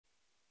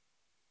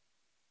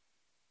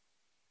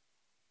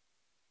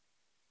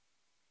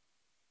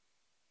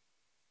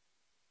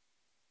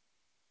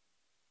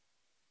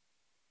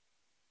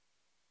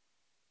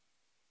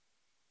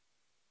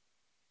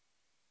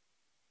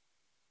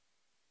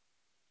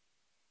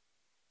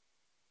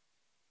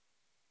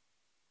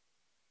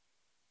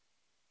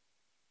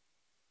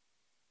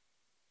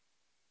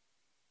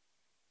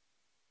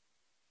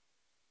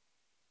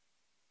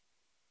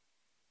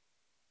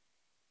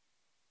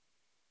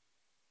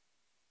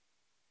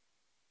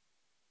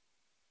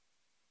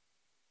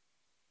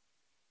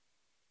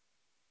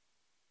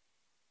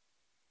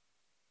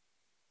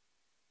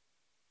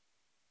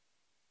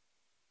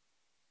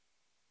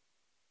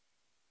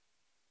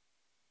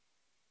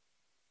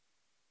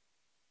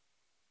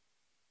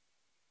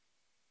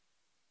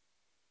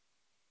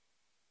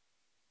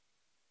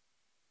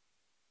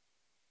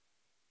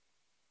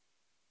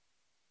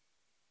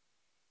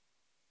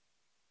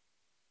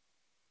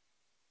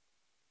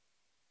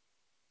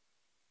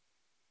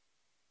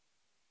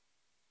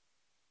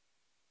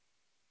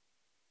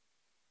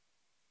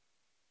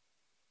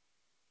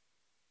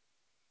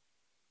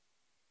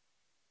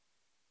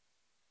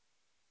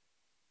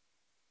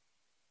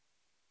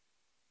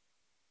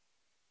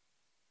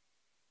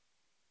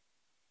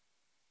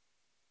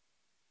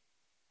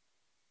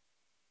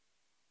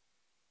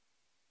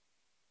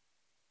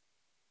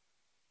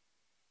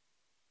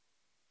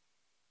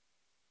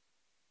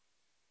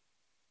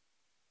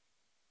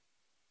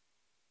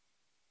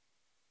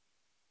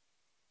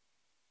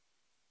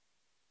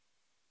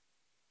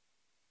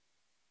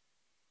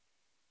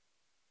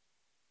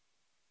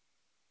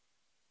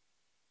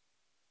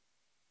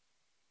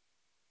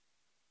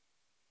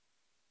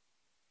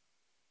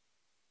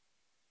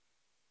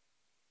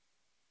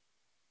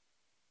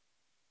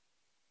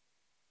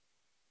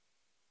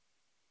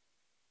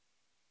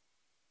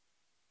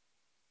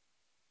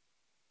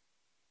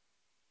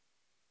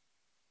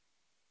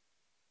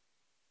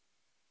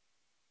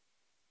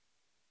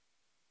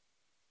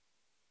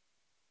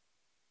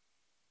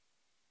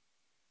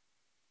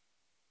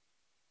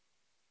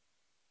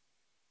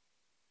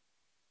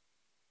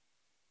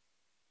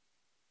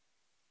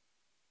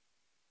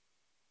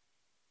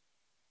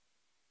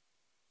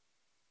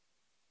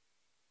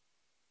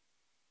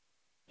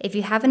If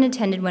you haven't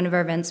attended one of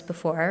our events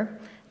before,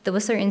 the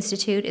Whistler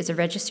Institute is a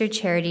registered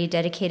charity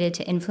dedicated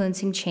to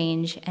influencing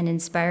change and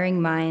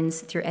inspiring minds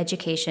through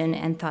education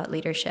and thought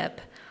leadership.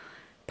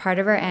 Part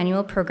of our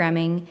annual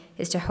programming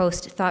is to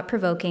host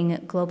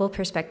thought-provoking Global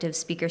Perspective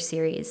Speaker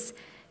Series.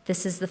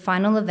 This is the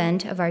final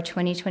event of our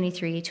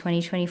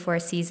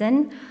 2023-2024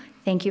 season.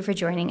 Thank you for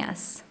joining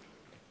us.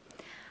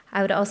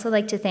 I would also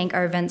like to thank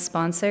our event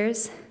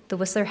sponsors, the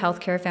Whistler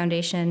Healthcare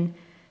Foundation,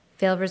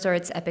 Vail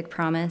Resorts Epic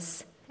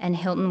Promise, and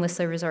Hilton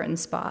Whistler Resort and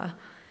Spa.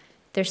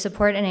 Their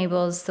support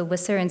enables the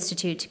Whistler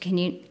Institute to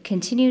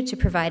continue to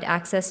provide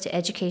access to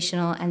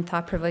educational and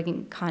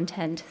thought-provoking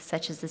content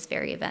such as this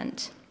very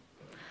event.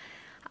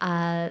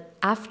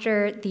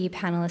 After the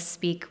panelists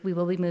speak, we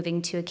will be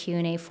moving to a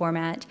Q&A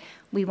format.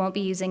 We won't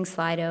be using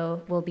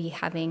Slido. We'll be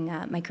having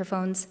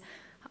microphones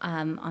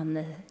on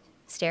the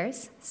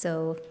stairs,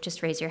 so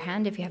just raise your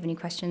hand if you have any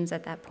questions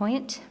at that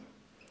point.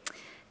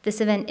 This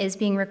event is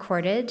being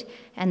recorded,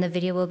 and the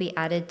video will be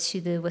added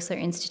to the Whistler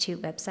Institute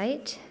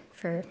website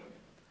for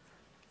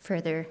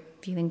further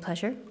viewing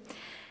pleasure.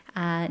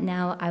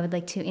 Now I would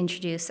like to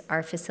introduce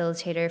our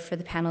facilitator for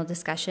the panel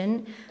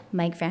discussion,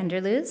 Mike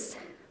Vanderloos.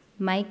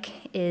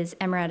 Mike is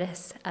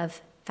Emeritus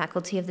of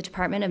Faculty of the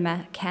Department of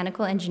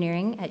Mechanical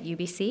Engineering at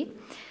UBC.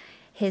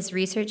 His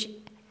research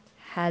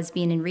has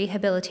been in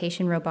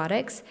rehabilitation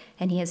robotics,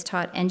 and he has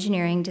taught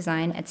engineering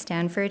design at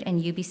Stanford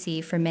and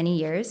UBC for many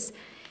years.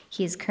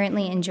 He is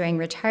currently enjoying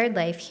retired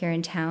life here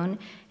in town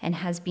and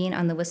has been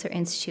on the Whistler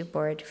Institute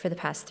board for the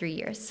past 3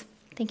 years.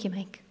 Thank you,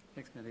 Mike.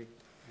 Thanks, Mandy.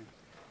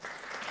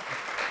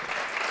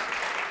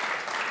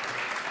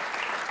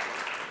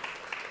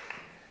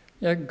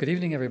 Yeah, good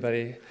evening,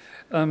 everybody.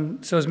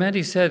 So as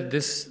Mandy said,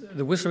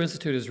 the Whistler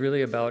Institute is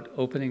really about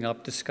opening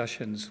up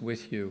discussions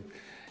with you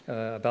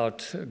about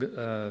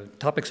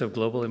topics of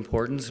global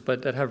importance,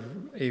 but that have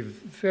a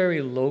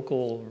very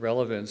local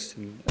relevance.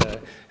 And,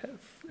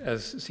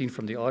 as seen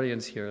from the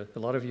audience here, a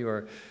lot of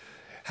you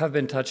have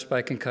been touched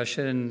by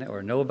concussion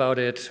or know about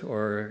it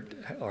or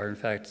are in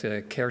fact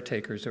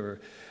caretakers or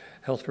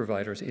health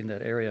providers in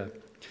that area.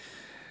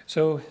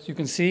 So as you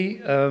can see,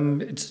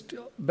 it's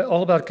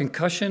all about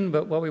concussion,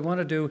 but what we want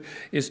to do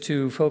is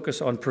to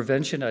focus on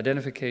prevention,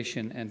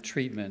 identification, and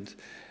treatment.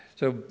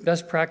 So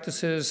best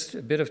practices,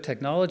 a bit of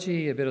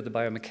technology, a bit of the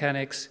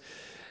biomechanics,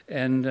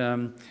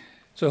 and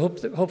so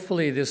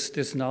hopefully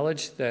this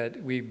knowledge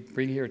that we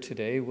bring here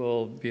today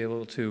will be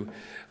able to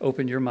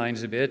open your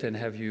minds a bit and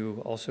have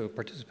you also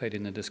participate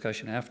in the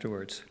discussion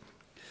afterwards.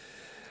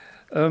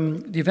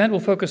 The event will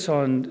focus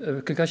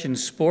on concussion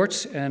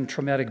sports and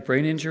traumatic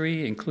brain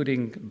injury,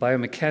 including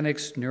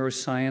biomechanics,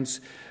 neuroscience,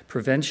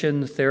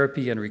 prevention,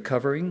 therapy, and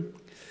recovery.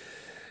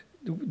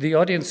 The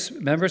audience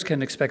members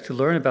can expect to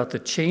learn about the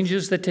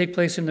changes that take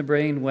place in the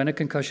brain when a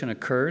concussion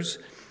occurs,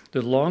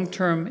 the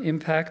long-term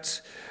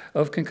impacts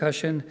of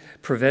concussion,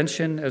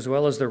 prevention, as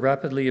well as the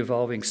rapidly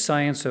evolving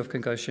science of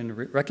concussion,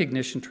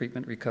 recognition,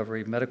 treatment,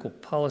 recovery, medical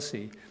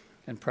policy,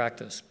 and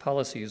practice.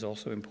 Policy is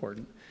also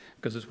important,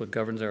 because it's what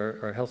governs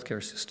our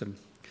healthcare system.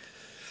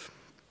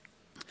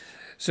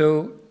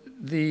 So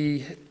let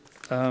me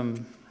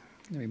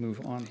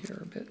move on here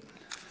a bit.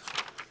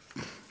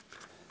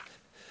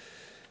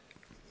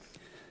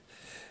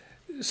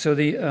 So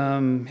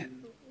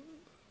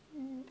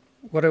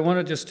what I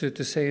wanted just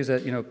to say is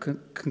that,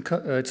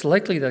 it's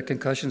likely that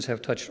concussions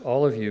have touched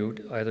all of you,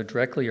 either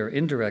directly or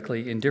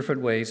indirectly, in different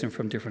ways and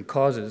from different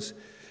causes.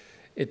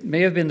 It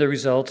may have been the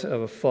result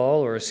of a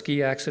fall or a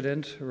ski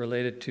accident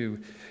related to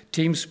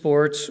team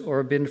sports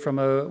or been from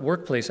a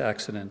workplace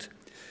accident.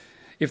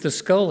 If the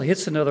skull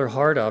hits another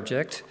hard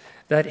object,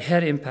 that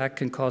head impact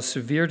can cause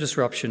severe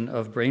disruption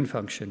of brain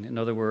function. In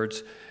other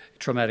words,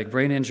 traumatic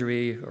brain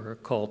injury, or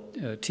called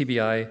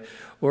TBI,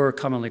 or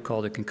commonly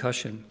called a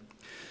concussion.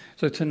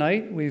 So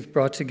tonight we've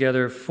brought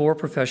together 4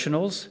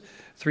 professionals,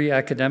 3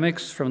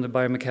 academics from the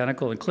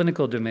biomechanical and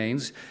clinical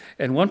domains,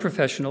 and 1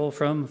 professional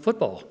from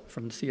football,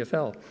 from the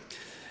CFL.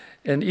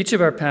 And each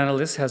of our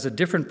panelists has a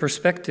different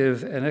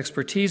perspective and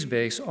expertise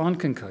base on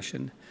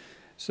concussion.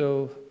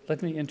 So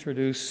let me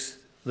introduce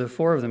the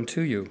 4 of them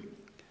to you.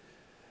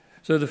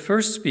 So the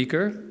first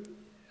speaker,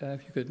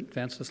 if you could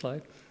advance the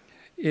slide,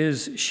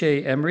 is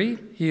Shea Emry.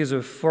 He is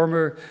a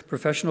former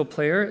professional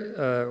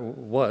player,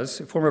 was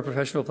a former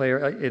professional player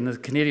in the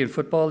Canadian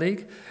Football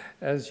League.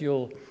 As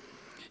you'll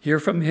hear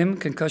from him,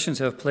 concussions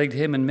have plagued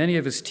him and many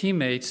of his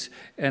teammates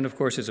and, of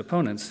course, his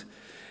opponents.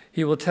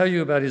 He will tell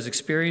you about his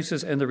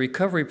experiences and the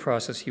recovery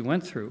process he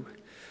went through.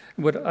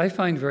 What I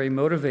find very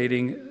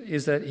motivating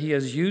is that he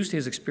has used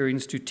his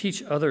experience to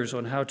teach others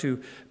on how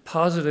to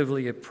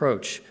positively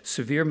approach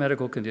severe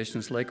medical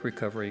conditions like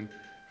recovering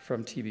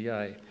from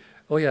TBI.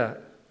 Oh yeah,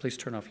 please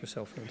turn off your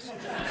cell phones.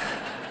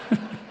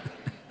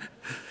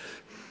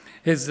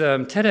 His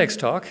TEDx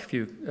talk,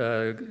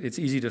 it's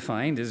easy to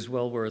find, is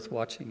well worth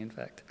watching, in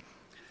fact.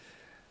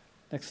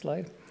 Next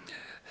slide.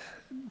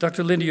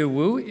 Dr. Lyndia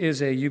Wu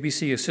is a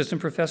UBC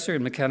assistant professor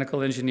in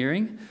mechanical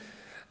engineering.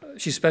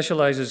 She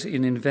specializes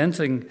in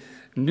inventing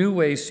new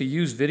ways to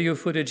use video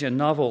footage and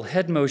novel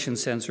head motion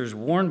sensors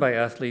worn by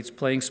athletes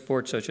playing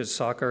sports such as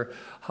soccer,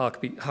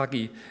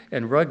 hockey,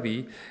 and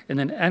rugby, and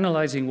then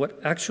analyzing what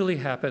actually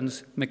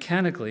happens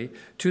mechanically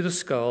to the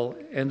skull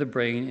and the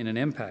brain in an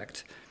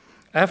impact.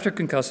 After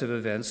concussive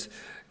events,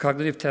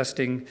 cognitive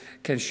testing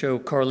can show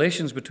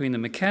correlations between the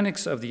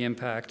mechanics of the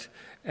impact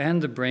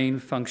and the brain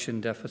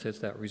function deficits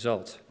that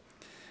result.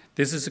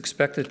 This is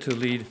expected to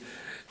lead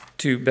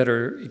to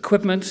better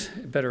equipment,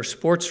 better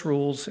sports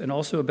rules, and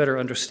also a better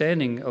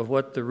understanding of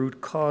what the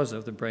root cause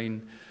of the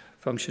brain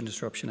function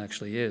disruption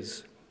actually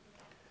is.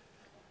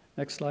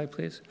 Next slide,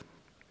 please.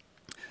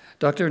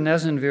 Dr.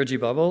 Naznin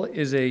Virji-Babul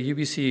is a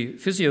UBC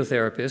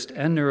physiotherapist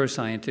and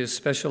neuroscientist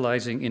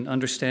specializing in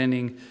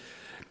understanding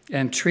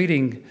and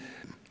treating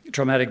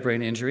traumatic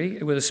brain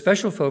injury with a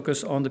special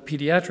focus on the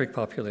pediatric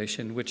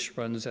population, which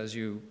runs, as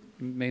you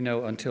may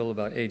know, until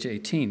about age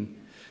 18.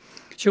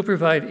 She'll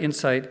provide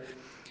insight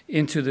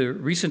into the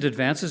recent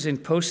advances in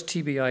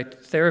post-TBI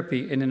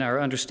therapy and in our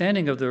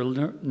understanding of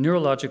the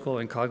neurological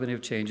and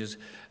cognitive changes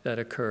that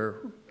occur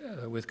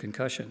with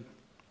concussion.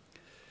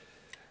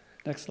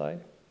 Next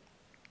slide.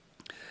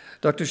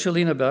 Dr.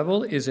 Shelina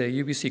Babul is a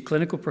UBC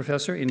clinical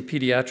professor in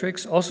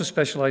pediatrics, also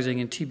specializing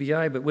in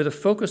TBI, but with a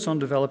focus on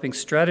developing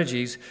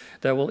strategies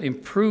that will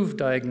improve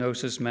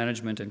diagnosis,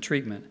 management, and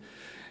treatment.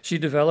 She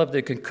developed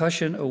the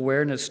Concussion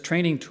Awareness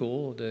Training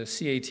Tool, the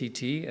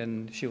CATT,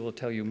 and she will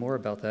tell you more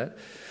about that,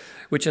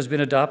 which has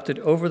been adopted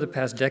over the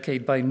past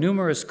decade by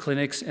numerous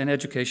clinics and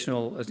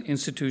educational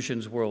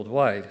institutions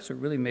worldwide. So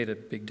it really made a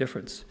big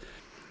difference.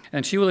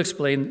 And she will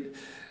explain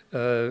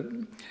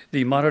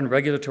the modern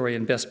regulatory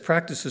and best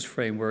practices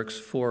frameworks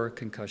for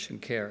concussion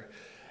care.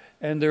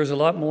 And there's a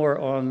lot more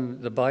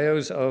on the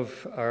bios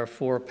of our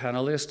 4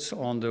 panelists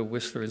on the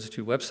Whistler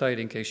Institute website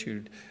in case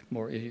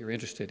you're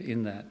interested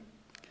in that.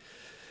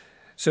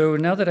 So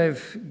now that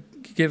I've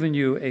given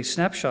you a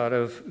snapshot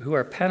of who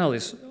our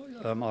panelists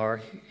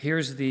are,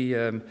 here's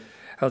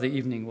how the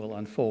evening will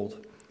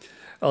unfold.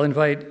 I'll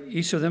invite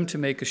each of them to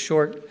make a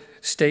short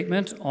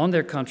statement on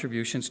their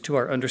contributions to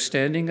our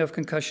understanding of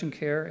concussion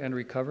care and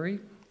recovery.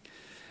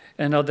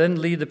 And I'll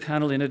then lead the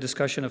panel in a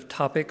discussion of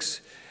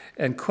topics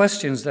and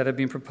questions that have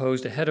been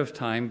proposed ahead of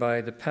time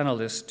by the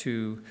panelists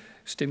to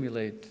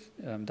stimulate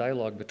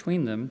dialogue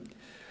between them.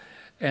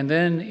 And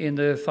then in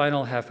the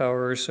final half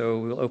hour or so,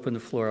 we'll open the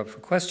floor up for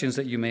questions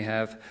that you may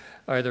have,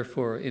 either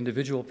for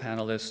individual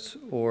panelists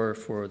or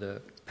for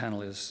the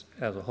panelists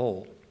as a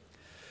whole.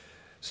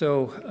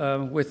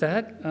 So with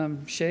that,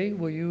 Shea,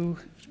 will you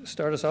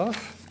start us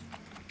off?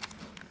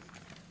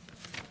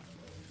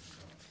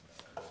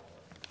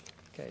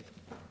 Okay.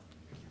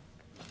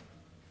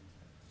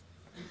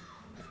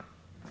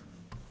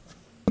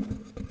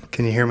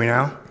 Can you hear me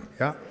now?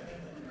 Yeah?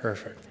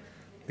 Perfect.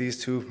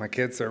 These two, my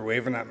kids, are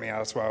waving at me.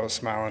 That's why I was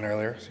smiling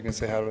earlier, so you can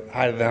say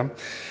hi to them.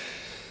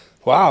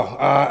 Wow,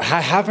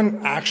 I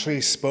haven't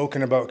actually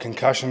spoken about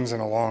concussions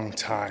in a long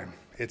time.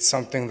 It's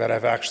something that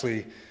I've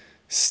actually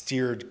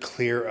steered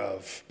clear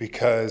of,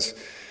 because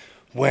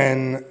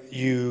when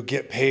you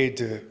get paid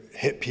to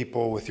hit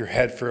people with your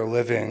head for a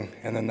living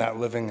and then that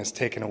living is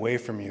taken away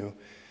from you,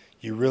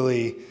 you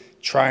really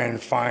try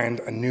and find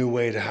a new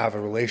way to have a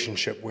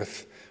relationship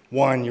with,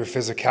 1, your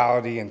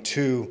physicality, and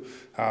 2,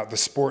 the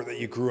sport that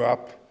you grew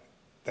up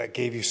that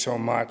gave you so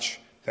much,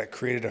 that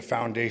created a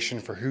foundation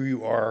for who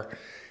you are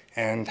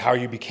and how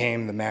you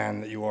became the man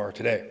that you are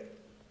today.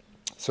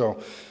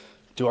 So,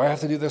 do I have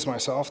to do this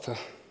myself to...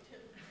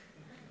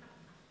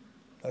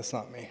 That's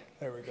not me.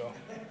 There we go.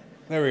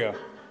 There we go.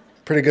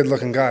 Pretty good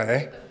looking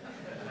guy,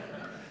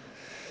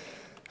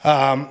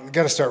 eh? Got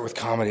to start with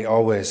comedy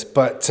always,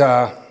 but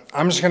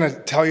I'm just going to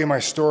tell you my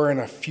story in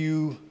a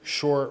few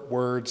short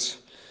words.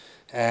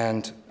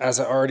 And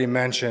as I already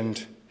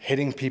mentioned,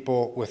 hitting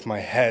people with my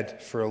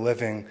head for a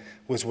living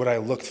was what I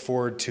looked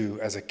forward to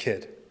as a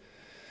kid.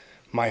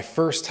 My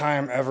first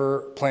time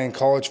ever playing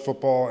college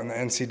football in the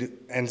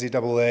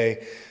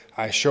NCAA,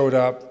 I showed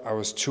up, I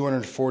was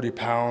 240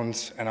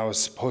 pounds, and I was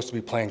supposed to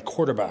be playing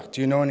quarterback.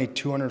 Do you know any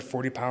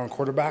 240-pound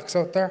quarterbacks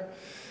out there?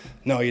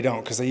 No, you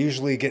don't, because they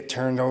usually get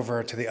turned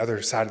over to the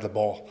other side of the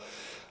ball.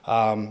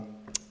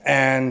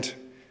 And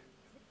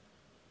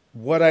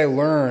what I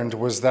learned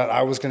was that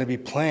I was going to be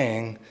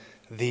playing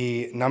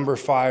the number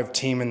 5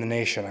 team in the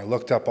nation. I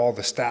looked up all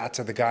the stats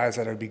of the guys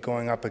that I'd be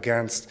going up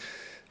against,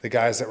 the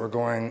guys that were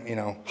going,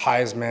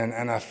 Heisman,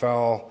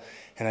 NFL,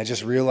 and I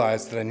just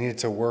realized that I needed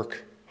to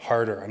work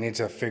harder. I needed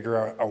to figure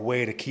out a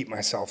way to keep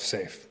myself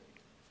safe.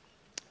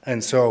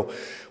 And so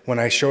when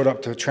I showed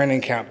up to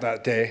training camp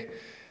that day,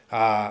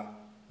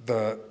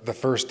 the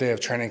first day of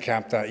training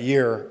camp that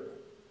year,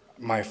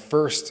 my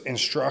first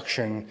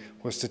instruction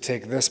was to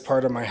take this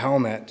part of my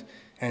helmet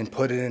and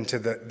put it into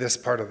this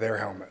part of their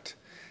helmet.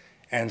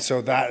 And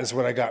so that is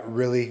what I got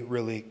really,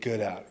 really good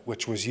at,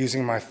 which was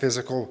using my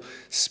physical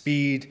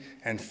speed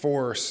and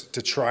force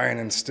to try and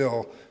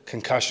instill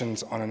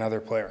concussions on another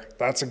player.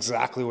 That's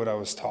exactly what I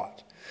was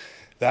taught.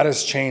 That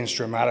has changed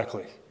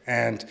dramatically.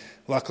 And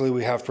luckily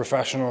we have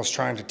professionals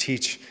trying to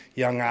teach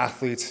young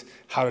athletes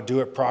how to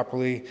do it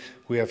properly.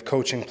 We have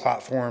coaching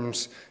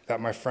platforms that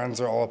my friends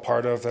are all a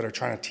part of that are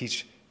trying to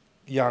teach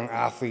young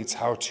athletes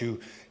how to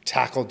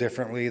tackle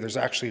differently. There's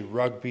actually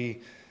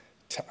rugby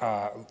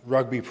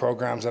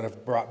programs that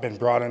have been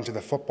brought into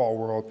the football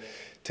world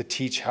to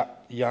teach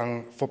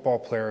young football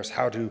players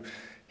how to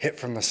hit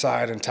from the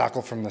side and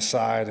tackle from the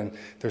side. And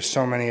there's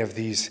so many of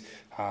these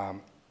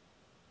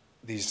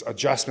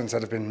adjustments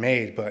that have been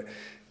made. But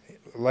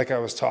like I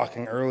was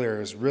talking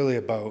earlier, is really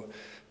about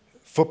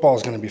football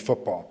is going to be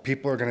football.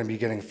 People are going to be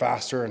getting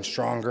faster and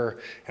stronger,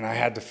 and I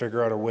had to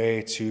figure out a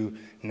way to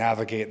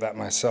navigate that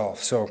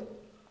myself. So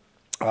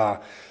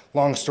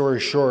long story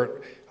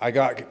short, I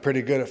got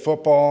pretty good at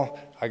football.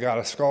 I got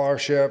a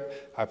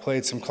scholarship. I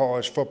played some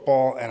college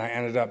football, and I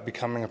ended up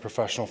becoming a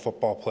professional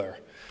football player.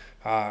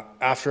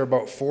 After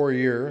about 4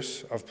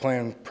 years of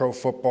playing pro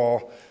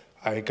football,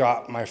 I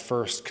got my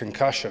first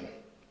concussion.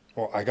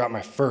 Well, I got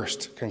my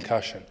first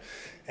concussion.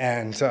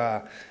 And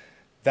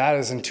that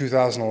is in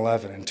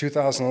 2011. In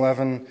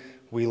 2011,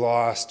 we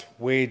lost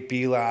Wade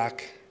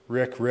Belak,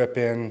 Rick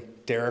Rippin,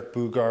 Derek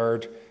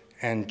Bugard,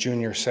 and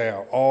Junior Shea,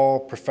 all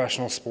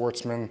professional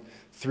sportsmen,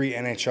 3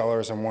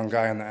 NHLers and 1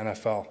 guy in the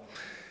NFL.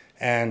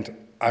 And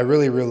I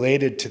really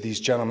related to these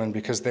gentlemen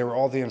because they were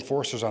all the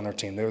enforcers on their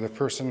team. They were the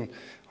person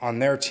on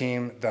their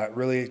team that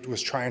really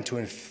was trying to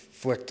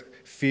inflict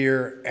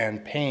fear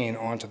and pain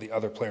onto the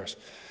other players.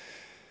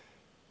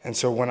 And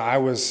so when I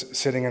was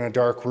sitting in a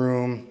dark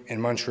room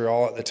in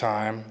Montreal at the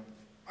time,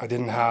 I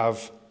didn't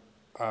have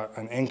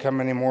an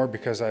income anymore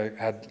because I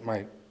had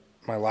my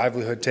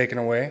livelihood taken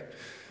away.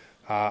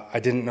 I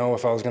didn't know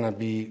if I was going to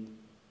be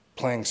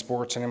playing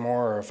sports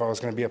anymore or if I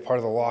was going to be a part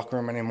of the locker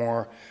room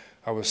anymore.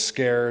 I was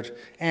scared,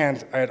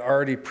 and I had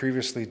already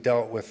previously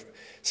dealt with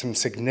some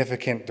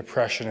significant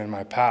depression in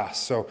my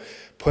past. So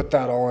put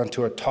that all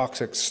into a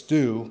toxic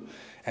stew,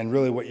 and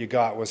really what you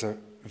got was a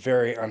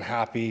very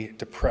unhappy,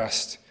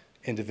 depressed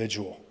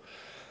individual.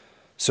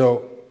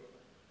 So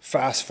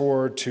fast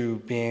forward to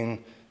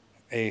being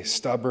a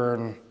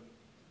stubborn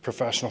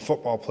professional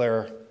football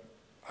player,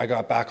 I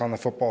got back on the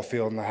football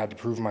field and I had to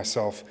prove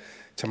myself,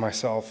 to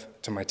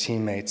my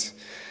teammates.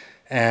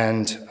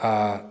 And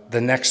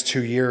the next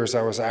 2 years,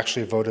 I was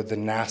actually voted the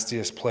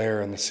nastiest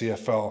player in the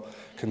CFL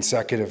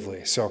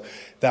consecutively. So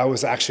that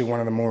was actually one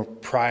of the more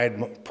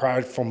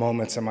prideful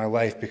moments in my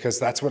life because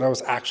that's what I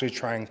was actually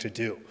trying to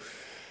do.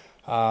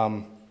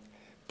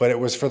 But it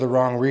was for the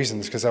wrong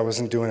reasons because I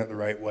wasn't doing it the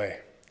right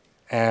way.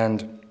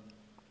 And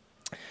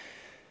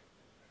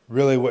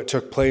really what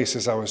took place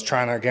is I was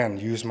trying to, again,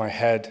 use my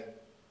head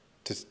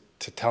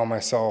to tell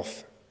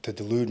myself, to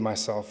delude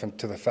myself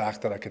into the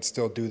fact that I could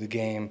still do the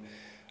game,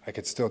 I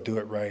could still do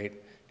it right.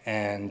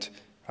 And,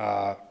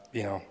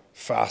 you know,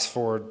 fast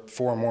forward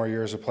 4 more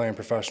years of playing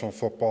professional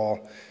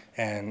football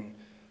and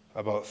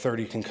about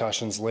 30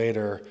 concussions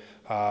later,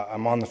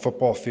 I'm on the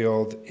football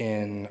field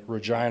in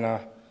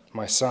Regina.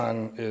 My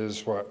son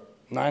is,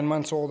 9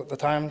 months old at the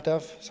time,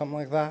 Dev? Something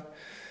like that.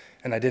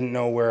 And I didn't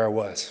know where I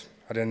was.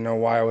 I didn't know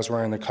why I was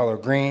wearing the color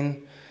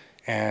green.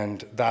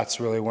 And that's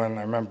really when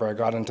I remember I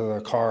got into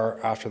the car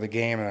after the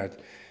game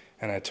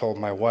and I told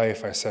my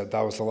wife, I said,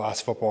 that was the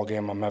last football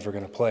game I'm ever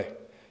going to play.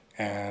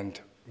 And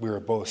we were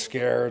both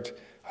scared.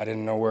 I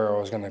didn't know where I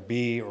was going to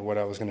be or what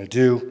I was going to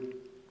do.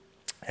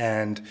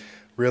 And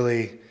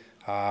really,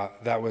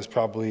 that was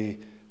probably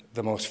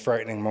the most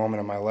frightening moment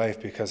of my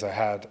life because I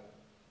had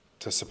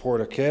to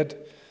support a kid,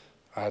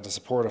 I had to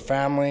support a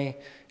family,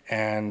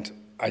 and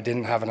I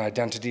didn't have an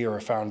identity or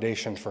a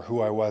foundation for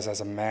who I was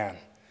as a man.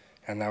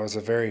 And that was a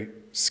very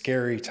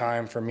scary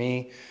time for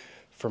me,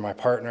 for my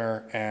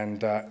partner, and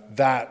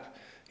that,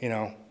 you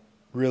know,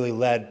 really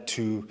led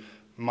to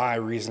my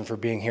reason for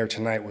being here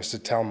tonight was to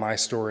tell my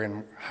story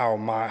and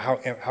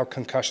how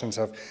concussions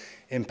have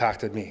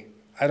impacted me.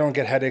 I don't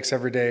get headaches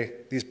every day.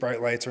 These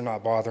bright lights are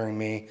not bothering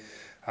me.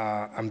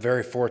 I'm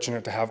very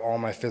fortunate to have all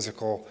my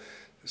physical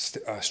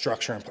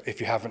structure. If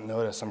you haven't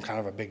noticed, I'm kind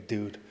of a big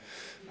dude.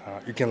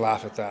 You can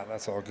laugh at that.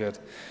 That's all good.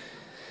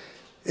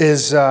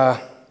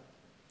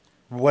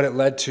 What it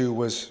led to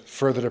was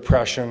further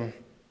depression,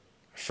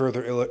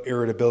 further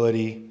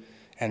irritability,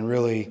 and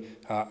really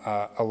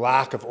a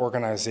lack of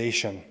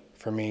organization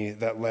for me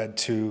that led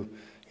to,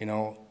 you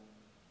know,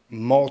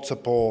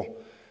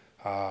 multiple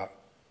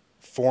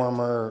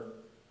former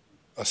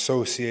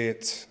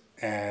associates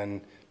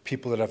and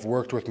people that have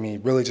worked with me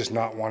really just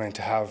not wanting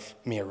to have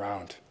me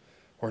around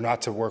or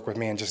not to work with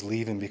me and just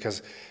leaving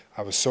because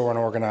I was so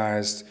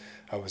unorganized,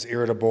 I was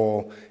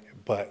irritable,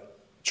 but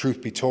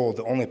truth be told,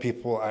 the only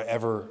people I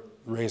ever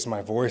raised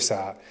my voice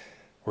at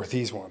were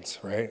these ones,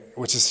 right?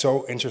 Which is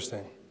so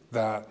interesting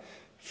that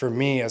for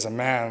me as a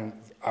man,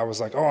 I was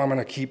like, oh, I'm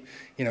gonna keep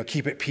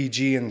it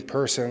PG in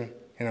person,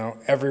 you know,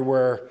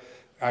 everywhere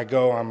I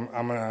go, I'm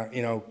gonna,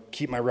 you know,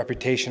 keep my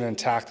reputation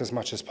intact as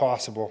much as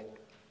possible.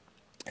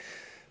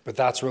 But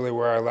that's really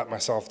where I let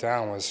myself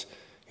down was,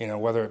 you know,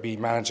 whether it be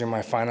managing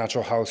my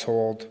financial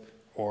household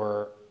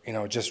or, you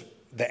know, just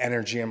the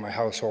energy in my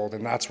household.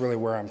 And that's really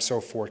where I'm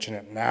so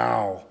fortunate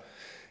now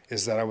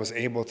is that I was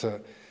able to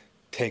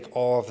take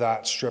all of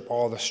that, strip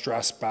all the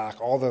stress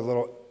back, all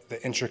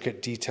the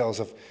intricate details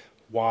of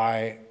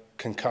why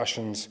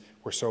concussions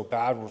were so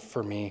bad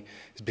for me,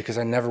 is because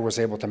I never was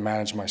able to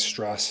manage my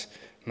stress,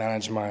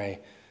 manage my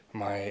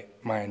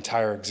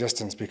entire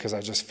existence, because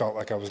I just felt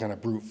like I was going to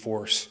brute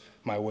force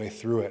my way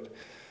through it.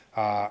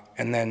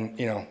 And then,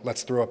 you know,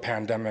 let's throw a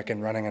pandemic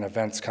and running an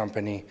events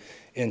company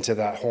into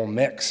that whole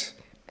mix.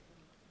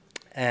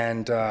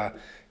 And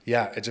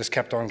yeah, it just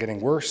kept on getting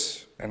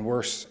worse and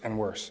worse and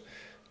worse.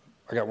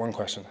 I got one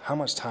question. How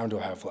much time do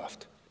I have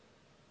left?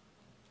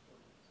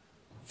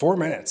 4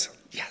 minutes.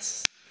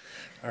 Yes.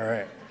 All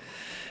right.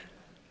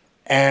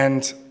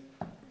 And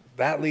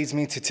that leads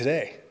me to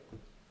today.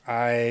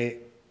 I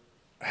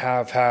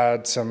have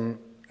had some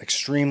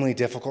extremely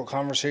difficult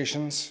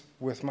conversations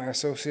with my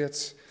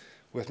associates,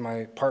 with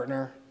my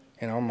partner.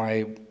 You know,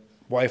 my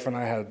wife and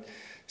I had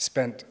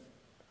spent,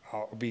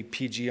 I'll be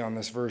PG on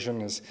this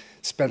version, is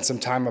spent some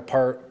time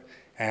apart,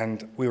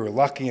 and we were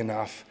lucky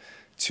enough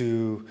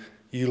to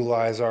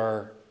utilize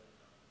our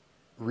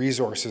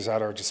resources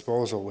at our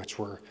disposal, which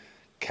were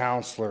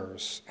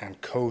counselors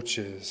and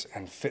coaches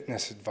and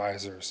fitness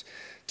advisors,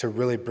 to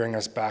really bring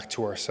us back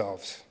to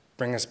ourselves,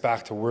 bring us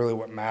back to really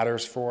what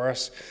matters for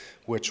us,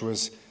 which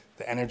was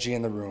the energy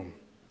in the room,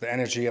 the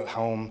energy at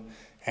home.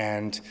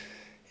 And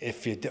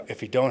if you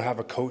don't have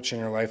a coach in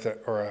your life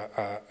or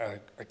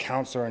a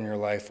counselor in your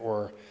life,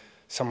 or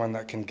someone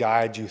that can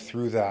guide you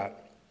through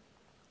that,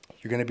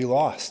 you're going to be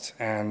lost.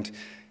 And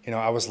you know,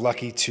 I was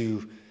lucky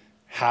to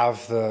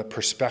have the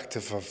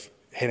perspective of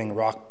hitting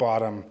rock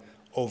bottom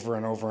over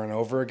and over and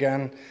over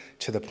again,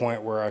 to the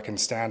point where I can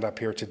stand up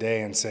here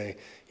today and say,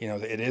 you know,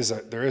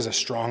 there is a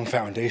strong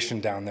foundation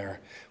down there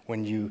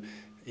when you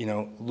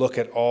know, look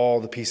at all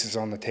the pieces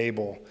on the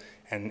table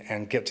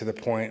and get to the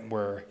point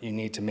where you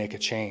need to make a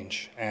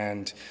change.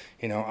 And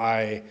you know,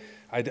 I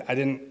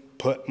didn't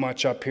put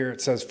much up here.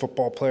 It says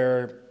football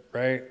player,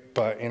 right?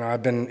 But you know,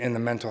 I've been in the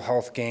mental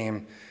health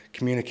game,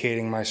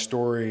 communicating my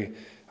story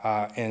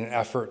in an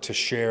effort to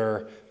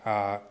share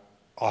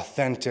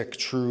authentic,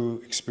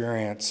 true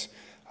experience,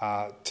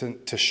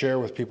 to share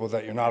with people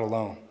that you're not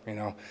alone. You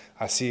know,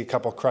 I see a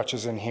couple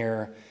crutches in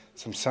here,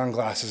 some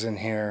sunglasses in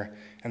here,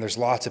 and there's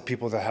lots of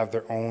people that have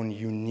their own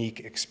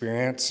unique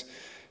experience,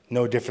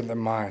 no different than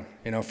mine.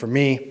 You know, for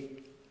me,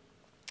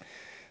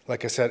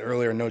 like I said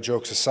earlier, no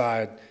jokes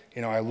aside,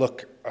 you know, I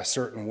look a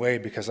certain way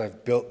because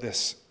I've built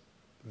this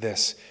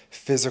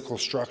physical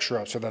structure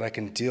up so that I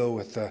can deal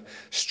with the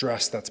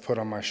stress that's put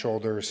on my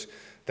shoulders,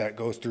 that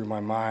goes through my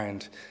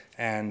mind.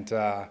 And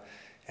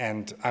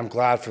I'm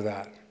glad for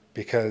that,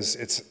 because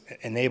it's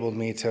enabled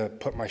me to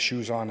put my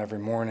shoes on every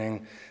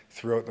morning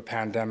throughout the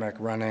pandemic,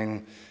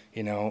 running,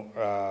 you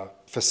know,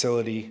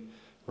 facility,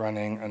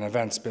 running an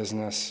events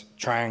business,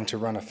 trying to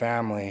run a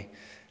family,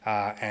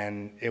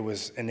 and it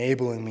was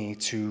enabling me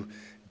to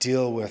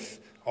deal with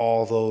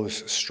all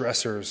those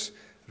stressors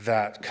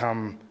that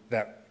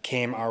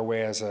came our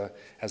way as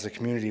a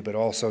community, but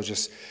also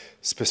just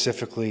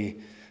specifically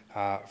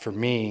for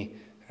me.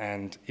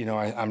 And you know,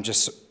 I'm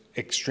just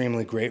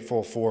extremely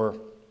grateful for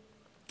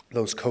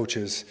those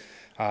coaches,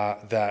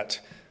 that,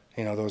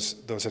 you know,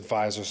 those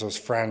advisors, those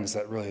friends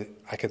that really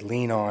I could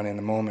lean on in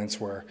the moments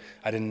where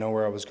I didn't know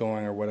where I was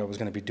going or what I was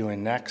going to be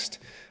doing next,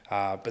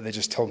 but they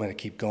just told me to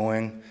keep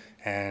going.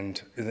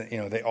 And you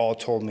know, they all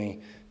told me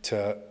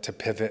to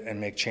pivot and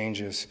make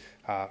changes.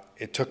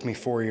 It took me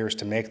 4 years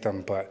to make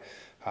them, but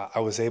I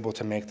was able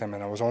to make them,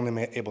 and I was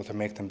only able to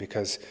make them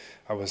because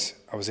I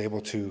was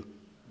able to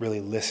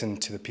really listen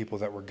to the people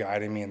that were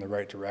guiding me in the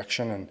right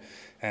direction.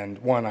 And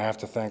one, I have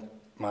to thank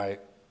my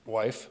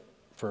wife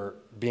for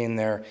being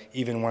there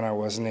even when I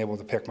wasn't able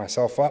to pick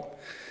myself up.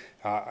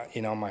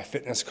 You know, my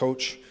fitness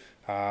coach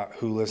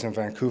who lives in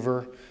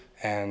Vancouver,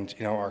 and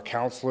you know, our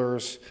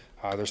counselors.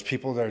 There's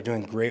people that are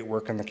doing great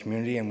work in the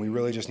community, and we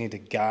really just need to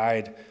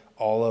guide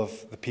all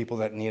of the people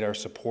that need our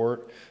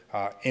support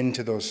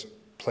into those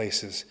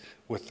places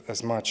with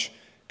as much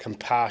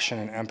compassion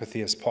and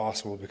empathy as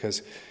possible,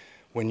 because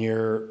when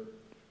you're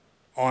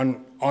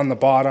on the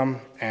bottom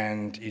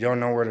and you don't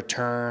know where to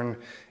turn,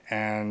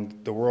 and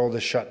the world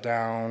is shut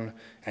down,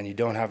 and you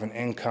don't have an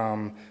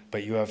income,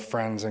 but you have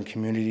friends and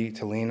community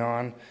to lean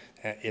on,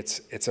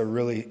 it's a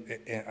really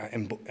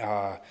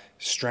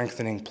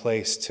strengthening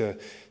place to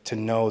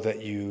know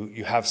that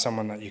you have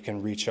someone that you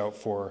can reach out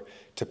for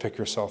to pick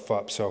yourself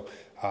up. So,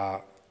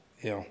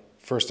 you know,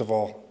 first of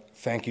all,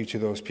 thank you to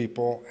those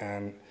people,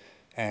 and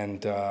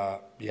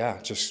yeah,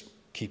 just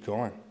keep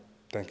going.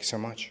 Thank you so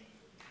much.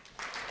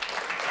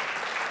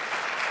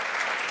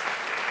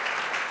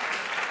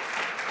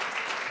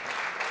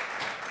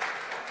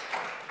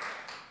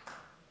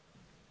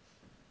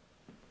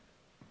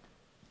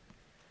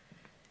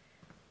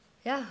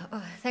 Yeah,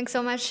 thanks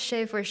so much,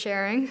 Shea, for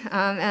sharing.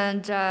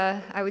 And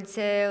I would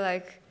say,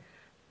 like,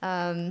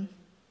 a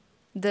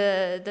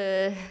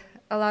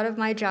lot of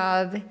my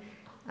job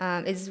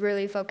is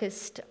really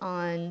focused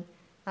on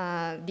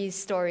these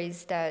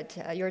stories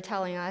that you're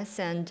telling us,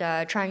 and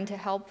trying to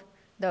help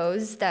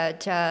those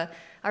that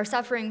are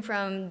suffering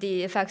from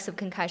the effects of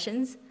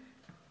concussions.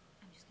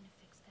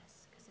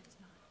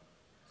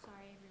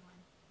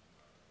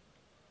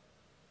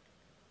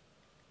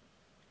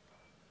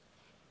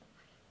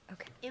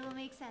 It will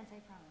make sense, I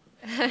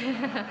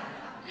promise.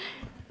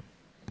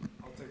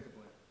 I'll take the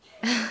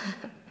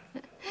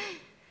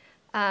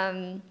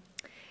blame.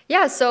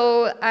 Yeah,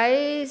 so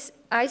I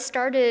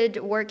started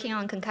working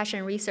on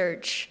concussion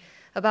research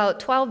about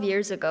 12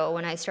 years ago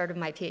when I started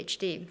my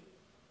PhD.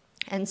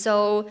 And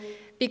so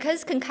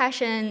because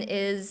concussion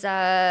is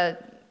a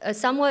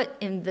somewhat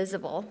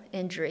invisible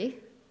injury,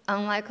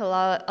 unlike a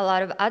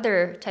lot of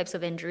other types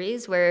of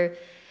injuries where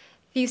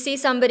if you see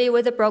somebody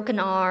with a broken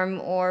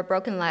arm or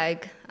broken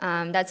leg,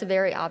 that's a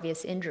very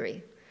obvious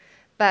injury.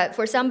 But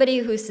for somebody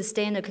who's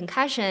sustained a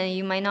concussion,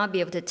 you might not be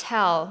able to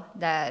tell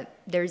that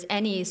there's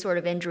any sort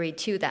of injury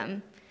to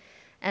them.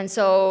 And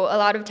so a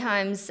lot of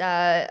times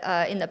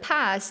in the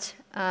past,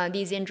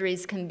 these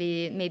injuries can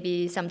be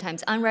maybe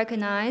sometimes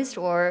unrecognized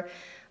or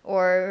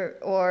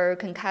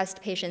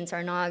concussed patients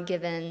are not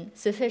given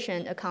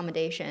sufficient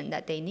accommodation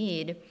that they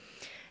need.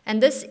 And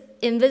this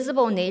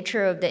invisible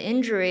nature of the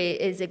injury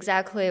is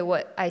exactly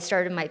what I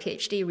started my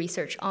PhD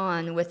research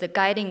on, with the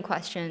guiding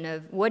question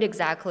of what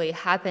exactly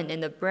happened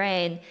in the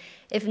brain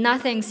if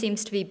nothing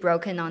seems to be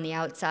broken on the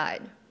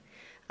outside.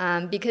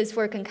 Because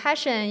for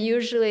concussion,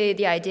 usually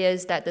the idea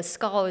is that the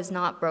skull is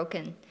not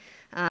broken,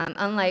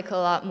 unlike a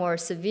lot more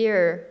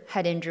severe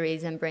head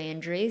injuries and brain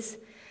injuries.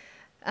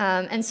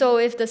 And so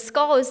if the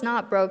skull is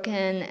not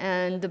broken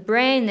and the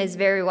brain is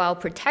very well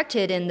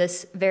protected in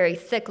this very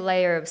thick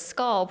layer of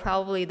skull,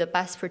 probably the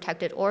best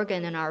protected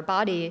organ in our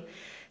body,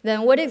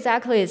 then what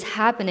exactly is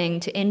happening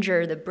to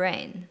injure the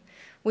brain?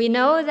 We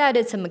know that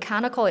it's a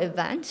mechanical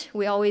event.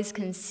 We always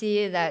can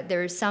see that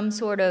there's some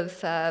sort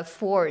of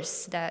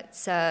force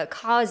that's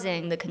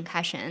causing the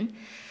concussion.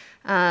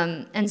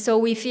 And so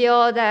we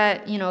feel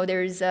that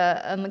there's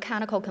a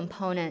mechanical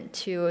component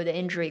to the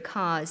injury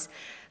cause.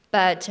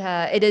 But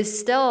it is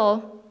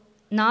still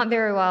not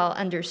very well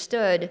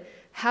understood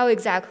how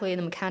exactly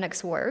the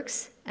mechanics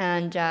works,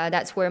 and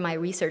that's where my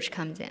research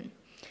comes in.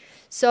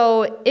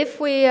 So if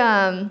we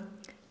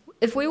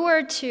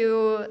were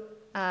to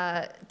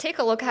take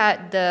a look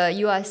at the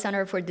U.S.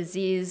 Center for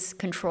Disease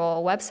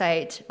Control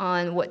website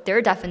on what their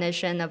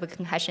definition of a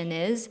concussion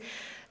is,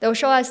 they'll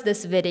show us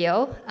this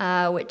video,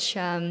 which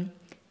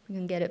we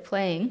can get it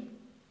playing.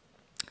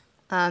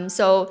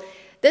 So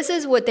this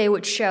is what they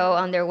would show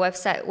on their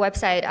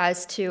website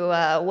as to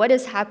what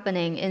is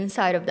happening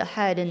inside of the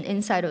head and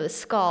inside of the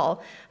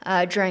skull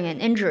during an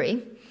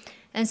injury.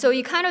 And so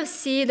you kind of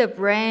see the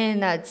brain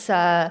that's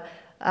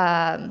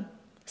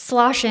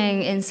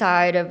sloshing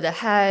inside of the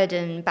head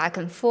and back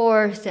and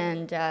forth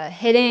and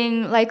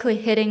likely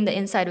hitting the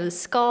inside of the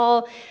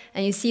skull.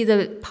 And you see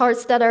the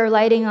parts that are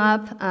lighting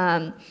up.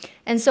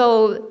 And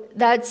so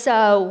that's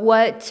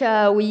what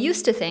we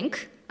used to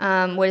think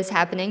what is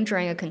happening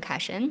during a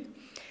concussion.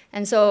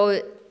 And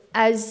so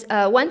as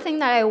one thing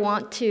that I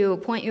want to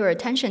point your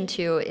attention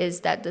to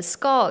is that the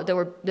skull,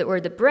 or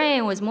the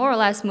brain, was more or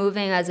less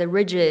moving as a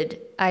rigid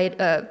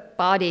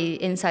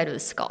body inside of the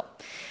skull.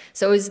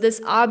 So it's this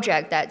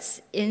object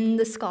that's in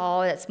the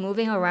skull that's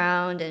moving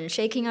around and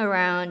shaking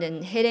around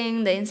and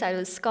hitting the inside of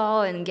the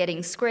skull and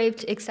getting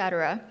scraped,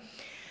 etc.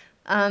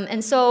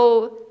 And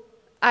so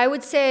I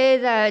would say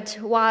that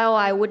while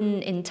I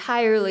wouldn't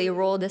entirely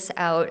rule this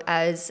out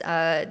as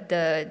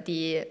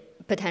the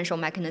potential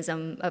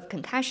mechanism of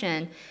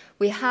concussion,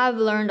 we have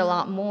learned a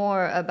lot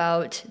more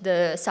about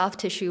the soft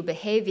tissue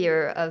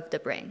behavior of the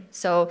brain.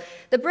 So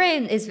the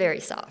brain is very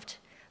soft.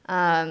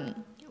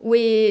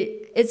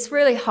 It's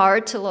really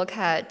hard to look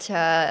at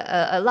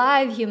a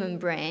live human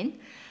brain,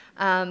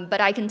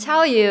 but I can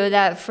tell you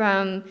that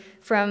from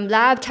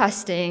lab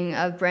testing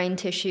of brain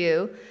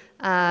tissue,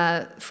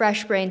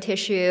 fresh brain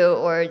tissue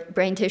or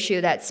brain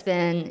tissue that's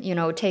been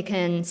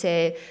taken,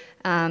 say,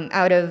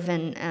 out of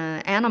an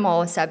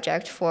animal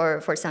subject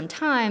for some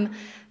time,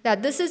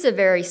 that this is a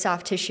very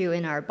soft tissue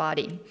in our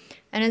body.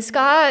 And it's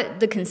got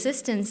the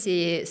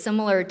consistency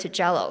similar to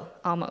Jell-O,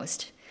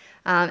 almost.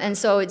 And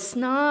so it's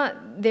not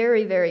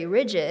very, very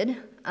rigid.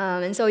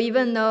 And so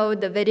even though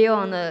the video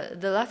on the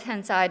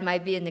left-hand side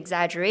might be an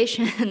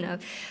exaggeration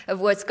of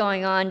what's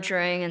going on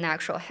during an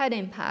actual head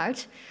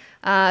impact,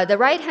 the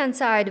right-hand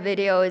side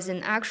video is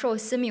an actual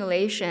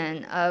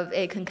simulation of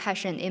a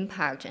concussion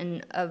impact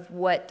and of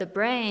what the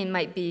brain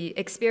might be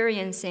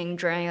experiencing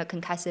during a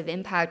concussive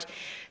impact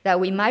that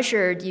we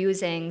measured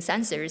using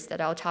sensors that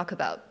I'll talk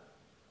about.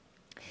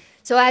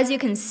 So as you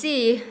can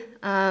see,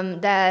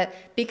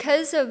 that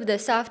because of the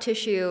soft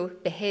tissue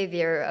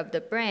behavior of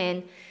the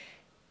brain,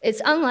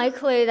 it's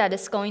unlikely that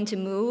it's going to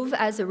move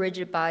as a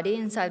rigid body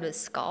inside the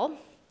skull.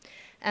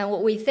 And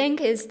what we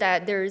think is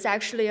that there's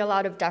actually a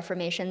lot of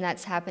deformation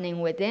that's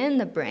happening within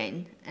the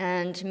brain,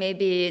 and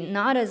maybe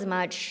not as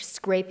much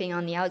scraping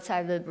on the outside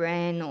of the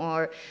brain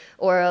or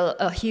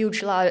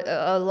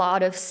a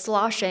lot of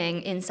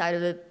sloshing inside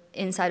of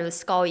the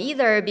skull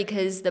either,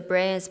 because the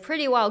brain is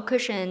pretty well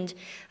cushioned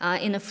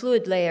in a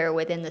fluid layer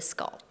within the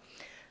skull.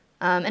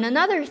 And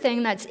another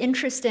thing that's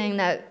interesting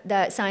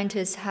that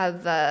scientists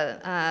have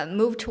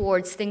moved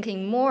towards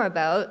thinking more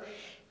about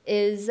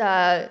is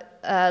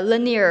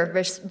linear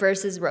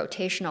versus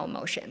rotational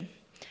motion.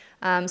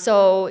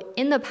 So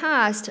in the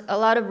past, a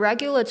lot of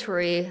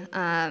regulatory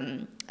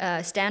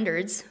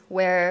standards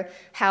where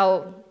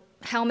how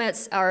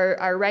helmets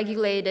are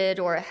regulated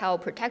or how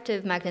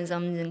protective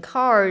mechanisms in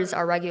cars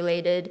are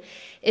regulated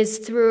is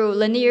through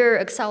linear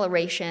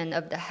acceleration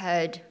of the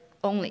head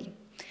only,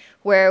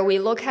 where we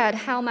look at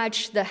how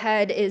much the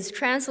head is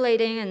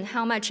translating and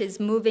how much is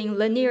moving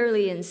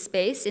linearly in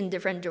space in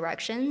different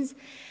directions.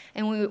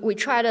 And we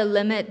try to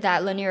limit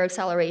that linear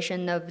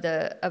acceleration of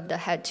the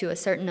head to a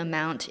certain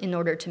amount in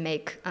order to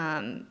make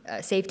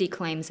safety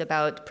claims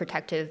about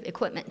protective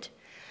equipment.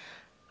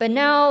 But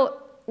now,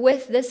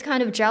 with this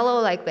kind of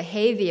jello-like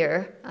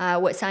behavior,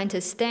 what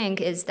scientists think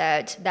is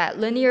that that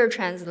linear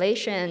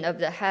translation of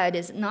the head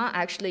is not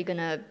actually going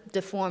to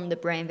deform the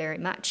brain very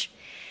much.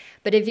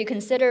 But if you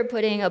consider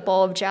putting a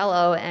bowl of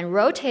jello and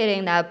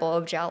rotating that bowl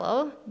of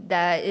jello,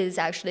 that is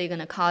actually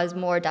going to cause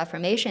more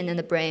deformation in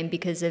the brain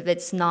because of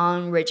its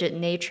non-rigid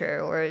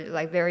nature or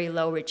like very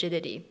low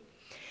rigidity.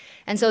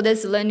 And so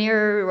this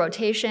linear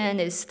rotation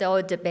is still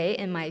a debate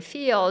in my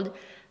field,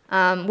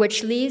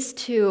 which leads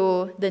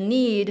to the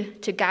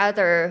need to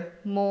gather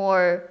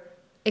more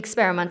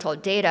experimental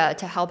data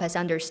to help us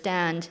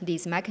understand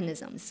these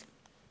mechanisms.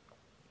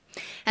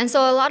 And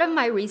so a lot of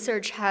my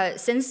research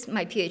since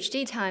my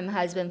PhD time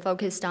has been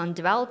focused on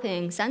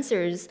developing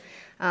sensors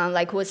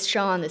like what's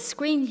shown on the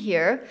screen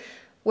here,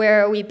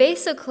 where we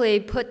basically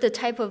put the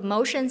type of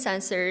motion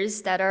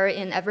sensors that are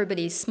in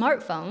everybody's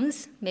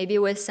smartphones, maybe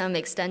with some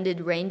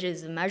extended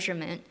ranges of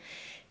measurement,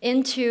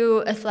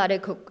 into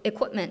athletic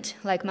equipment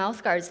like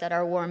mouth guards that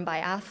are worn by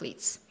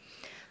athletes.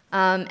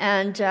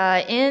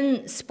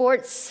 In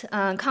sports,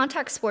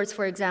 contact sports,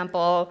 for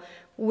example,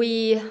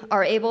 we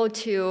are able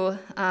to,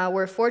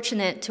 we're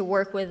fortunate to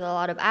work with a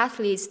lot of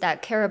athletes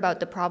that care about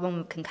the problem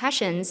of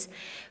concussions,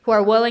 who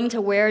are willing to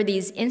wear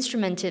these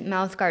instrumented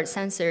mouthguard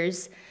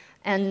sensors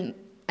and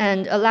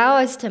allow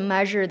us to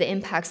measure the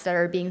impacts that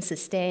are being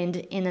sustained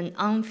in an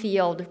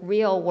on-field,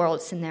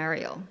 real-world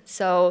scenario.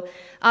 So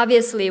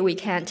obviously, we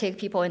can't take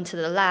people into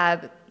the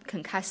lab,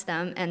 concuss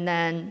them, and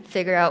then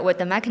figure out what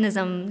the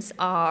mechanisms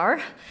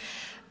are.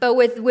 But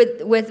with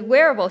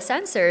wearable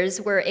sensors,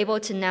 we're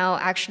able to now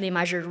actually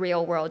measure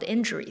real-world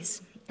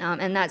injuries.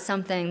 And that's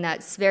something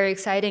that's very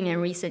exciting in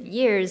recent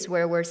years,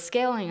 where we're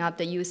scaling up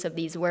the use of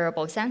these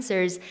wearable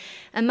sensors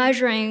and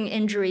measuring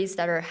injuries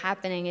that are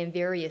happening in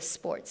various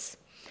sports.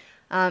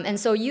 And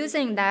so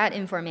using that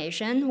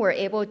information, we're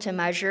able to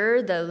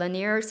measure the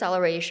linear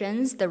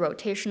accelerations, the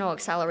rotational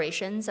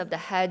accelerations of the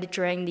head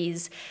during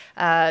these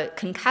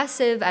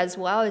concussive as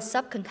well as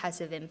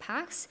subconcussive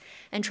impacts,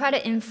 and try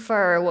to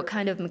infer what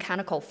kind of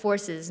mechanical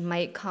forces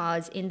might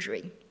cause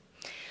injury.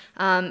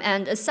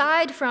 And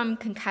aside from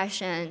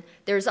concussion,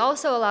 there's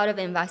also a lot of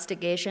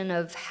investigation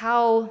of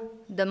how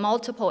the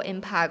multiple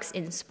impacts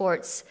in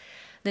sports,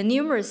 the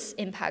numerous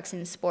impacts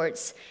in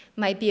sports,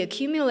 might be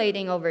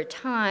accumulating over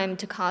time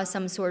to cause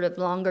some sort of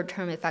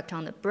longer-term effect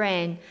on the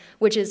brain,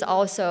 which is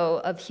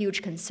also of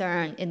huge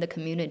concern in the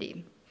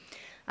community.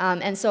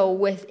 And so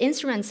with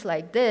instruments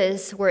like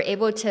this, we're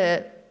able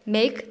to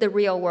make the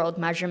real-world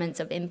measurements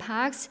of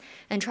impacts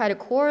and try to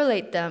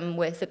correlate them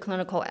with the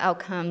clinical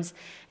outcomes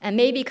and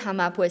maybe come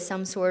up with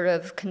some sort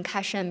of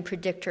concussion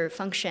predictor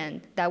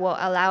function that will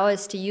allow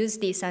us to use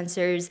these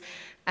sensors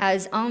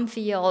as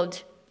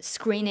on-field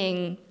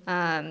screening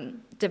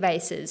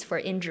devices for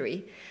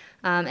injury.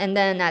 And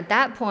then at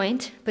that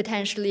point,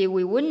 potentially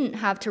we wouldn't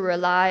have to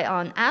rely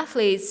on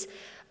athletes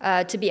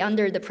to be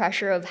under the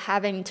pressure of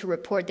having to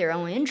report their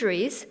own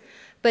injuries,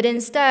 but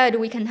instead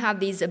we can have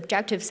these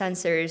objective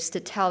sensors to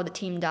tell the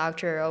team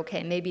doctor,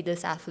 okay, maybe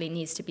this athlete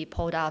needs to be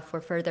pulled off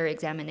for further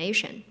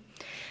examination.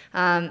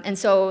 And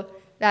so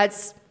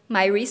that's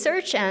my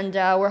research, and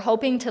we're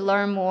hoping to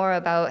learn more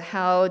about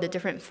how the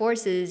different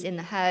forces in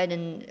the head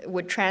and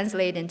would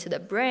translate into the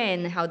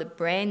brain, how the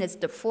brain is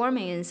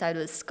deforming inside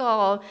of the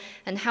skull,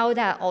 and how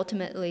that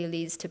ultimately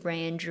leads to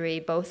brain injury,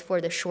 both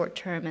for the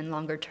short-term and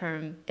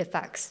longer-term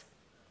effects.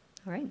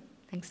 All right,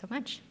 thanks so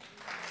much.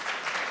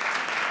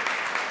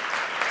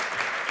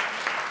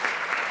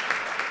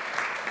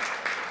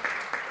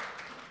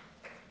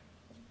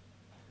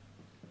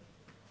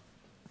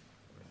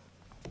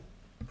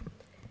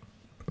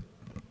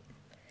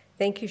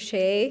 Thank you,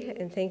 Shea,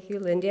 and thank you,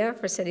 Lyndia,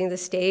 for setting the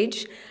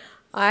stage.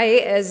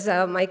 As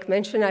Mike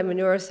mentioned, I'm a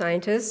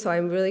neuroscientist, so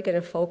I'm really going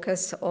to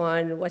focus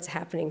on what's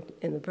happening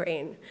in the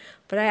brain.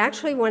 But I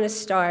actually want to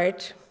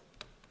start.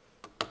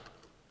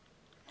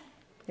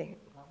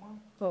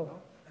 Oh.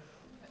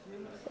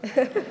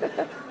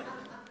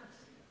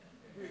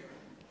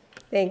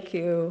 Thank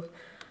you.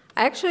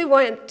 I actually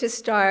want to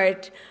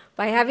start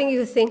by having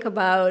you think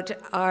about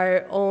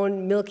our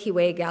own Milky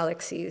Way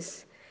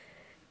galaxies.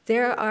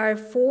 There are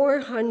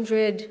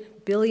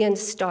 400 billion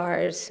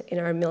stars in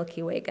our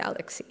Milky Way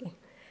galaxy.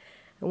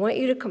 I want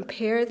you to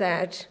compare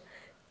that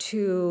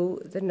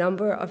to the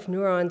number of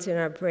neurons in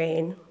our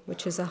brain,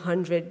 which is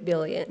 100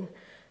 billion,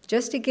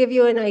 just to give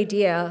you an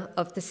idea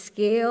of the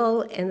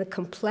scale and the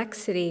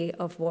complexity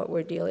of what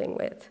we're dealing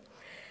with.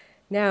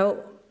 Now,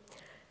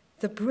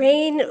 The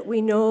brain, we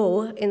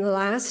know in the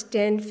last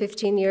 10,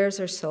 15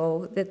 years or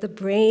so, that the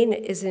brain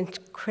is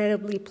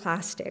incredibly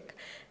plastic.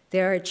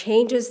 There are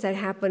changes that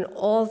happen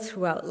all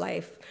throughout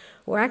life.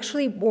 We're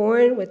actually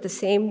born with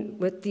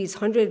these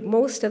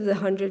most of the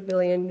 100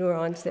 billion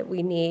neurons that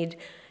we need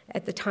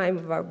at the time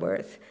of our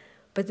birth.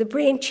 But the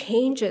brain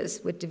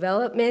changes with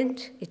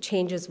development, it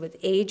changes with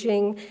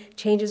aging,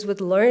 changes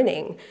with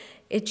learning,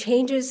 it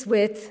changes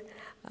with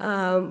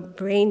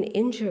brain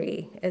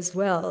injury as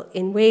well,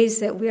 in ways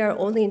that we are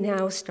only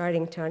now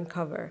starting to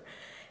uncover.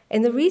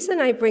 And the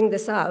reason I bring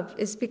this up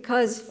is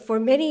because for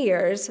many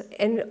years,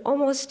 and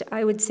almost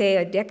I would say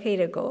a decade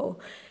ago,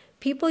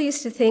 people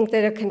used to think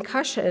that a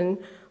concussion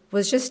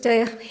was just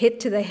a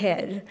hit to the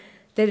head,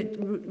 that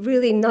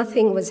really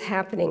nothing was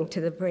happening to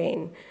the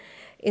brain.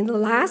 In the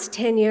last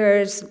 10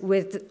 years,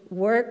 with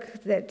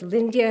work that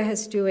Lyndia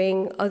is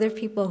doing, other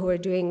people who are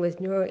doing with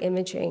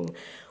neuroimaging,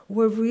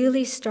 we're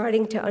really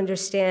starting to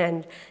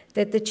understand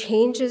that the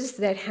changes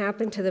that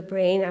happen to the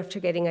brain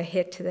after getting a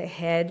hit to the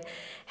head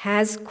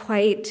has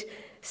quite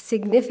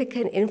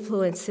significant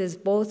influences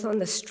both on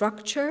the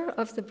structure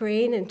of the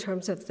brain in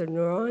terms of the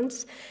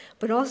neurons,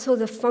 but also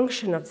the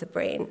function of the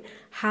brain,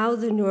 how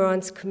the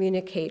neurons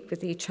communicate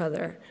with each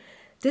other.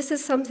 This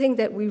is something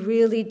that we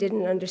really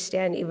didn't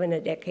understand even a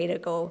decade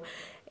ago.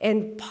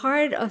 And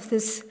part of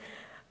this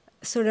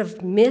sort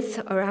of myth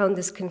around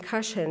this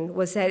concussion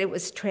was that it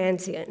was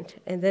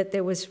transient and that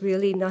there was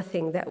really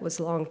nothing that was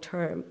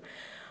long-term.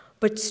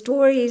 But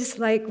stories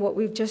like what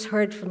we've just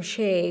heard from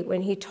Shea,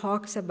 when he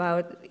talks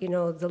about,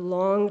 the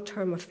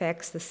long-term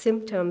effects, the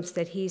symptoms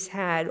that he's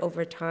had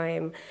over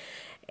time,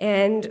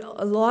 and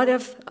a lot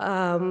of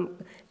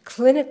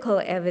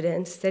clinical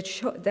evidence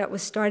that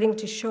was starting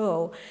to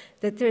show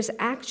that there's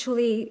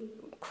actually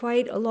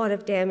quite a lot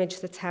of damage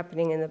that's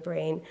happening in the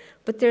brain,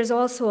 but there's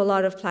also a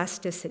lot of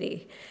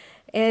plasticity.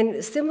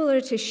 And similar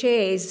to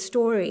Shea's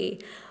story,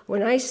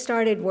 when I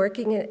started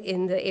working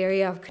in the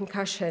area of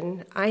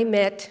concussion, I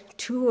met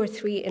 2 or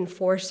 3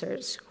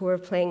 enforcers who were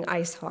playing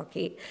ice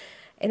hockey,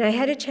 and I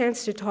had a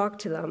chance to talk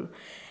to them.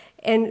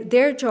 And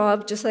their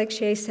job, just like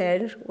Shea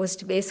said, was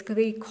to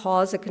basically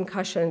cause a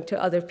concussion to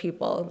other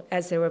people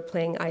as they were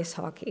playing ice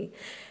hockey.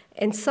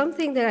 And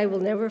something that I will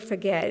never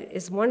forget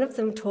is one of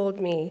them told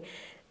me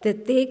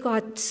that they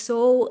got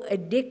so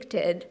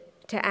addicted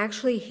to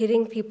actually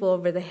hitting people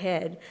over the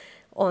head,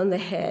 on the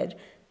head,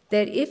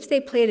 that if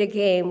they played a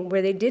game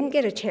where they didn't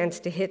get a chance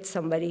to hit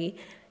somebody,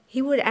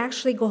 he would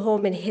actually go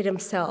home and hit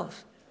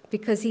himself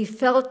because he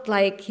felt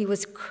like he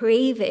was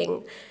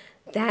craving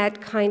that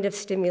kind of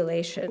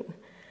stimulation.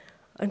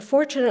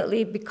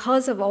 Unfortunately,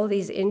 because of all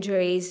these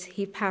injuries,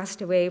 he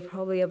passed away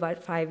probably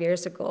about 5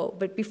 years ago.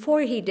 But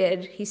before he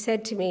did, he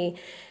said to me,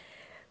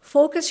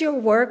 focus your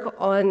work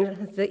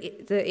on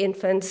the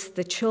infants,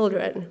 the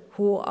children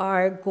who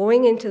are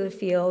going into the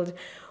field,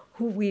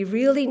 who we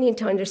really need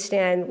to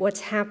understand what's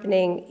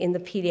happening in the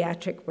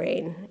pediatric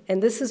brain.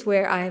 And this is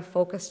where I have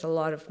focused a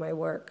lot of my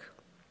work.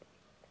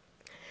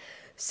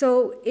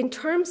 So in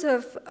terms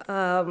of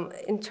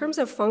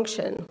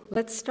function,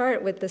 let's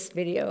start with this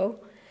video.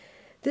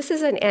 This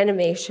is an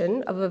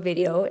animation of a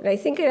video, and I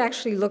think it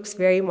actually looks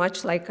very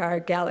much like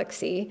our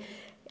galaxy.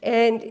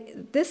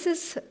 And this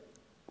is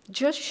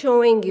just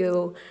showing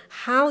you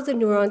how the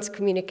neurons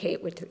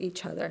communicate with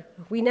each other.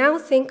 We now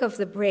think of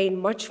the brain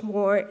much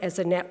more as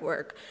a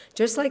network,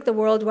 just like the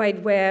World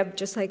Wide Web,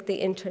 just like the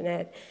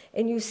internet.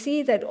 And you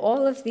see that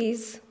all of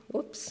these,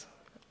 whoops,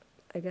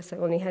 I guess I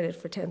only had it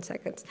for 10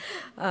 seconds,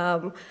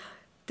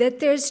 that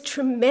there's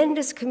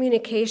tremendous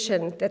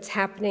communication that's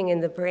happening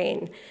in the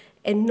brain,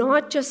 and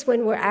not just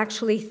when we're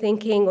actually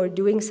thinking or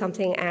doing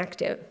something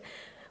active.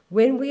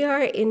 When we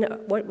are in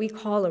what we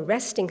call a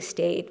resting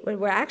state,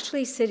 when we're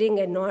actually sitting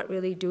and not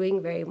really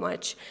doing very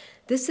much,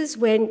 this is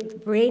when the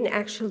brain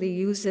actually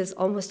uses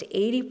almost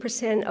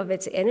 80% of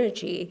its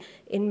energy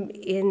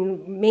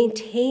in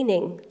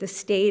maintaining the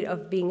state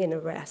of being in a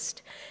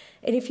rest.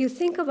 And if you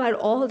think about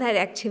all that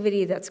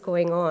activity that's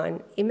going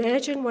on,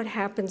 imagine what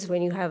happens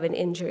when you have an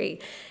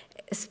injury,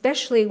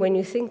 especially when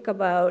you think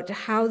about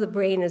how the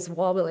brain is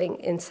wobbling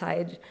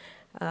inside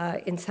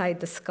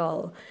the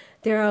skull.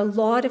 There are a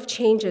lot of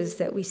changes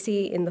that we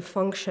see in the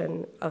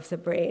function of the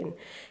brain.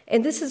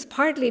 And this is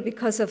partly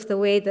because of the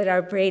way that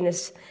our brain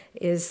is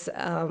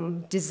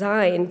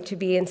designed to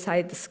be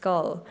inside the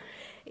skull.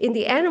 In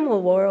the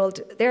animal world,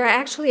 there are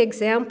actually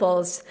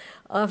examples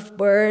of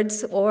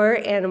birds or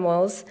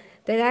animals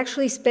that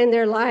actually spend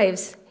their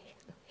lives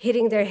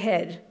hitting their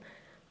head.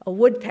 A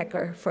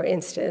woodpecker, for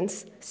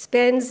instance,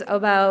 spends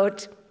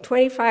about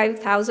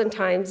 25,000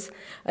 times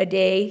a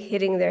day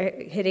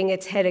hitting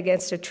its head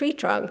against a tree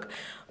trunk.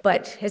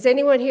 But has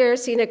anyone here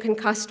seen a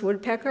concussed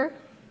woodpecker?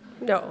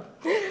 No,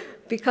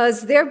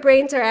 because their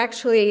brains are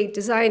actually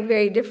designed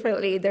very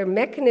differently. Their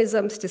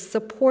mechanisms to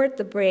support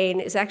the brain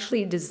is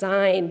actually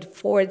designed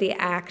for the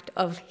act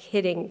of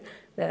hitting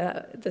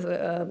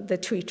the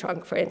tree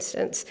trunk, for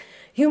instance.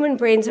 Human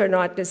brains are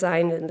not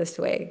designed in this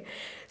way.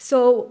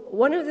 So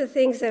one of the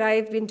things that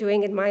I've been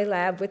doing in my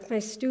lab with my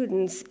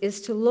students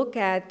is to look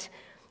at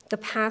the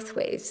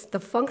pathways, the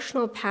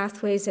functional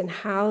pathways, and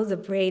how the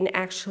brain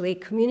actually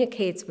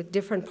communicates with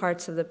different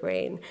parts of the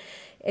brain.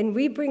 And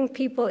we bring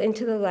people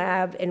into the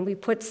lab and we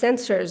put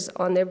sensors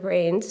on their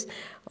brains,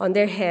 on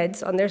their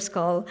heads, on their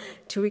skull,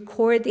 to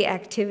record the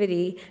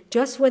activity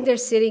just when they're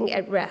sitting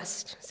at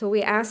rest. So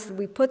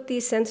we put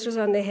these sensors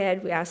on the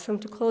head, we ask them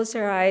to close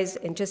their eyes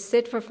and just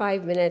sit for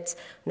 5 minutes,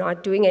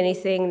 not doing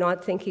anything,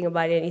 not thinking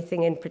about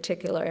anything in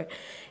particular.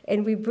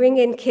 And we bring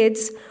in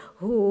kids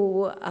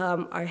who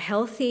are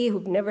healthy,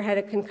 who've never had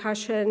a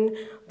concussion,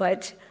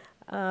 but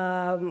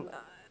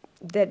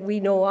that we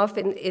know of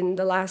in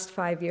the last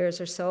 5 years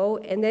or so.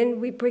 And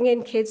then we bring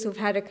in kids who've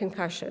had a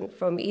concussion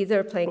from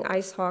either playing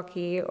ice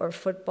hockey or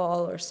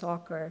football or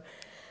soccer.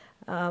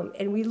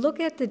 And we look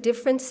at the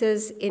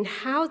differences in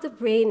how the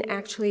brain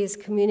actually is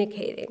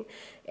communicating.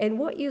 And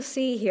what you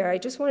see here, I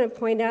just want to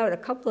point out a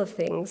couple of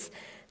things.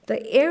 The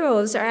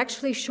arrows are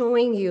actually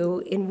showing you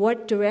in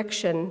what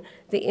direction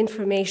the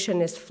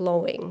information is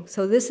flowing.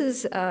 So this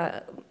is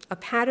a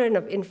pattern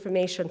of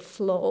information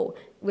flow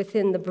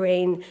within the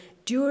brain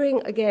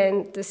during,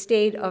 again, the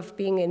state of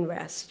being in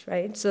rest,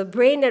 right? So the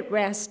brain at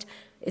rest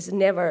is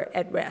never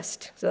at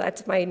rest. So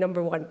that's my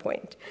number one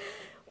point.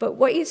 But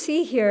what you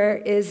see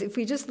here is, if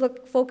we just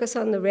focus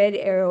on the red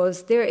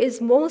arrows, there is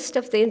most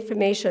of the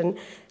information.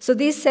 So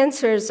these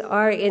sensors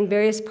are in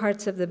various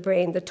parts of the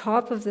brain. The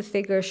top of the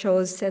figure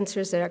shows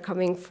sensors that are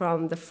coming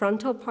from the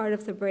frontal part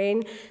of the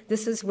brain.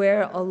 This is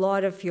where a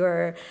lot of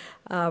your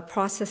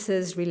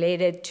processes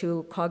related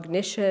to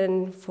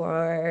cognition,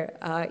 for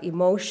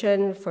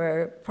emotion,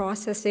 for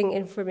processing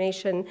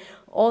information,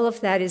 all of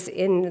that is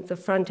in the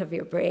front of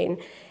your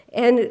brain.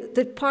 And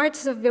the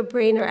parts of your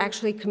brain are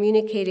actually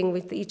communicating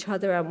with each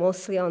other are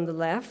mostly on the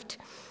left.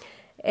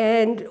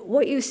 And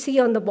what you see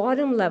on the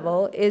bottom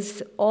level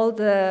is all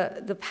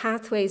the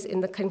pathways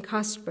in the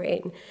concussed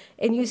brain.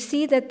 And you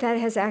see that that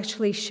has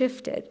actually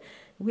shifted.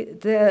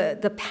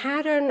 The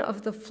pattern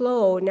of the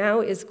flow now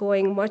is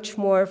going much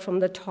more from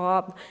the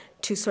top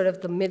to sort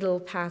of the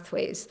middle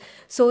pathways.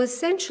 So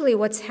essentially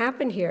what's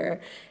happened here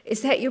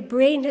is that your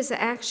brain has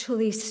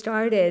actually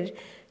started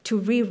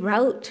to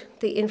reroute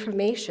the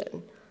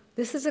information.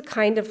 This is a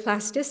kind of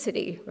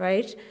plasticity,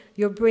 right?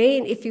 Your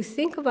brain, if you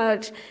think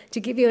about, to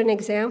give you an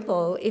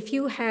example, if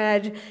you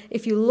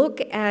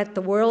look at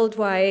the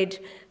worldwide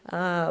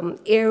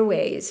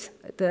airways,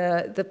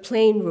 the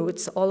plane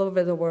routes all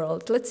over the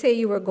world, let's say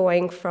you were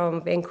going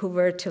from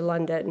Vancouver to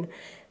London,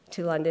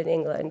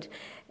 England,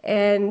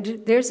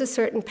 and there's a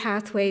certain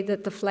pathway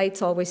that the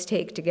flights always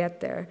take to get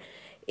there.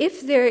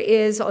 If there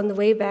is, on the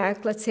way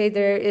back, let's say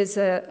there is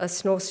a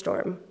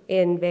snowstorm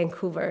in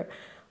Vancouver,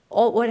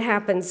 what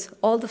happens?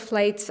 All the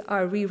flights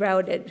are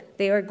rerouted.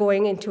 They are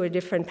going into a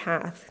different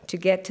path to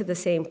get to the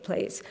same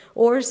place.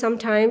 Or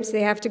sometimes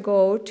they have to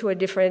go to a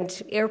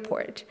different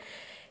airport.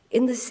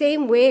 In the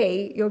same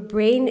way, your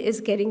brain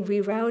is getting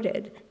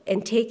rerouted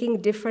and taking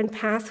different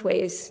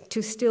pathways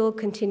to still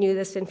continue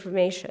this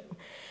information.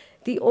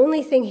 The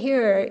only thing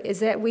here is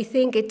that we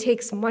think it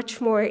takes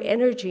much more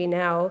energy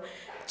now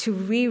to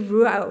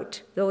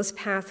reroute those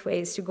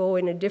pathways to go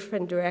in a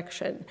different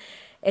direction.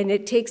 And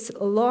it takes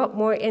a lot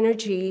more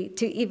energy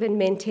to even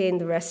maintain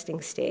the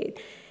resting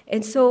state.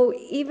 And so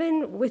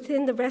even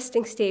within the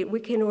resting state, we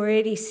can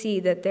already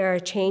see that there are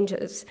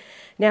changes.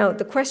 Now,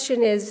 the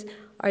question is,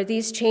 are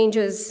these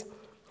changes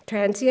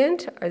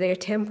transient? Are they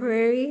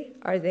temporary?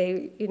 Are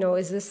they,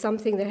 is this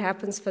something that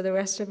happens for the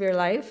rest of your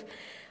life?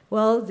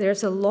 Well,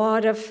 there's a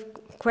lot of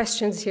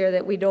questions here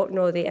that we don't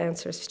know the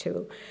answers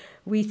to.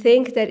 We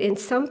think that in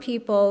some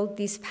people,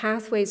 these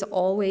pathways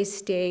always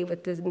stay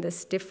within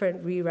this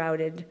different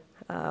rerouted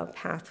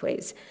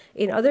pathways.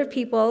 In other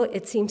people,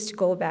 it seems to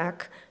go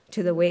back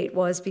to the way it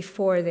was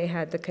before they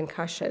had the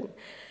concussion.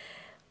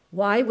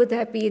 Why would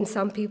that be in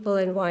some people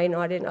and why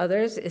not in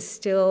others is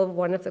still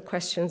one of the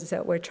questions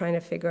that we're trying to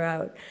figure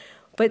out.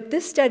 But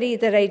this study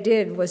that I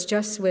did was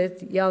just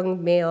with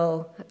young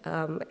male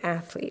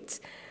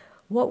athletes.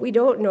 What we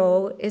don't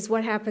know is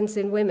what happens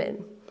in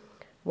women.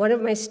 One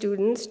of my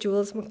students,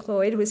 Jules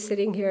McLeod, who's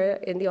sitting here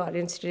in the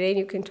audience today, and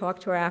you can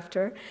talk to her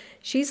after,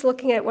 she's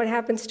looking at what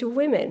happens to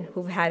women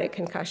who've had a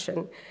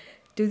concussion.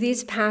 Do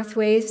these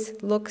pathways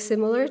look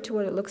similar to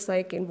what it looks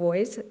like in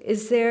boys?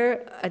 Is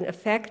there an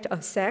effect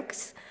of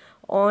sex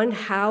on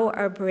how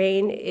our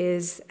brain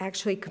is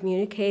actually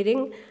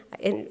communicating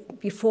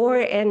before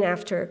and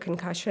after a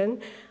concussion?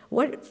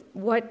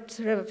 What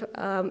sort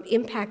of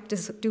impact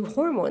do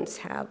hormones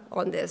have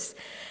on this?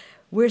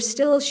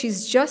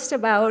 She's just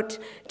about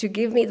to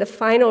give me the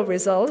final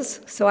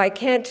results, so I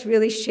can't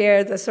really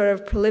share the sort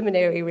of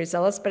preliminary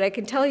results, but I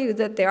can tell you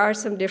that there are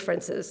some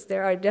differences.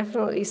 There are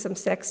definitely some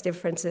sex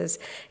differences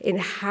in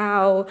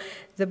how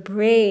the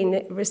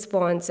brain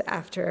responds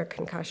after a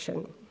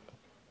concussion.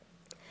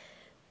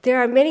 There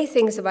are many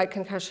things about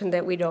concussion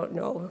that we don't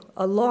know.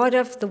 A lot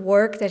of the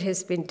work that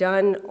has been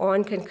done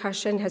on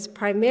concussion has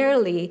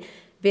primarily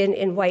been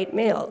in white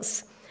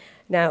males.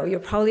 Now, you're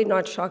probably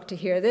not shocked to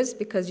hear this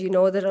because you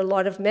know that a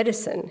lot of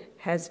medicine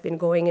has been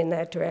going in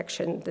that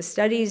direction. The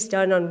studies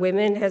done on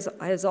women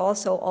has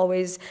also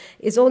always,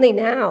 is only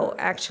now,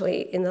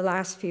 actually, in the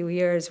last few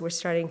years, we're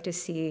starting to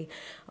see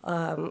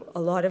a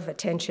lot of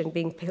attention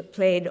being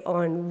played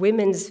on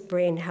women's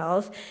brain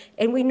health.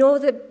 And we know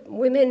that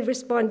women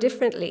respond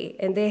differently,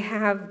 and they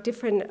have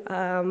different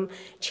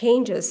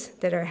changes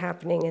that are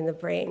happening in the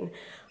brain.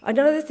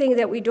 Another thing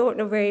that we don't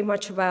know very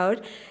much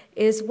about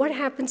is what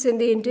happens in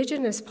the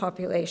indigenous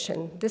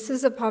population. This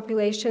is a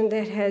population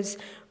that has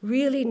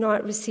really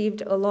not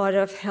received a lot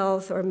of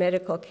health or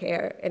medical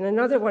care. And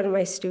another one of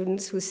my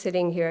students who's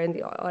sitting here in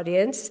the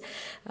audience,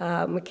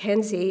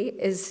 Mackenzie,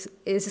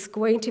 is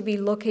going to be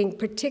looking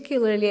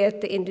particularly at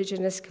the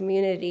indigenous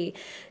community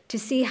to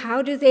see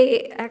how do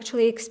they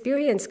actually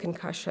experience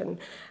concussion?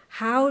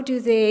 How do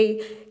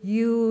they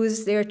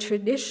use their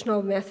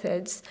traditional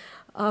methods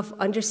of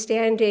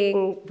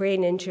understanding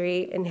brain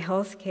injury and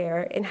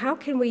healthcare, and how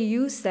can we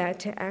use that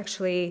to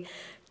actually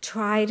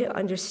try to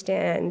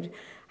understand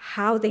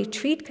how they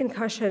treat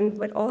concussion,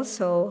 but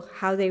also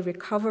how they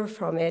recover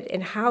from it,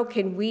 and how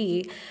can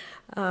we,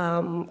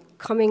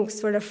 coming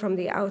sort of from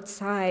the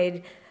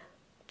outside,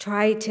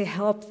 try to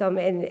help them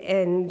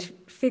and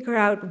figure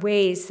out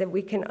ways that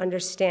we can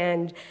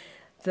understand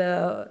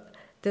the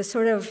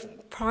sort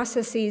of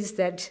processes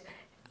that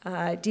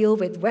deal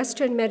with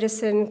Western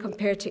medicine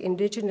compared to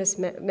indigenous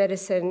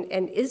medicine,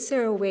 and is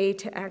there a way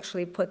to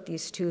actually put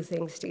these two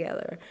things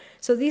together?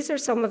 So these are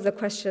some of the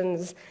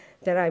questions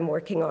that I'm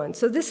working on.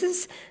 So this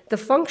is the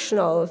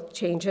functional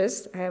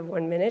changes. I have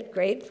 1 minute,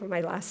 great, for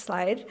my last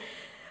slide.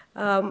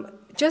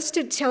 Just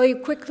to tell you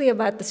quickly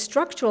about the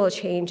structural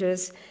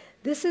changes,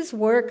 this is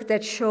work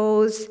that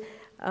shows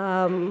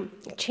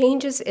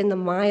changes in the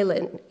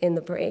myelin in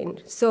the brain.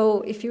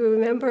 So if you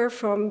remember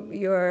from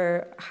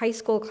your high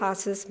school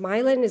classes,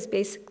 myelin is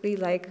basically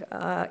like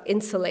an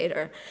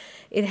insulator.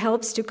 It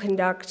helps to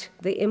conduct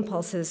the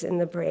impulses in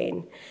the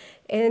brain.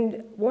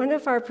 And one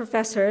of our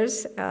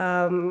professors,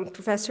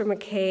 Professor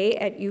McKay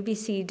at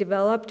UBC,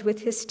 developed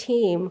with his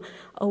team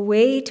a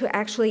way to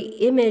actually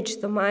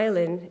image the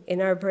myelin in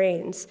our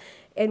brains.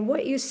 And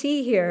what you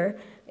see here,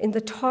 in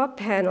the top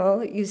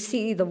panel, you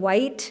see the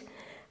white,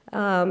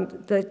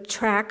 the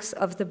tracks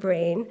of the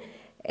brain,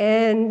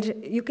 and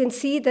you can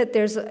see that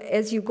there's,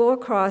 as you go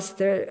across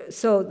there,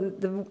 so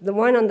the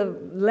one on the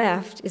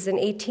left is an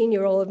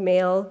 18-year-old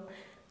male,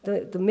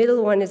 the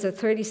middle one is a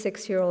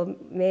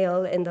 36-year-old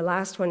male, and the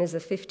last one is a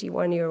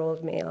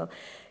 51-year-old male.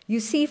 You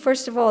see,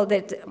 first of all,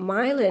 that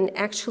myelin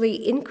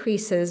actually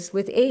increases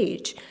with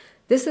age.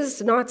 This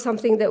is not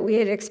something that we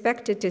had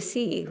expected to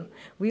see.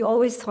 We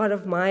always thought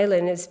of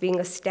myelin as being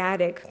a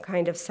static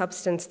kind of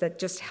substance that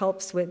just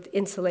helps with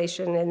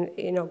insulation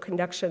and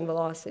conduction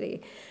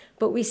velocity.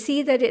 But we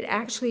see that it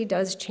actually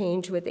does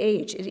change with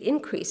age. It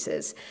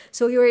increases.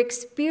 So your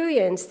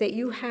experience that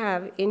you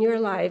have in your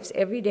lives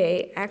every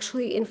day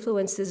actually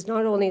influences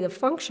not only the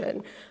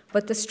function,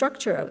 but the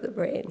structure of the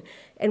brain.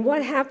 And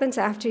what happens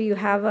after you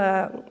have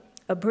a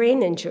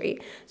brain injury?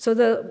 So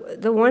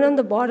the one on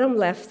the bottom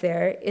left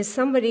there is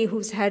somebody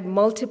who's had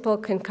multiple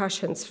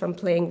concussions from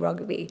playing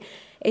rugby.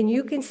 And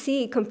you can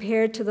see,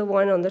 compared to the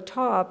one on the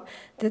top,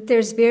 that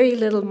there's very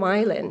little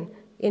myelin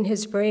in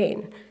his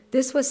brain.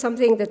 This was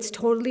something that's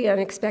totally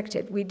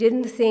unexpected. We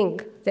didn't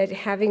think that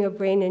having a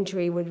brain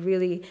injury would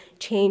really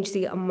change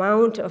the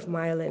amount of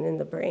myelin in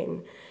the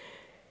brain.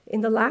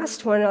 In the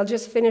last one, I'll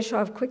just finish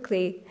off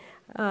quickly,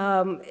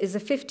 is a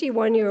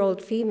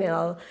 51-year-old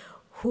female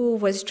who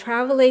was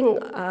traveling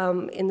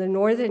in the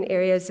northern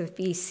areas of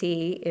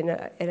BC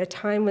at a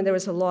time when there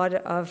was a lot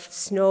of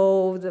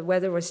snow, the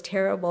weather was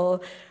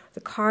terrible,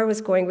 the car was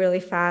going really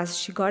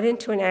fast. She got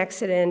into an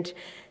accident,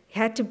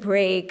 had to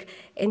brake,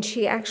 and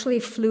she actually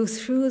flew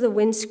through the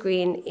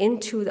windscreen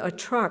into a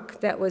truck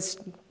that was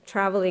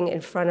traveling in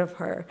front of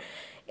her.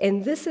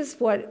 And this is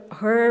what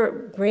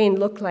her brain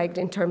looked like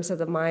in terms of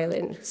the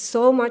myelin.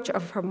 So much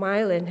of her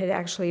myelin had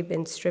actually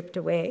been stripped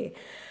away.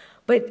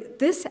 But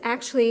this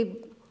actually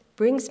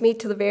brings me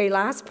to the very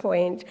last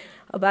point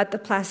about the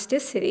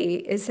plasticity,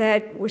 is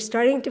that we're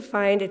starting to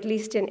find, at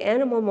least in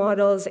animal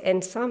models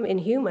and some in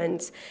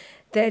humans,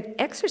 that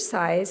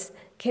exercise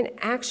can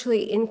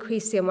actually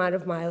increase the amount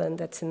of myelin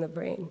that's in the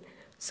brain.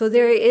 So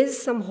there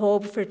is some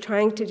hope for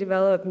trying to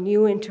develop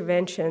new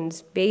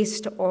interventions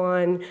based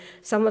on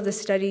some of the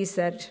studies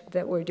that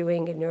we're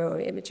doing in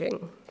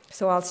neuroimaging.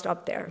 So I'll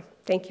stop there.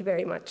 Thank you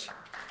very much.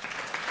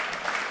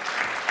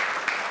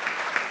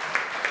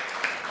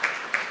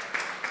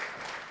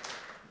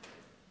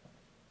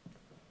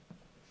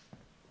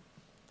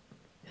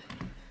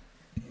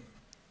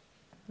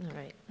 All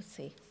right, let's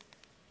see.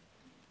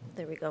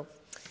 There we go.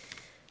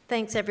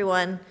 Thanks,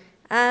 everyone.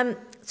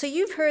 So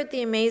you've heard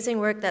the amazing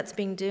work that's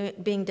being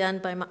done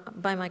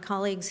by my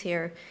colleagues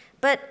here,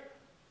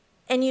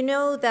 and you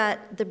know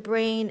that the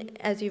brain,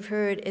 as you've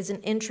heard, is an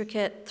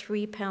intricate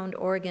 3-pound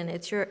organ.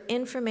 It's your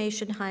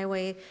information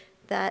highway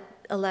that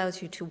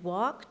allows you to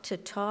walk, to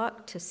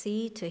talk, to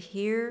see, to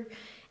hear.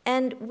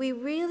 And we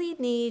really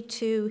need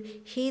to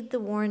heed the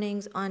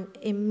warnings on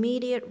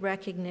immediate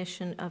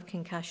recognition of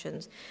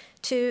concussions.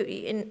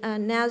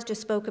 Naz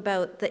just spoke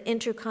about the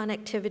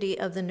interconnectivity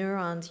of the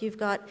neurons. You've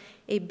got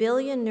 1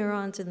 billion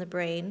neurons in the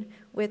brain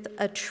with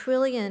 1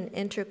 trillion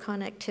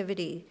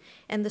interconnectivity.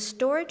 And the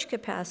storage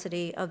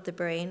capacity of the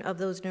brain, of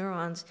those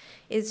neurons,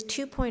 is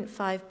 2.5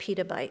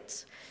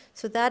 petabytes.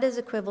 So that is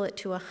equivalent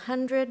to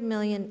 100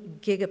 million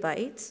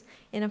gigabytes.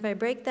 And if I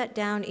break that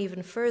down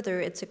even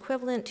further, it's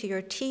equivalent to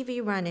your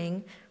TV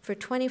running for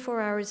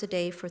 24 hours a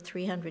day for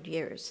 300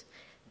 years.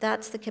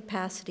 That's the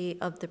capacity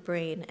of the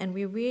brain. And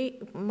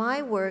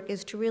my work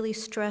is to really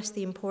stress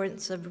the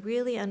importance of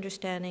really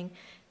understanding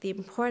the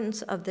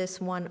importance of this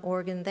one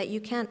organ that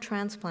you can't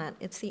transplant.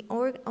 It's the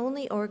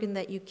only organ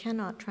that you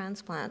cannot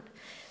transplant.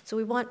 So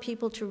we want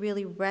people to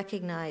really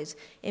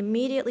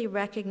immediately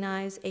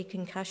recognize a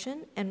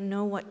concussion and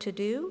know what to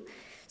do.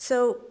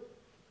 So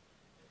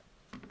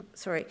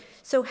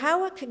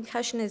how a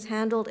concussion is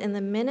handled in the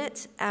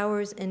minutes,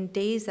 hours, and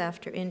days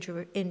after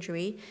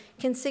injury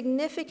can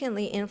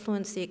significantly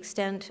influence the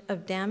extent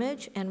of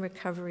damage and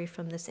recovery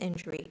from this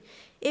injury.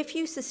 If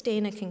you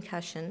sustain a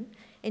concussion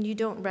and you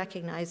don't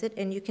recognize it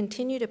and you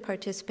continue to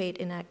participate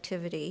in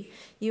activity,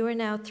 you are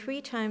now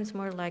 3 times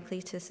more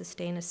likely to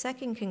sustain a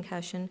second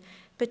concussion,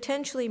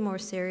 potentially more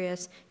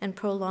serious, and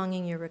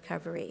prolonging your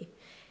recovery.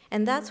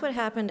 And that's what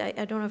happened. I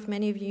don't know if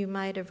many of you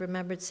might have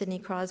remembered Sidney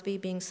Crosby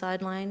being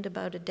sidelined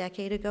about a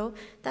decade ago.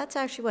 That's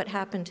actually what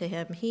happened to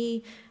him.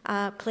 He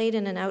played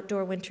in an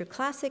outdoor winter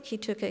classic. He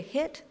took a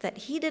hit that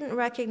he didn't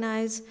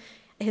recognize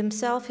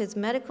himself, his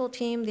medical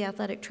team, the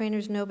athletic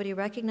trainers, nobody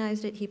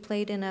recognized it. He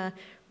played in a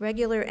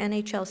regular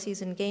NHL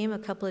season game. A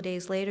couple of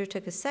days later,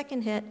 took a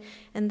second hit,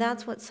 and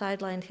that's what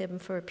sidelined him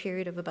for a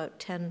period of about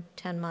 10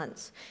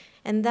 months.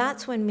 And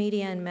that's when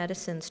media and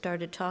medicine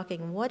started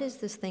talking, what is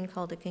this thing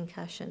called a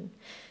concussion?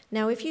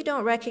 Now, if you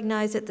don't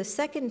recognize it the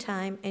second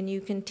time and you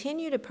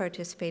continue to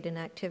participate in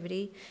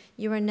activity,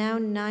 you are now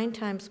 9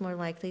 times more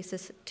likely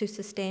to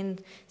sustain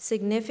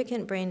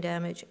significant brain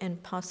damage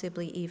and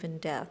possibly even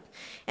death.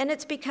 And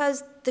it's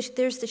because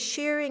there's the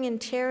shearing and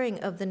tearing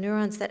of the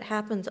neurons that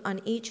happens on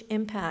each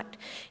impact.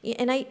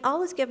 And I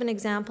always give an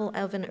example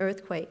of an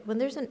earthquake. When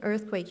there's an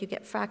earthquake, you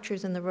get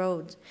fractures in the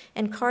roads,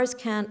 and cars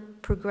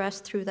can't progress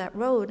through that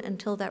road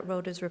until that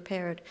road is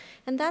repaired.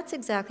 And that's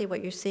exactly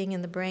what you're seeing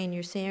in the brain.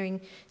 You're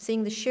seeing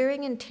the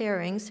shearing and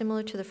tearing,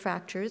 similar to the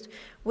fractures,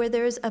 where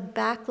there's a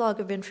backlog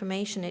of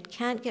information. It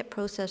can't get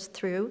processed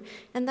through,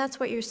 and that's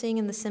what you're seeing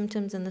in the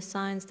symptoms and the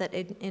signs that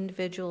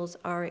individuals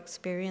are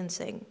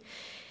experiencing.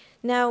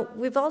 Now,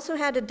 we've also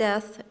had a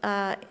death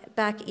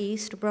back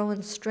east,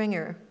 Rowan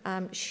Stringer.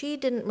 She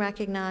didn't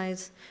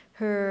recognize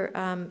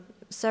her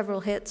several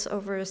hits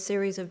over a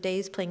series of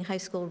days playing high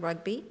school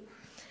rugby,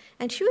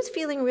 and she was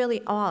feeling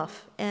really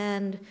off,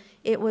 and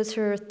it was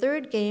her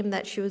 3rd game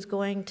that she was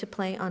going to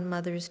play on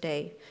Mother's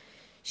Day.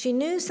 She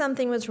knew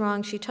something was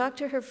wrong. She talked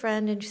to her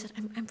friend and she said,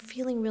 I'm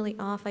feeling really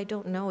off. I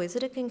don't know. Is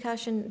it a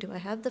concussion? Do I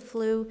have the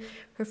flu?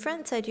 Her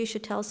friend said, you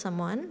should tell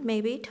someone,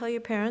 maybe tell your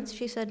parents.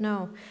 She said,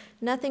 no,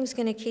 nothing's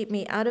going to keep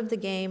me out of the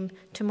game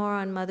tomorrow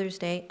on Mother's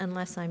Day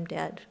unless I'm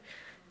dead.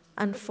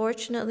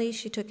 Unfortunately,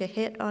 she took a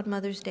hit on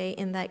Mother's Day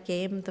in that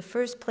game, the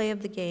first play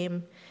of the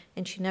game,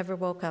 and she never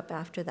woke up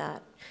after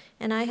that.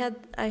 And I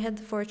had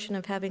the fortune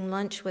of having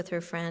lunch with her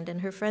friend,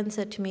 and her friend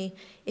said to me,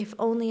 if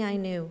only I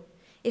knew.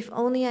 If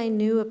only I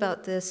knew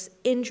about this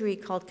injury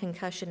called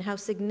concussion, how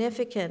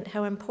significant,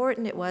 how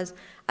important it was,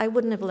 I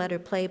wouldn't have let her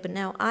play, but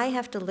now I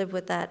have to live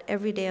with that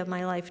every day of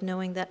my life,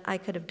 knowing that I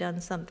could have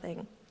done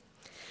something.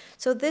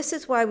 So this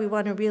is why we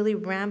want to really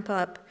ramp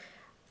up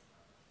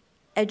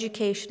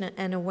education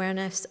and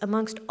awareness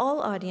amongst all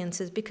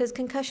audiences, because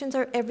concussions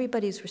are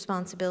everybody's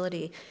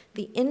responsibility.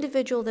 The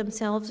individual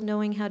themselves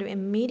knowing how to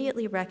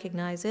immediately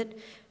recognize it,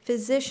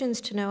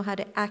 physicians to know how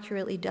to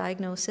accurately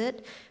diagnose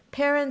it,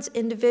 parents,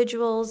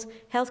 individuals,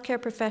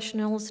 healthcare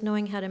professionals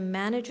knowing how to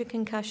manage a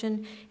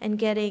concussion and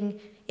getting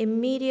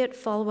immediate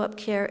follow-up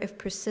care if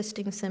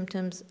persisting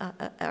symptoms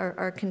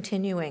are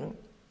continuing.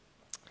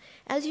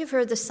 As you've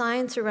heard, the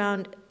science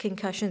around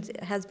concussions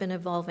has been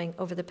evolving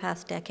over the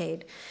past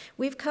decade.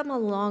 We've come a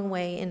long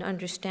way in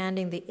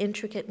understanding the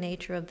intricate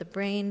nature of the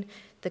brain,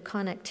 the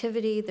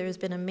connectivity. There's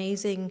been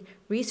amazing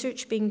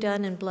research being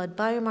done in blood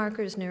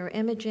biomarkers,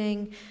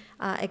 neuroimaging,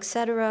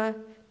 etc.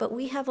 But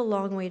we have a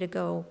long way to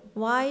go.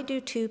 Why do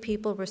 2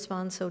 people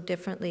respond so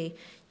differently?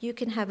 You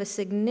can have a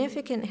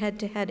significant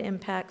head-to-head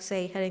impact,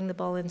 say, hitting the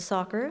ball in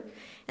soccer,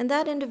 and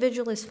that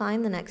individual is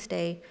fine the next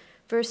day,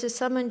 versus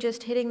someone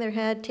just hitting their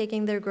head,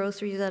 taking their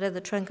groceries out of the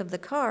trunk of the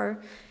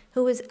car,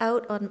 who is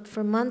out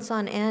for months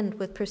on end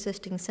with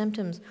persisting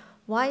symptoms.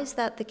 Why is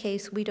that the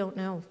case? We don't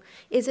know.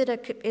 Is it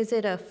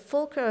a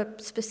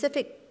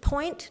specific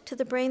point to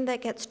the brain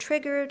that gets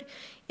triggered?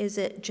 Is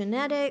it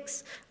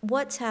genetics?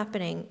 What's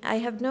happening? I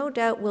have no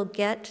doubt we'll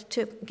get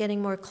to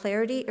getting more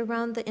clarity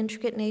around the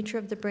intricate nature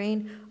of the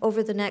brain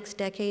over the next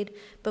decade,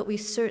 but we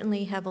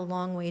certainly have a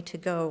long way to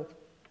go.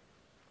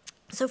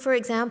 So for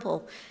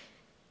example,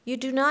 You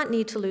do not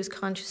need to lose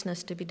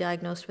consciousness to be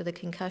diagnosed with a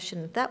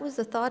concussion. That was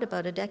the thought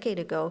about a decade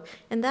ago,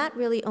 and that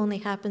really only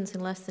happens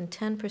in less than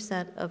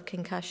 10% of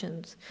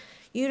concussions.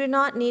 You do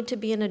not need to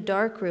be in a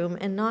dark room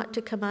and not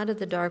to come out of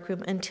the dark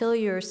room until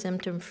you're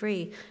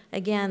symptom-free.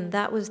 Again,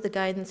 that was the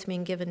guidance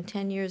being given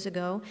 10 years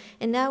ago,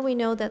 and now we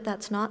know that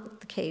that's not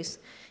the case.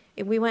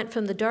 We went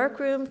from the dark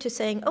room to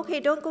saying, okay,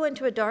 don't go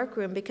into a dark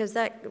room because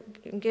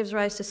that gives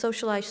rise to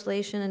social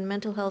isolation and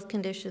mental health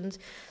conditions.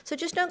 So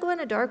just don't go in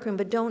a dark room,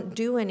 but don't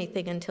do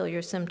anything until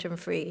you're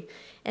symptom-free.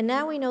 And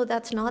now we know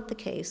that's not the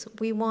case.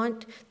 We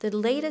want the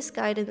latest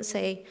guidance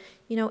say,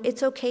 you know,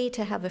 it's okay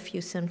to have a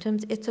few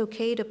symptoms. It's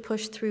okay to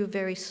push through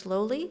very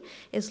slowly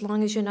as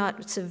long as you're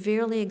not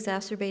severely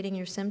exacerbating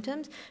your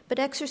symptoms. But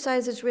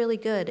exercise is really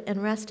good,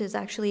 and rest is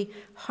actually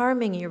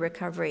harming your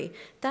recovery.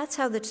 That's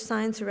how the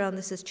science around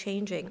this is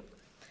changing.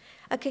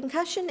 A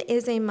concussion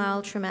is a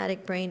mild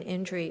traumatic brain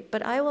injury,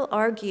 but I will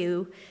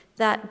argue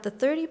that the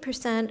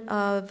 30%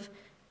 of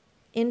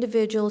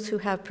individuals who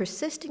have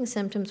persisting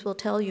symptoms will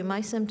tell you, my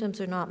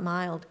symptoms are not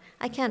mild.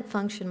 I can't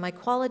function. My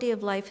quality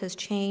of life has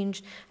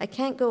changed. I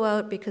can't go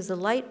out because the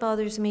light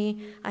bothers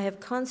me. I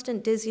have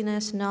constant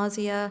dizziness,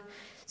 nausea.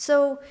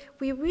 So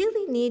we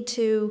really need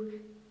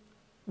to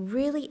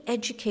really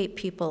educate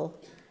people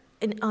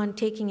on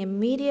taking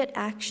immediate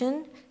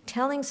action,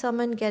 telling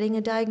someone, getting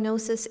a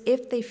diagnosis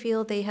if they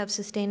feel they have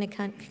sustained a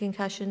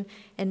concussion,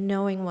 and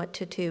knowing what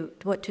to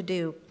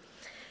do.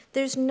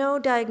 There's no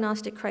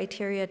diagnostic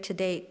criteria to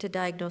date to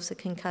diagnose a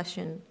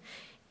concussion.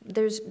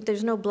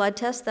 There's no blood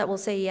test that will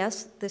say,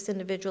 yes, this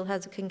individual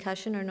has a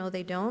concussion, or no,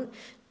 they don't.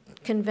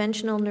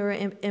 Conventional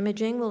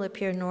neuroimaging will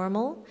appear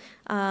normal,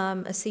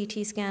 a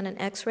CT scan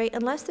and X-ray.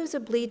 Unless there's a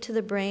bleed to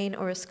the brain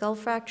or a skull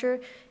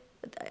fracture,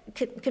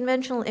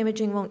 conventional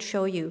imaging won't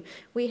show you.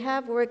 We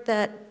have work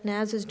that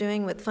NAS is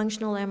doing with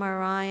functional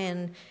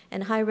MRI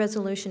and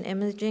high-resolution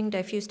imaging,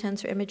 diffuse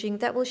tensor imaging,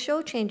 that will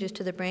show changes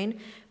to the brain,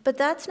 but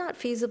that's not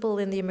feasible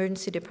in the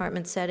emergency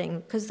department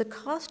setting because the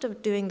cost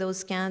of doing those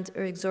scans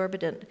are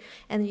exorbitant,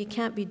 and it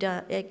can't be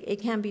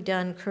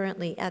done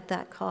currently at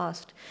that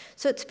cost.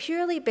 So it's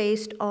purely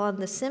based on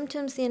the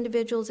symptoms the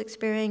individual is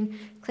experiencing,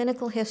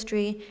 clinical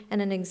history,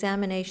 and an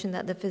examination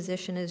that the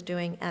physician is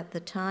doing at the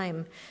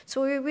time.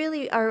 So we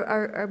really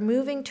are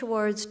moving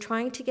towards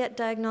trying to get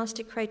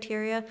diagnostic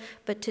criteria,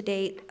 but to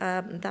date,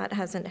 that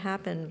hasn't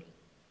happened.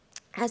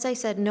 As I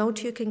said, no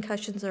two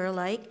concussions are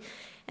alike.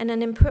 And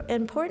an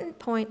important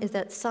point is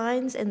that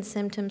signs and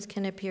symptoms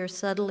can appear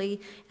subtly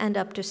and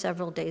up to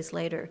several days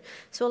later.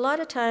 So a lot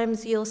of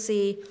times you'll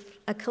see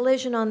a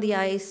collision on the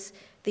ice,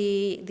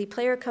 the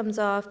player comes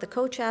off, the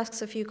coach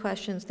asks a few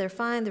questions, they're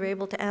fine, they're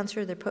able to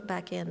answer, they're put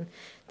back in.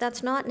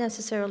 That's not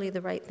necessarily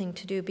the right thing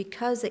to do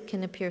because it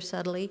can appear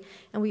subtly,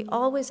 and we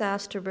always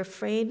ask to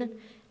refrain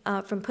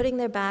from putting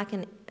their back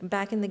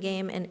in the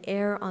game and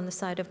err on the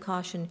side of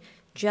caution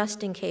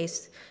just in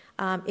case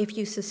if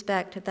you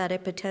suspect that a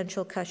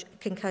potential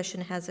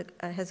concussion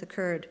has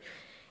occurred.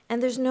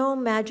 And there's no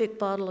magic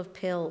bottle of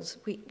pills.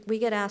 We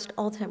get asked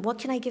all the time, what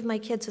can I give my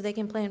kids so they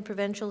can play in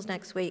provincials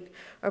next week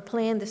or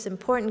play in this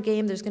important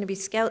game? There's going to be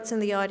scouts in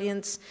the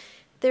audience.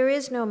 There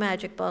is no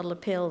magic bottle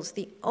of pills.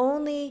 The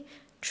only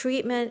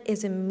treatment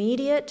is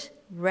immediate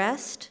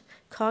rest,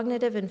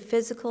 cognitive and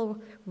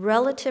physical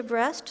relative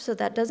rest. So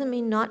that doesn't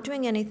mean not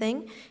doing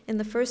anything in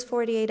the first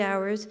 48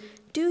 hours.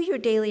 Do your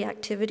daily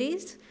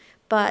activities,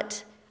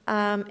 but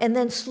and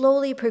then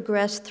slowly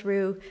progress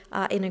through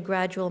in a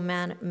gradual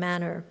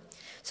manner.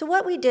 So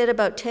what we did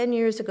about 10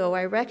 years ago,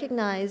 I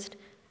recognized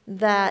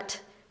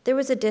that there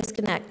was a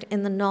disconnect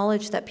in the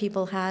knowledge that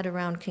people had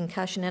around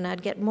concussion, and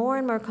I'd get more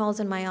and more calls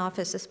in my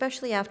office,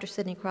 especially after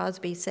Sidney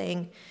Crosby,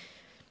 saying,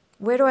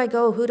 where do I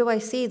go? Who do I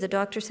see? The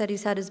doctor said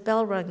he's had his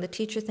bell rung. The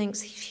teacher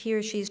thinks he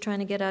or she's trying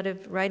to get out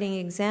of writing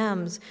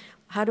exams.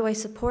 How do I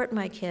support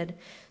my kid?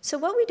 So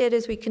what we did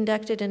is we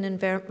conducted an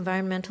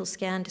environmental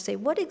scan to say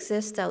what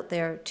exists out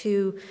there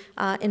to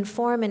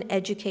inform and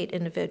educate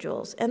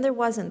individuals. And there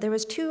wasn't. There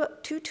was two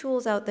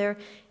tools out there,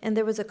 and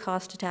there was a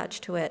cost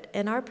attached to it.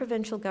 And our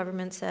provincial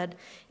government said,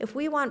 if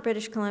we want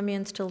British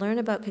Columbians to learn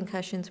about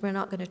concussions, we're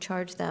not going to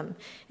charge them.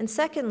 And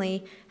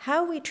secondly,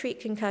 how we treat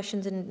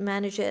concussions and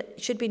manage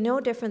it should be no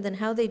different than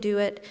how they do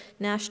it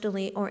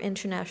nationally or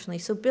internationally.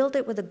 So build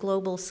it with a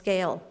global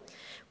scale.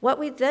 What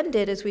we then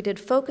did is we did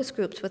focus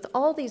groups with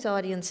all these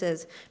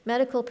audiences,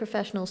 medical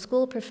professionals,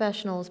 school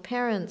professionals,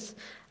 parents,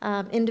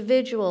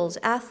 individuals,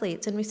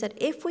 athletes, and we said,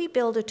 if we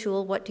build a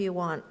tool, what do you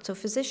want? So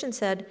physicians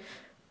said,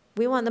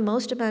 we want the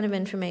most amount of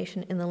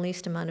information in the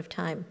least amount of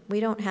time. We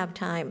don't have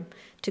time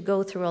to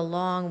go through a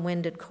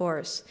long-winded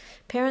course.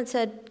 Parents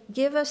said,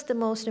 give us the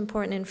most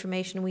important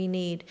information we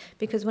need,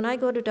 because when I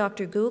go to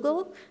Dr.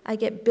 Google, I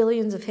get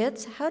billions of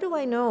hits. How do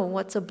I know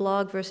what's a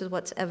blog versus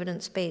what's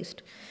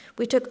evidence-based?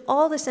 We took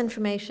all this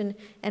information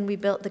and we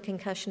built the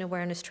concussion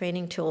awareness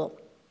training tool.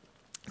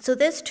 So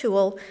this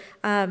tool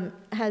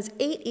has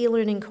 8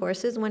 e-learning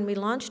courses. When we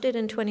launched it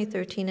in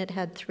 2013, it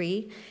had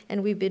 3,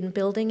 and we've been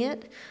building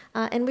it.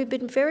 And we've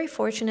been very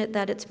fortunate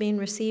that it's being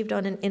received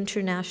on an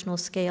international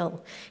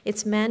scale.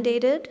 It's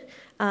mandated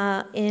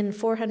in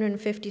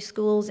 450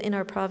 schools in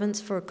our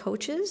province for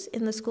coaches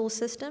in the school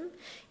system.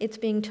 It's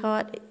being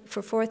taught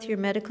for fourth-year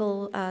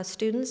medical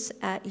students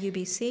at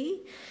UBC.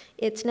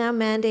 It's now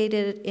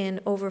mandated in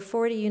over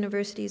 40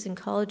 universities and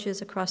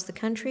colleges across the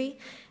country,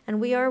 and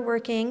we are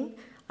working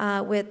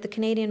with the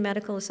Canadian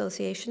Medical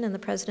Association and the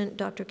president,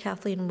 Dr.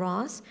 Kathleen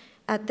Ross,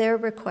 at their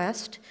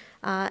request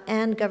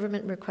and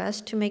government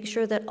request to make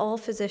sure that all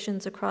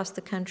physicians across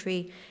the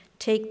country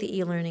take the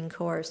e-learning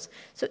course.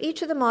 So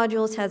each of the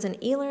modules has an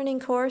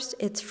e-learning course.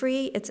 It's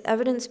free, it's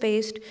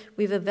evidence-based.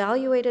 We've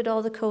evaluated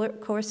all the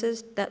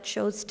courses that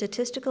showed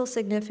statistical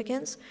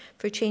significance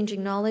for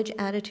changing knowledge,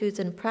 attitudes,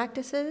 and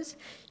practices.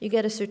 You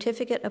get a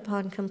certificate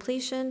upon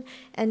completion,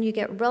 and you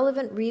get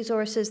relevant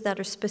resources that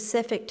are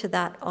specific to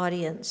that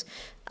audience.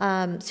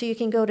 So you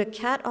can go to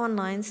CAT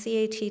Online,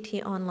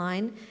 C-A-T-T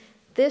Online.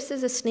 This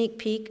is a sneak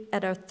peek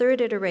at our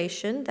third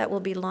iteration that will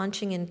be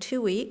launching in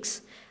 2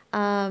 weeks.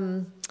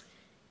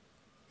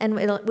 And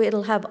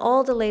it'll have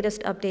all the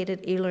latest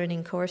updated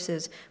e-learning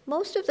courses.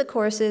 Most of the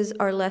courses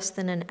are less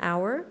than an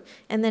hour,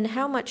 and then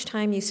how much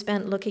time you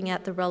spent looking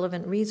at the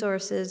relevant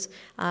resources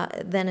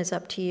then is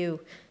up to you.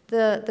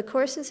 The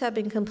courses have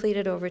been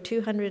completed over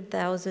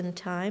 200,000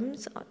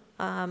 times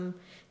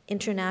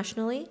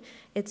internationally.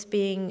 It's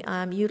being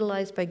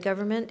utilized by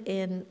government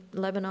in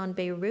Lebanon,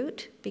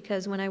 Beirut,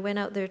 because when I went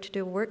out there to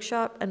do a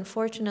workshop,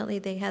 unfortunately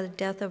they had the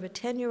death of a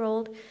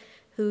 10-year-old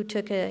who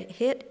took a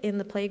hit in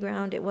the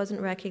playground. It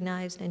wasn't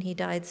recognized, and he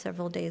died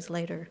several days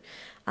later.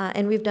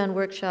 And we've done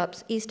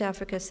workshops, East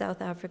Africa, South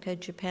Africa,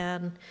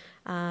 Japan,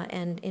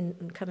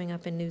 and coming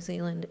up in New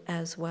Zealand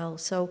as well.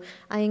 So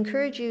I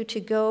encourage you to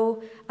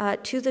go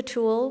to the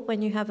tool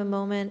when you have a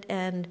moment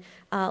and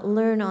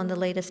learn on the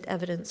latest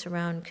evidence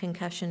around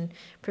concussion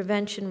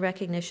prevention,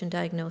 recognition,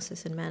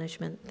 diagnosis, and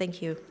management.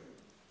 Thank you.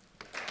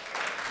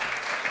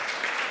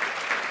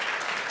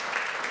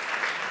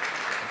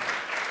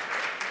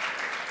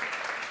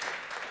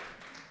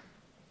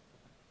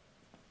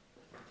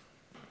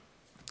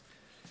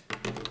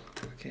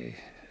 Okay,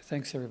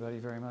 thanks everybody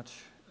very much.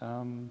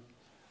 I'm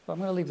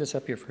going to leave this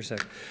up here for a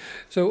sec.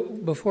 So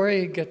before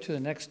I get to the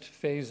next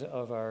phase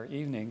of our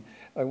evening,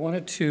 I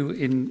wanted to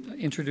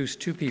introduce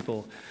two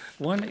people.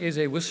 One is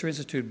a Whistler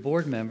Institute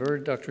board member,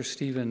 Dr.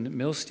 Stephen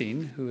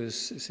Milstein, who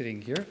is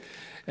sitting here.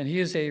 And he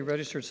is a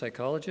registered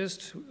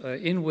psychologist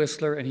in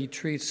Whistler, and he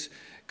treats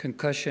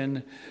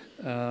concussion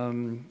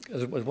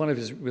as one of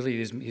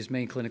his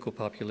main clinical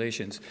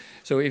populations.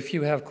 So if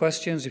you have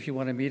questions, if you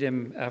want to meet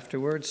him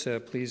afterwards,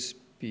 please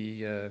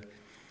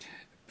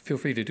feel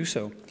free to do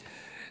so.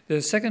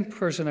 The second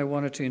person I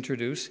wanted to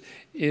introduce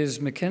is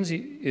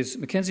Mackenzie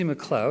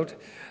McLeod,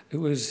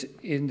 who is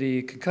in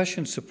the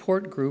concussion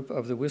support group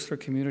of the Whistler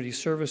Community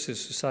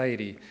Services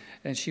Society,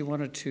 and she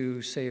wanted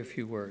to say a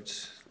few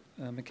words.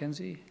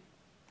 Mackenzie?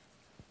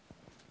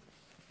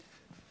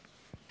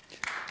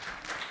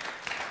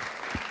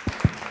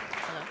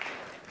 Hello.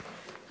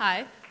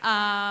 Hi,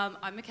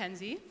 I'm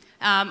Mackenzie.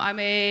 I'm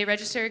a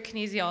registered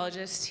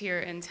kinesiologist here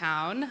in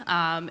town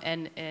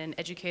and an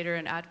educator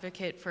and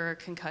advocate for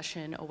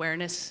concussion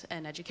awareness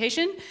and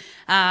education.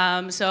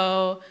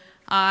 So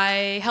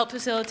I help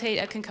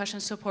facilitate a concussion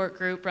support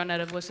group run out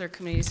of Whistler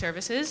Community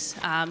Services.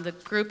 The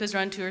group is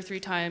run 2 or 3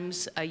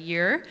 times a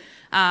year.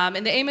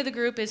 And the aim of the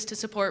group is to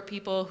support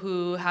people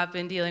who have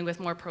been dealing with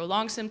more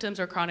prolonged symptoms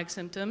or chronic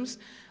symptoms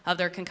of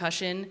their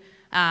concussion.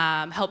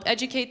 Help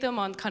educate them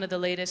on kind of the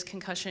latest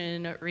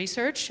concussion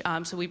research.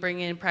 So we bring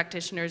in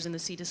practitioners in the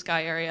Sea to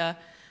Sky area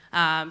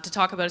to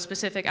talk about a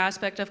specific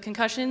aspect of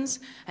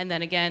concussions. And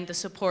then again, the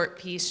support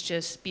piece,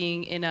 just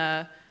being in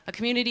a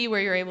community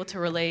where you're able to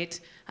relate,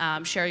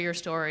 share your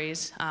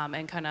stories,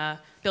 and kind of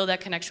build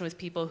that connection with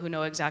people who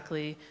know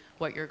exactly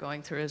what you're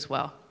going through as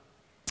well.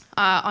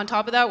 On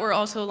top of that, we're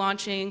also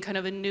launching kind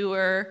of a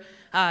newer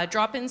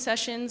drop-in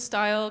session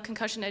style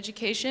concussion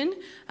education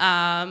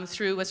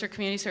through Whistler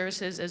Community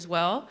Services as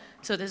well.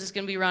 So this is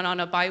going to be run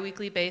on a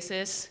bi-weekly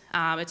basis.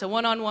 It's a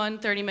one-on-one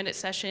 30-minute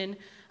session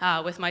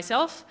with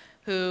myself,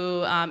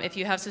 who if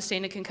you have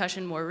sustained a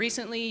concussion more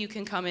recently, you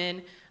can come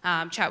in,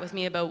 chat with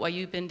me about what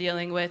you've been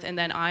dealing with, and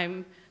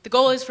then the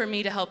goal is for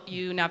me to help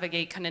you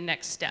navigate kind of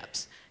next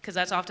steps, because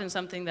that's often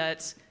something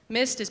that's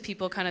missed, is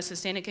people kind of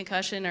sustain a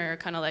concussion or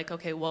kind of like,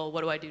 okay, well,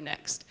 what do I do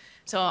next?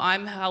 So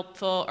I'm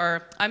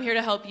here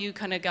to help you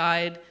kind of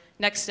guide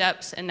next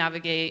steps and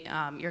navigate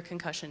your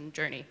concussion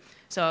journey.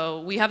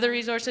 So we have the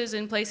resources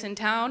in place in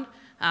town.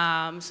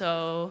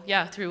 So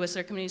yeah, through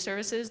Whistler Community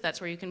Services,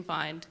 that's where you can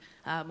find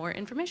more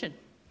information.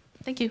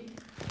 Thank you.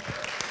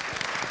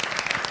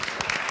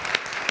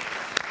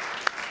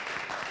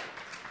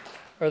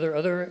 Are there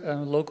other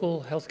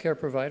local healthcare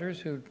providers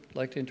who'd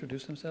like to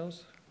introduce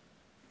themselves?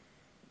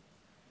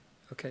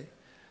 Okay.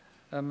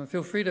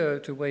 Feel free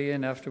to weigh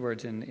in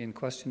afterwards in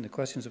the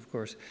questions, of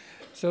course.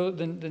 So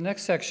the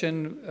next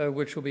section,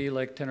 which will be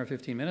like 10 or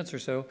 15 minutes or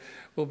so,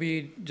 will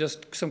be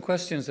just some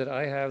questions that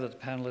I have that the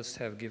panelists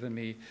have given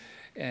me,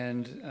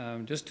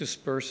 and just to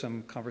spur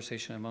some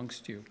conversation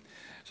amongst you.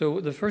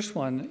 So the first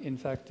one, in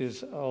fact,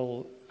 is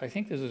I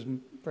think this is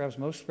perhaps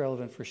most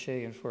relevant for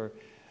Shea and for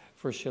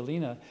for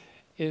Shelina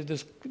is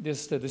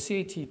the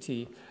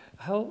CATT.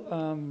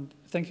 How?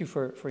 Thank you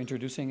for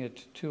introducing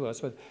it to us.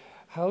 But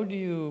how do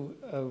you?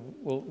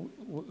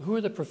 Who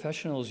are the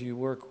professionals you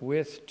work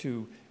with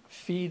to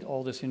feed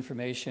all this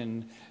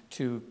information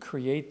to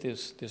create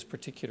this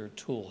particular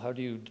tool? How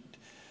do you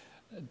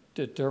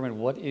determine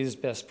what is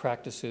best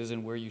practices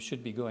and where you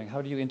should be going?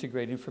 How do you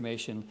integrate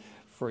information,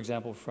 for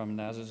example, from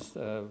Naz's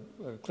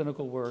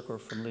clinical work or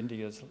from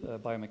Lyndia's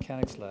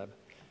biomechanics lab?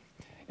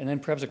 And then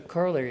perhaps a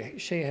corollary,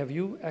 Shea, have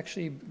you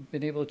actually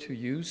been able to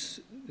use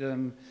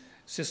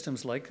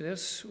systems like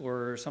this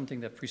or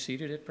something that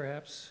preceded it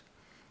perhaps?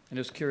 And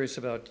I was curious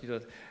about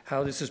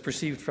how this is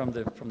perceived from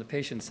the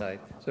patient side.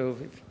 So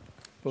if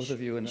both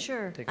of you.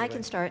 Sure, I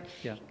can start.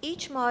 Yeah.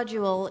 Each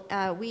module,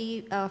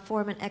 we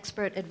form an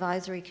expert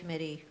advisory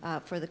committee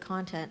for the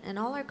content, and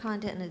all our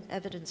content is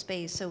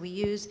evidence-based. So we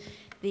use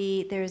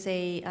there's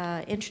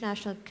a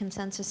International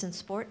Consensus in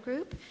Sport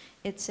group.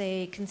 It's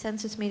a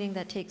consensus meeting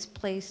that takes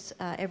place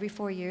every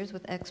 4 years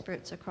with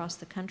experts across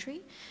the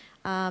country.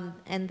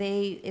 And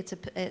they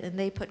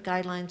put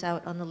guidelines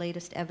out on the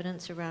latest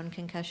evidence around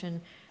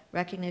concussion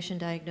recognition,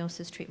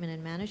 diagnosis, treatment,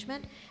 and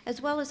management, as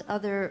well as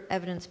other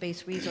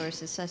evidence-based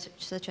resources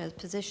such as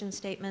position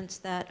statements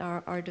that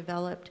are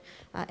developed,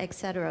 et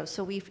cetera.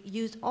 So we've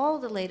used all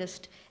the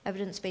latest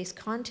evidence-based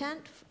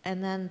content,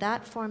 and then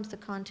that forms the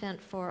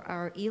content for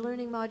our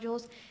e-learning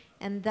modules,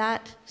 and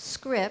that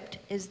script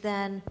is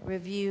then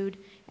reviewed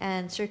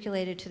and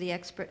circulated to the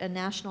a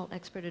national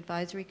expert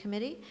advisory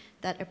committee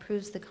that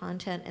approves the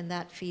content, and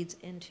that feeds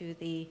into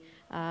the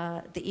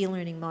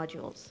e-learning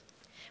modules.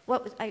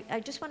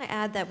 I just want to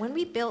add that when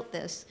we built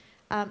this,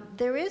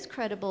 there is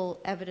credible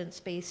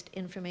evidence-based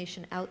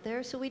information out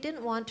there, so we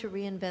didn't want to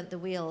reinvent the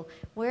wheel.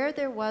 Where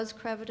there was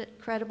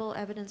credible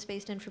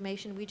evidence-based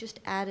information, we just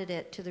added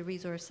it to the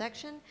resource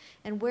section,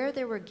 and where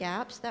there were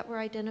gaps that were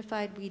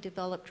identified, we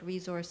developed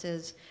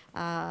resources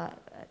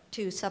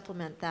to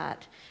supplement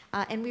that.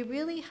 And we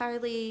really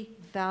highly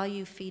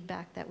value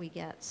feedback that we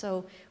get.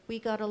 So we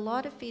got a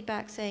lot of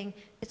feedback saying,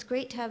 it's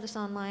great to have this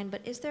online,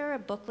 but is there a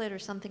booklet or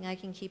something I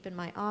can keep in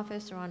my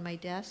office or on my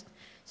desk?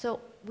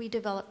 So we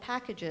developed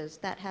packages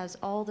that has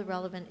all the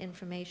relevant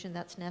information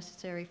that's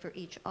necessary for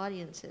each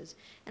audiences.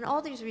 And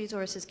all these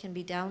resources can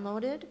be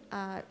downloaded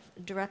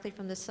directly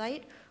from the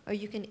site, or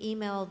you can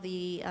email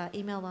the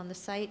email on the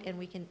site, and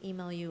we can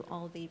email you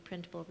all the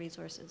printable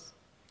resources.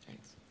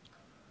 Thanks.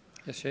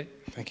 Yes, Shea?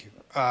 Thank you.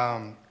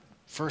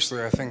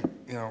 Firstly, I think,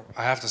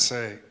 I have to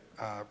say,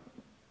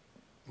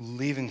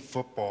 leaving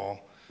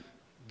football,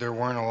 there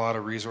weren't a lot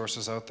of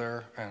resources out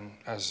there, and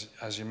as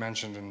you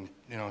mentioned,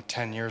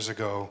 10 years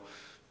ago,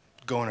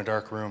 go in a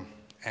dark room,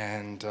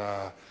 and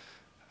I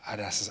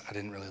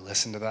didn't really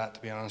listen to that,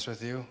 to be honest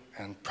with you,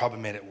 and probably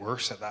made it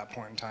worse at that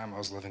point in time. I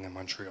was living in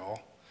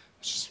Montreal.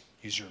 Just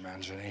use your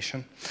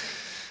imagination.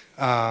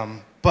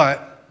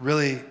 But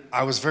really,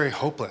 I was very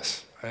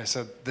hopeless. I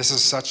said, this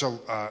is such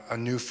a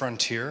new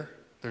frontier.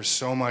 There's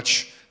so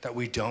much that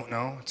we don't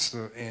know. It's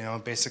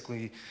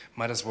basically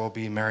might as well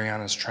be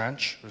Mariana's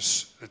Trench.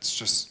 It's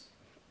just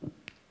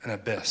an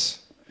abyss.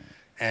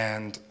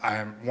 And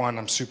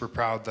I'm super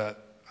proud that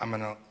I'm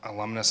an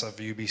alumnus of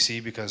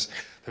UBC, because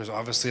there's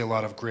obviously a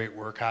lot of great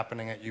work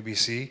happening at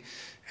UBC,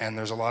 and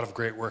there's a lot of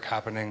great work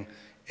happening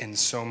in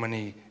so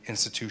many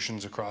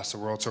institutions across the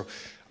world. So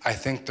I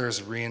think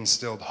there's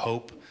reinstilled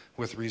hope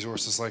with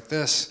resources like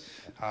this,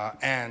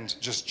 and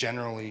just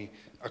generally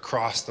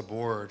across the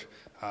board,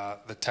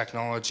 the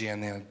technology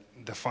and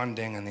the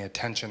funding and the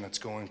attention that's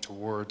going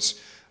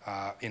towards,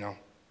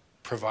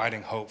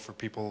 providing hope for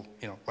people,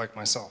 like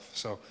myself.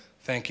 So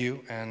thank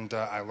you, and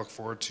I look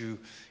forward to,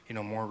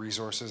 more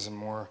resources and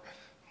more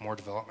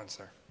developments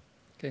there.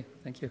 Okay,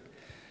 thank you.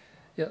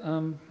 Yeah,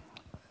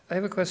 I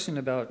have a question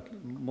about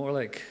more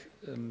like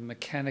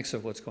mechanics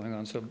of what's going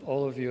on. So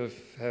all of you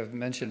have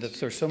mentioned that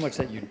there's so much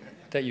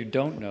that you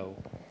don't know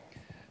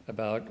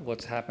about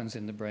what happens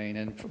in the brain,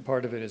 and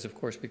part of it is, of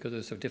course, because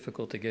it's so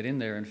difficult to get in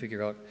there and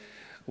figure out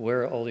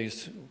where all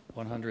these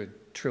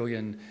 100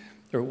 trillion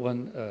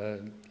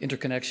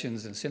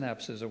interconnections and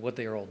synapses, or what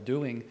they are all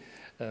doing,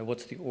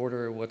 what's the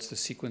order, what's the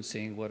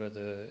sequencing, what are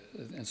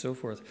and so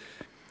forth.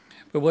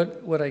 But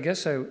what I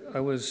guess I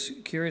was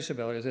curious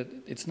about is that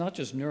it's not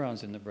just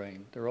neurons in the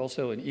brain. There are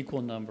also an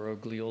equal number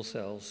of glial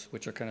cells,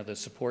 which are kind of the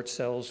support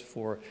cells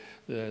for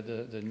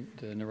the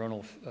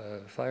neuronal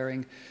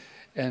firing,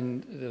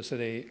 and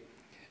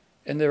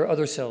there are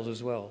other cells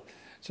as well.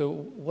 So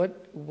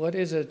what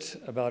is it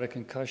about a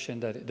concussion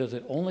that does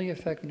it only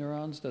affect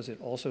neurons? Does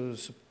it also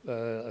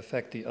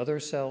affect the other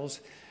cells?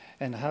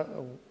 And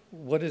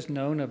what is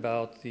known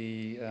about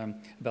the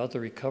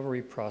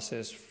recovery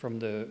process from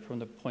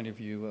the point of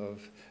view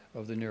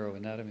of the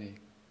neuroanatomy?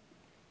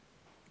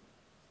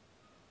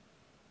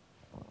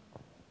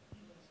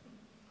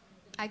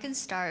 I can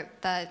start,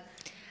 but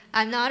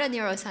I'm not a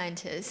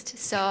neuroscientist,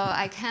 so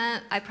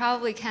I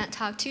probably can't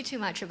talk too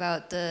much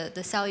about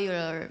the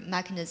cellular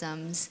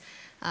mechanisms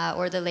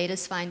or the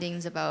latest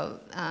findings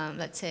about,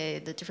 let's say,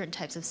 the different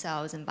types of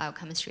cells and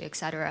biochemistry, et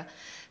cetera.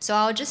 So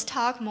I'll just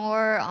talk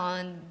more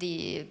on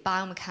the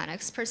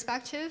biomechanics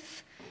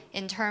perspective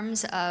in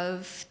terms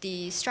of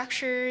the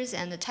structures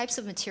and the types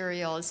of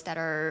materials that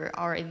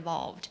are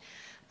involved.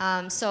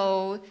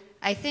 So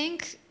I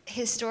think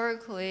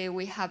historically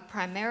we have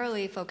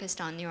primarily focused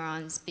on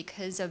neurons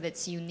because of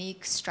its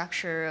unique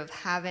structure of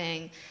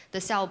having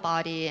the cell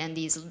body and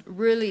these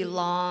really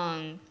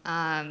long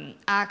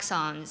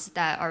axons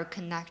that are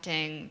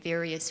connecting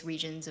various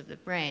regions of the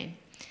brain.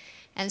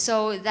 And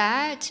so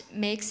that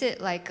makes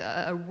it like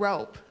a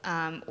rope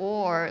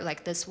or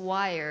like this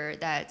wire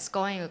that's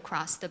going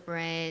across the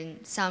brain.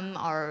 Some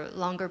are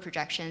longer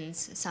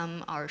projections,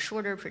 some are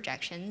shorter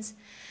projections.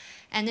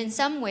 And in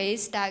some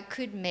ways, that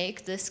could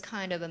make this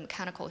kind of a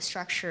mechanical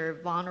structure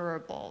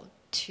vulnerable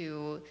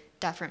to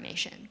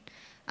deformation.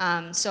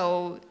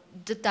 So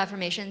the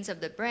deformations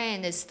of the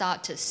brain is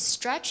thought to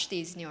stretch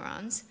these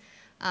neurons.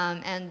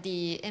 And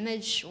the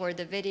image or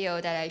the video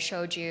that I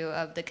showed you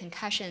of the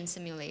concussion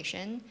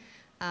simulation,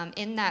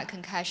 in that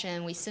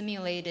concussion, we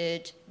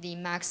simulated the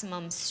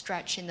maximum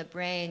stretch in the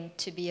brain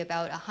to be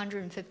about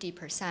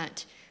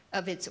 150%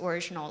 of its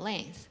original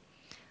length,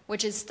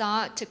 which is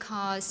thought to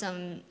cause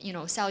some,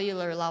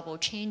 cellular level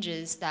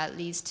changes that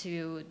leads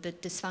to the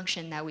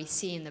dysfunction that we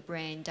see in the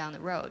brain down the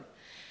road.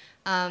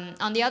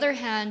 On the other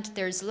hand,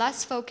 there's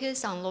less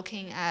focus on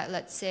looking at,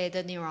 let's say,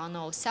 the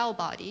neuronal cell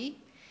body,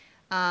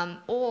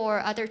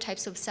 or other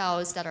types of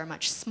cells that are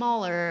much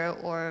smaller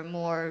or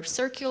more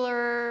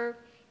circular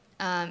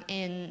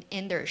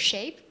in their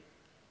shape,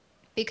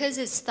 because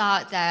it's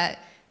thought that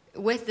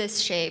with this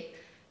shape,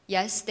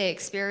 yes, they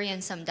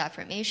experience some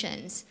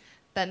deformations,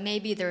 but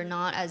maybe they're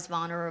not as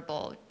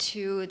vulnerable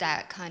to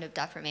that kind of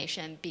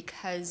deformation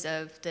because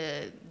of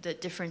the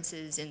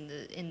differences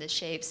in the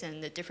shapes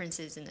and the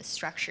differences in the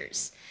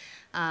structures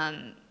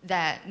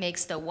that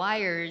makes the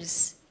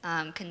wires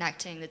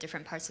connecting the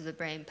different parts of the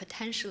brain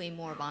potentially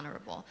more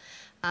vulnerable.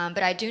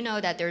 But I do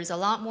know that there's a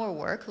lot more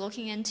work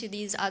looking into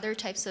these other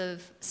types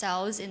of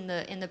cells in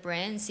the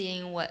brain,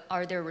 seeing what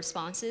are their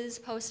responses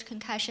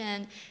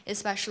post-concussion,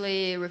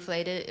 especially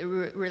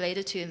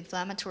related to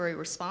inflammatory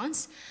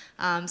response.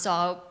 So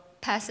I'll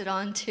pass it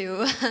on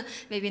to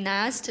maybe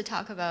Naz to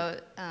talk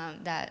about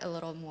that a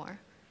little more.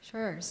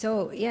 Sure.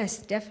 So yes,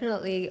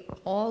 definitely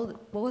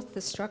both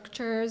the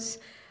structures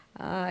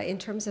in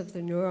terms of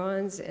the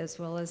neurons as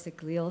well as the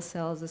glial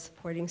cells, the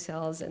supporting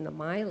cells, and the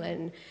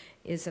myelin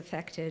is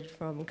affected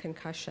from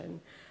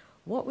concussion.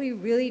 What we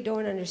really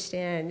don't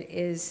understand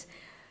is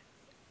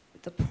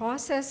the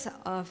process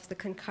of the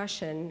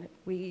concussion.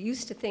 We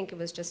used to think it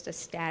was just a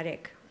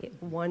static,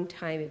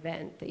 one-time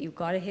event, that you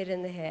got a hit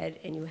in the head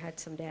and you had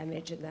some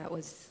damage and that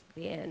was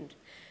the end.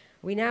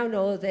 We now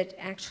know that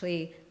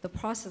actually the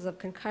process of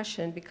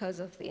concussion, because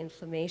of the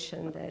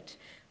inflammation that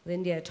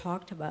Lyndia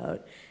talked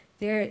about,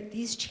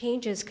 these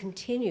changes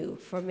continue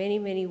for many,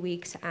 many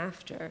weeks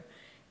after.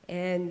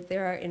 And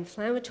there are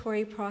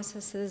inflammatory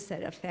processes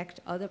that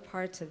affect other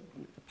parts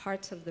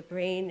of the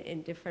brain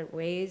in different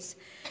ways.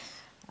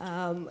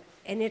 And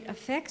it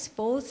affects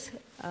both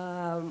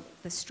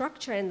the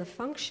structure and the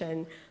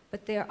function,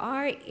 but there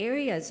are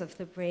areas of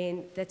the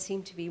brain that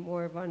seem to be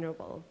more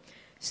vulnerable.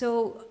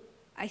 So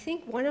I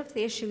think one of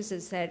the issues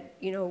is that,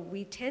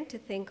 we tend to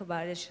think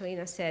about, as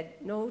Shelina said,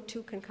 no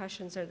two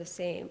concussions are the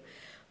same.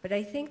 But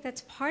I think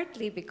that's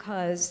partly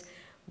because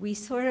we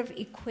sort of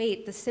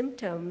equate the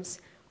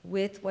symptoms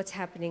with what's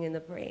happening in the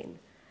brain.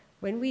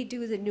 When we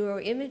do the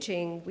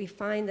neuroimaging, we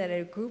find that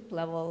at a group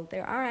level,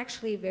 there are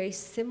actually very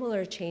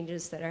similar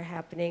changes that are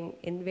happening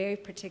in very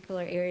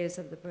particular areas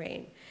of the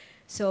brain.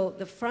 So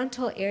the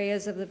frontal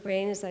areas of the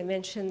brain, as I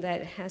mentioned,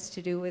 that has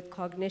to do with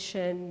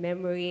cognition,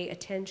 memory,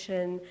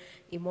 attention,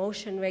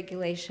 emotion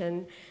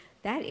regulation,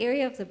 that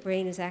area of the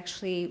brain is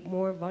actually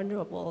more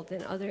vulnerable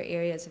than other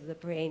areas of the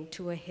brain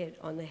to a hit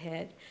on the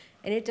head.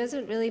 And it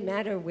doesn't really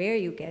matter where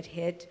you get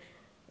hit.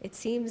 It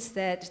seems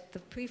that the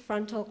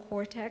prefrontal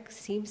cortex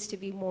seems to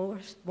be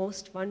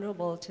most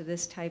vulnerable to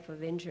this type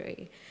of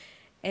injury.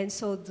 And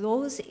so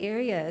those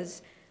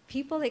areas,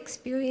 people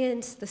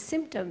experience the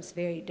symptoms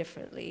very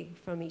differently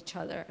from each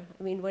other.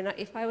 I mean,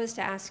 if I was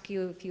to ask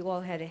you if you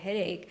all had a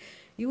headache,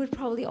 you would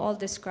probably all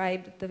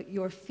describe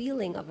your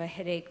feeling of a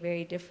headache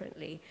very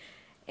differently.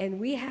 And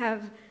we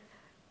have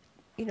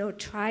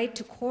tried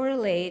to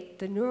correlate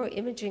the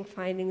neuroimaging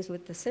findings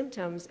with the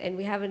symptoms, and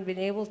we haven't been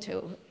able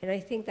to. And I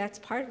think that's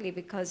partly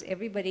because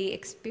everybody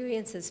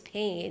experiences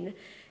pain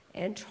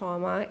and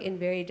trauma in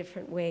very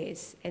different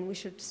ways. And we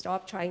should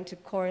stop trying to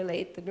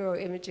correlate the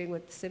neuroimaging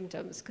with the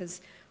symptoms,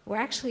 because we're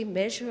actually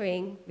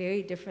measuring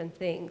very different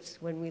things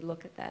when we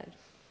look at that.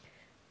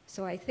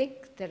 So I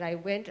think that I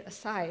went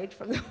aside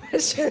from the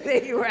question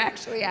that you were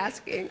actually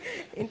asking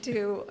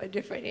into a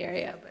different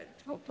area, but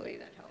hopefully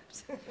that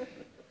helps.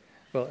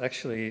 Well,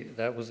 actually,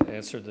 that was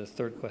answered the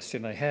third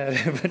question I had,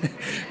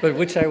 but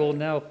which I will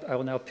now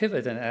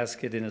pivot and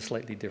ask it in a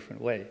slightly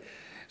different way.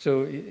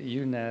 So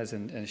you, Naz,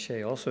 and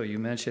Shea, also, you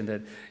mentioned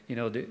that, you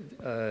know,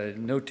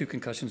 no two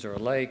concussions are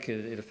alike.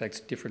 It affects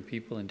different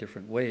people in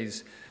different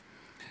ways.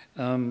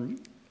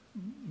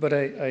 But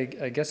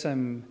I guess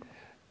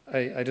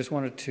I just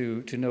wanted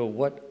to know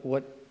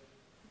what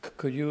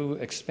could you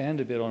expand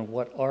a bit on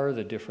what are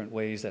the different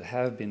ways that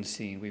have been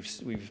seen?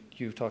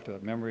 You've talked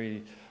about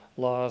memory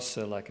loss,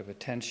 lack of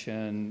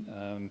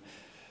attention,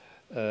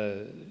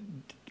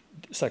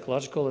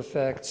 psychological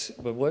effects,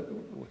 but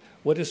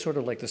what is sort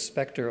of like the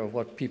specter of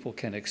what people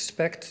can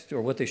expect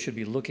or what they should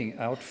be looking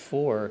out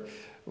for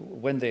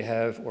when they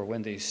have or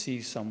when they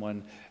see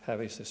someone have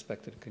a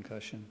suspected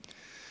concussion?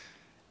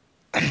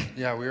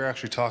 Yeah, we were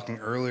actually talking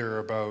earlier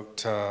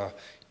about,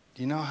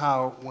 you know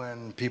how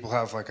when people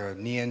have like a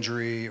knee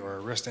injury or a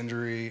wrist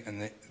injury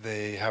and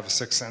they have a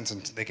sixth sense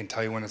and they can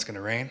tell you when it's going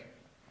to rain,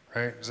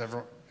 right? Does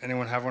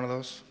anyone have one of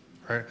those?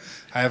 Right?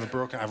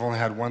 I've only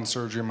had one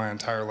surgery my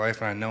entire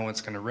life, and I know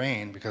it's going to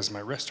rain because my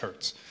wrist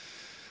hurts.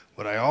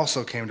 What I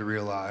also came to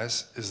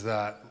realize is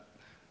that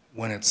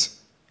when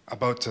it's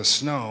about to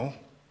snow,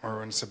 or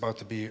when it's about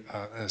to be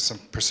some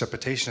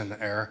precipitation in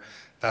the air,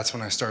 that's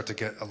when I start to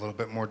get a little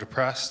bit more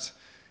depressed.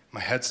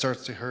 My head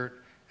starts to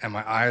hurt, and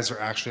my eyes are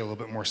actually a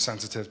little bit more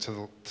sensitive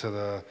to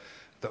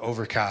the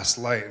overcast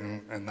light,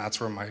 and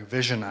that's where my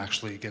vision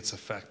actually gets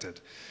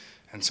affected.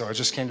 And so I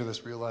just came to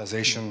this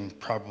realization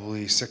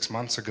probably 6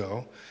 months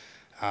ago,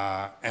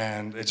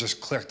 and it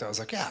just clicked. I was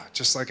like, yeah,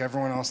 just like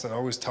everyone else that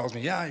always tells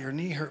me, yeah, your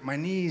knee hurt, my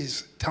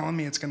knee's telling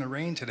me it's going to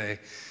rain today,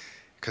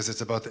 because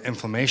it's about the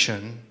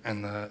inflammation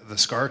and the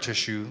scar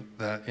tissue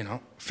that, you know,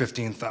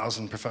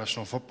 15,000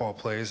 professional football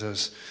plays.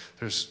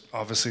 There's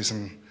obviously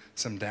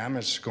some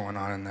damage going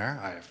on in there.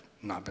 I've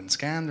not been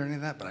scanned or any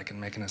of that, but I can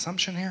make an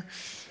assumption here.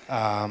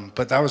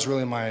 But that was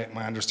really my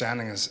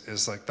understanding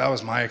is like, that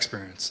was my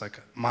experience. Like,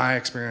 my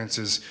experience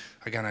is,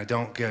 again, I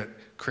don't get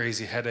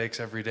crazy headaches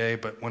every day,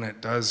 but when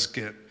it does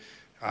get,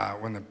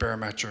 when the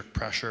barometric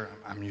pressure,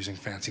 I'm using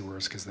fancy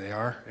words because they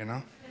are, you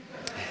know?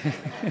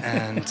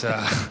 And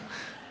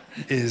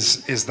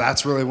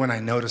that's really when I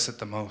notice it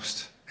the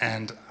most.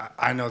 And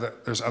I know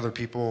that there's other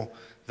people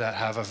that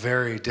have a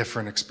very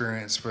different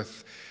experience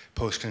with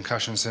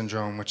post-concussion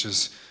syndrome, which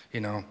is,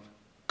 you know,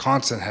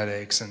 constant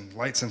headaches and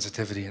light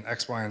sensitivity and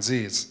X, Y, and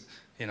Z. It's,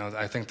 you know,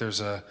 I think there's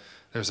a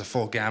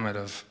full gamut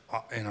of,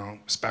 you know,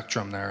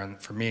 spectrum there.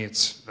 And for me,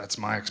 that's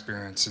my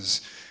experience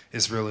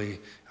is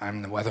really,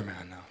 I'm the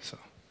weatherman now. So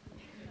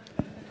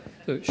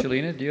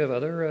Shelina, do you have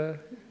other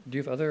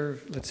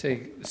let's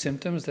say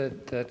symptoms that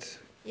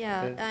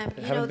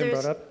haven't been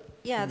brought up?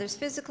 Yeah, there's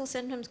physical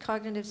symptoms,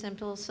 cognitive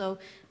symptoms. So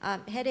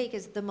headache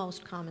is the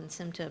most common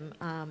symptom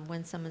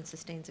when someone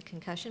sustains a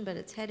concussion, but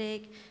it's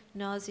headache,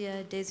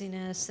 nausea,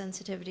 dizziness,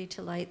 sensitivity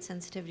to light,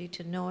 sensitivity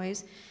to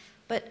noise.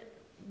 But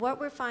what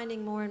we're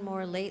finding more and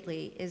more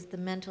lately is the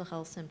mental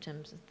health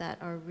symptoms that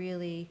are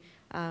really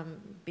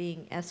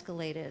being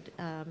escalated.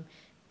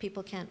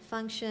 People can't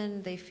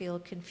function, they feel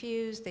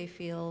confused, they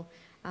feel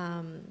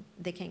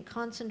they can't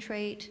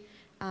concentrate,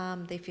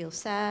 they feel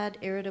sad,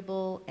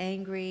 irritable,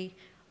 angry.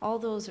 All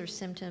those are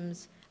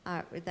symptoms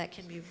that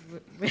can be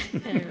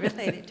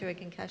related to a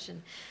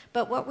concussion.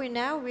 But what we're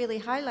now really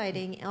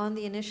highlighting on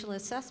the initial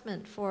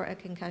assessment for a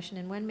concussion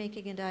and when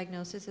making a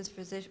diagnosis is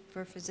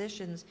for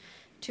physicians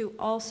to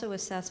also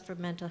assess for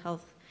mental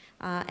health.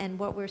 And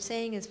what we're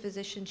saying is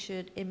physicians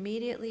should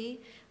immediately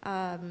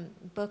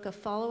book a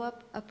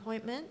follow-up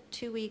appointment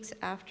 2 weeks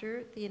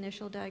after the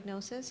initial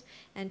diagnosis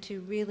and to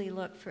really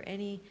look for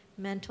any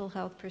mental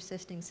health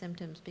persisting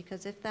symptoms,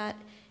 because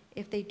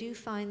if they do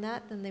find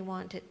that, then they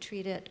want to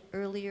treat it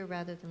earlier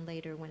rather than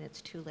later when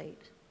it's too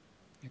late.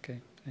 Okay,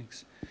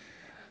 thanks.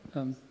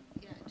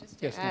 Just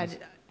to add,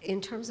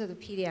 in terms of the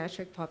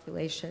pediatric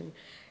population,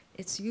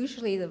 it's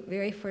usually the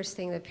very first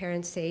thing that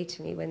parents say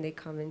to me when they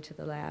come into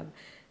the lab,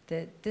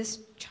 that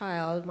this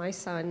child, my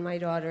son, my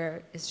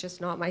daughter, is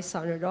just not my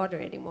son or daughter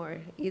anymore.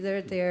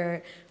 Either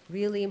they're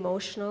really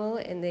emotional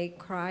and they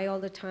cry all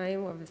the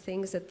time over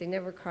things that they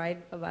never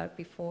cried about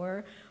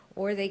before,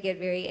 or they get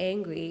very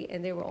angry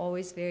and they were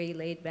always very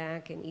laid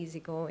back and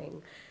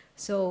easygoing.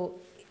 So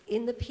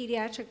in the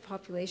pediatric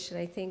population,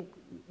 I think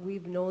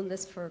we've known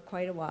this for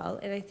quite a while,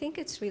 and I think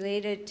it's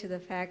related to the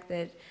fact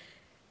that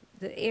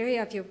the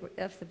area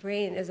of the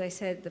brain, as I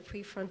said, the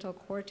prefrontal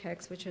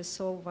cortex, which is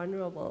so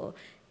vulnerable,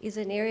 is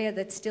an area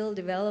that's still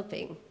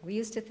developing. We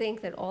used to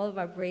think that all of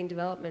our brain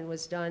development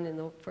was done in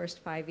the first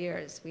 5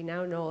 years. We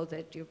now know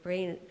that your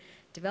brain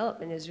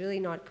development is really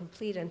not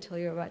complete until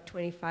you're about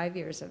 25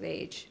 years of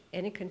age,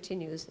 and it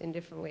continues in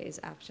different ways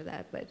after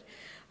that. But,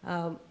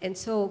 and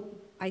so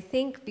I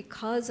think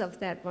because of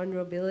that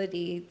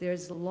vulnerability,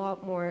 there's a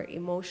lot more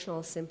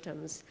emotional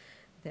symptoms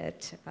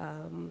that,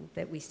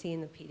 that we see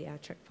in the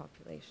pediatric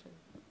population.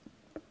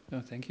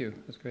 Oh, thank you.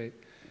 That's great.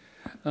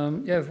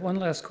 Yeah, I have one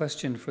last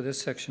question for this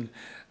section.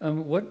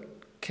 What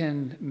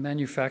can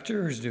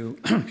manufacturers do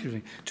excuse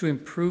me, to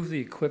improve the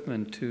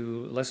equipment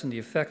to lessen the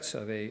effects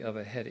of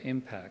a head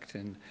impact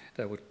and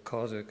that would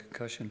cause a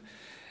concussion?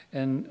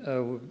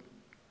 And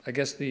I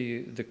guess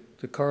the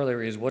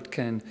corollary is what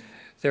can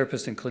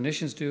therapists and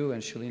clinicians do,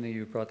 and Shelina,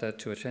 you brought that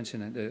to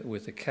attention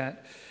with the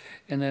cat.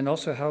 And then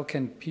also, how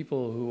can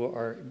people who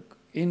are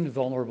in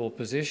vulnerable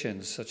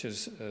positions, such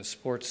as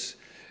sports,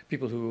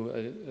 people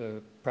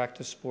who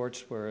practice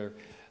sports where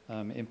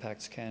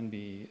impacts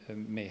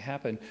may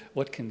happen,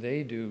 what can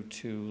they do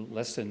to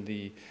lessen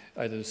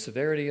either the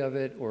severity of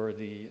it or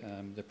the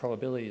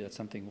probability that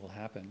something will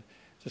happen?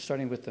 So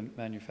starting with the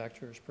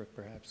manufacturers,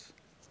 perhaps.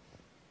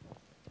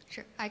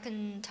 Sure, I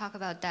can talk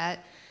about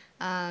that.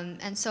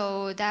 And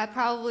so that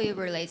probably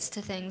relates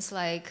to things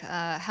like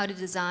how to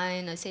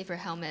design a safer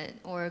helmet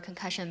or a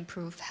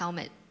concussion-proof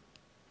helmet.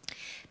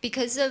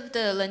 Because of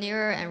the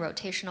linear and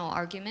rotational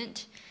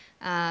argument,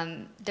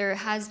 there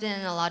has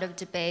been a lot of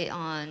debate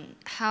on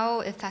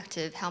how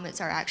effective helmets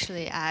are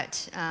actually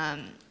at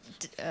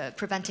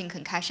preventing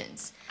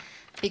concussions.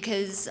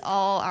 Because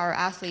all our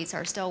athletes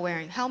are still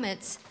wearing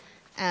helmets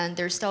and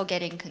they're still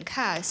getting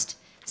concussed,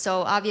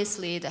 so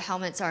obviously the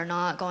helmets are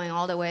not going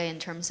all the way in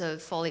terms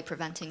of fully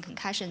preventing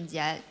concussions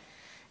yet.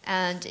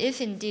 And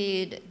if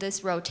indeed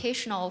this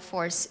rotational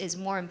force is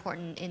more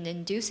important in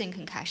inducing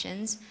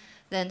concussions,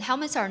 then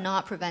helmets are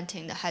not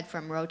preventing the head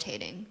from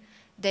rotating.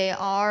 They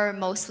are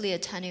mostly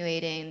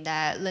attenuating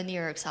that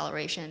linear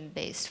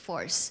acceleration-based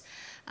force,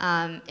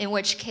 in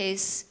which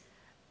case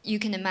you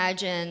can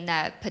imagine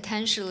that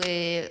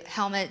potentially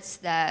helmets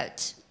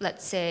that,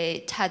 let's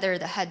say, tether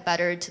the head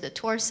better to the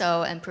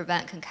torso and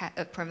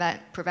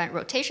prevent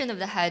rotation of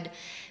the head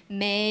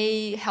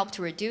may help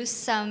to reduce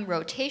some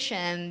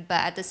rotation, but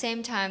at the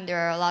same time, there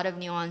are a lot of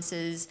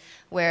nuances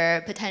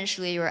where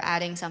potentially you're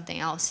adding something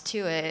else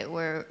to it,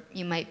 where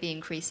you might be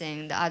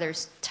increasing the other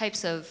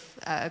types of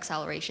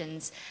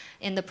accelerations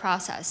in the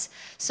process.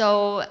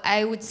 So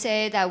I would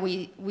say that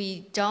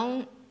we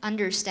don't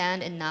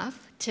understand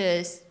enough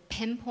to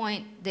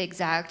pinpoint the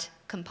exact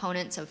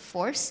components of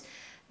force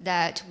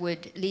that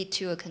would lead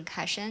to a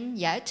concussion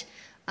yet,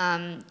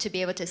 to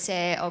be able to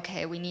say,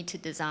 okay, we need to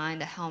design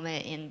the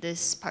helmet in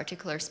this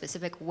particular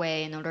specific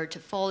way in order to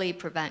fully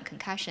prevent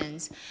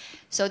concussions.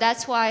 So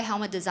that's why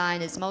helmet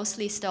design is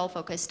mostly still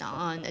focused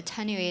on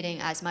attenuating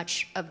as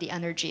much of the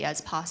energy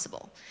as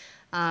possible.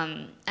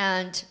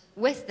 And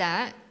with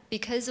that,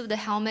 because of the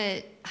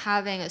helmet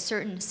having a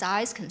certain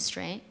size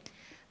constraint,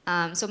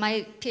 so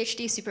my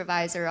PhD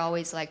supervisor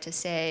always liked to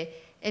say,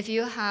 if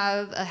you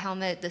have a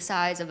helmet the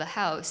size of a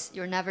house,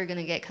 you're never going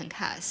to get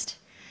concussed.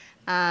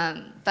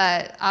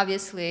 But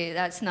obviously,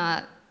 that's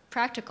not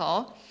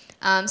practical.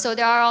 So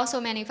there are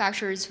also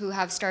manufacturers who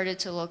have started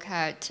to look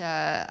at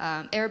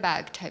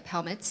airbag-type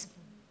helmets,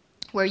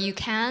 where you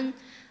can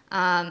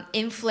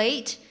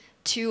inflate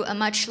to a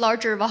much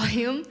larger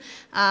volume,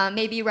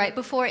 maybe right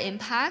before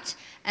impact,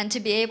 and to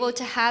be able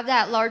to have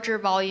that larger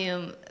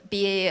volume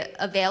be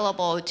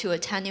available to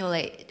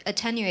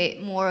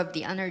attenuate more of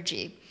the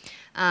energy.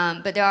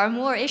 But there are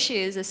more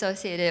issues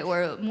associated,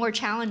 or more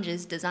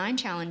challenges, design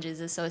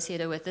challenges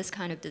associated with this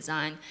kind of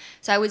design.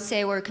 So I would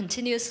say we're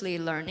continuously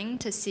learning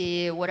to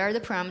see what are the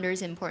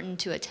parameters important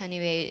to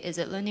attenuate. Is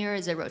it linear?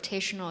 Is it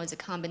rotational? Is it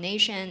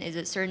combination? Is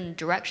it certain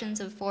directions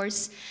of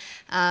force?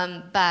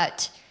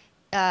 But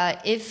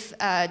if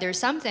there's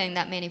something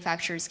that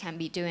manufacturers can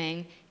be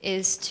doing,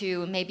 is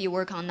to maybe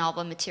work on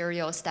novel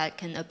materials that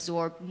can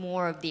absorb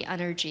more of the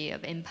energy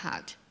of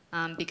impact.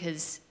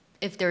 Because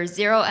if there's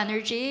zero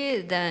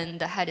energy, then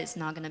the head is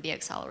not going to be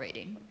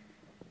accelerating.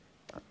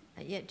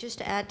 Yeah, just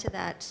to add to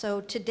that,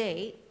 so to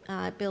date,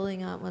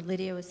 building on what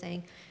Lyndia was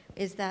saying,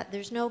 is that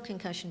there's no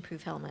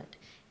concussion-proof helmet.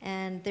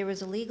 And there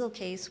was a legal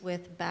case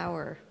with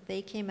Bauer.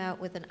 They came out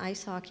with an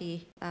ice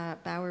hockey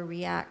Bauer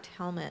React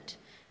helmet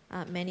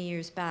many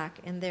years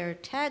back, and their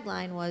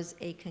tagline was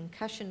a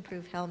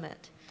concussion-proof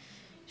helmet.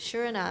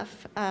 Sure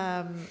enough,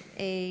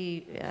 a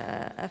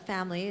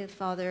family, a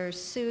father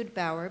sued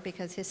Bauer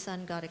because his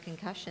son got a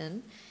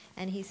concussion,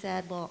 and he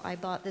said, well, I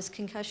bought this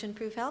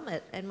concussion-proof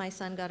helmet, and my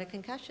son got a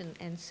concussion,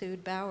 and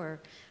sued Bauer.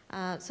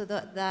 So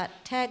that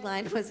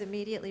tagline was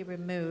immediately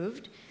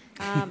removed,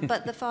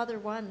 but the father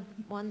won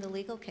the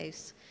legal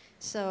case.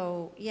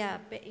 So yeah,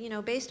 you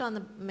know, based on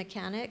the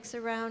mechanics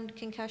around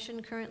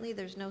concussion currently,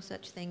 there's no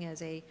such thing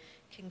as a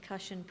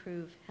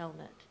concussion-proof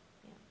helmet.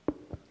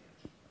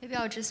 Maybe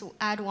I'll just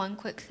add one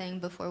quick thing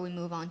before we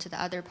move on to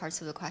the other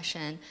parts of the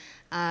question.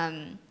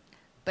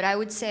 But I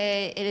would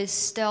say it is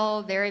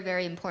still very,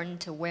 very important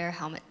to wear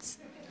helmets.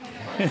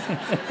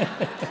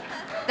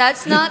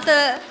 That's not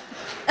the...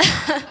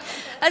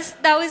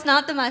 that was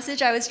not the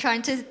message I was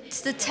trying to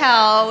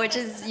tell, which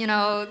is, you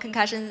know,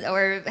 concussions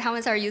or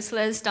helmets are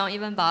useless, don't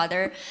even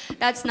bother.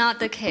 That's not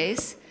the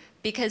case,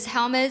 because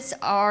helmets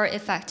are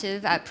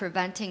effective at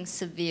preventing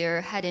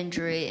severe head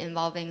injury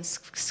involving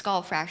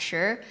skull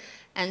fracture.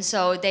 And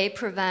so they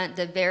prevent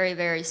the very,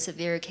 very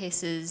severe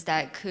cases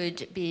that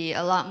could be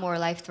a lot more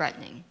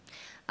life-threatening.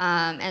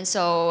 And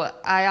so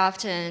I'm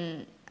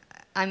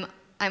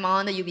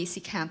on the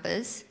UBC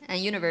campus, and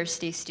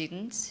university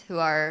students who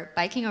are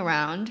biking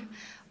around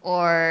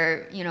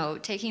or, you know,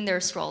 taking their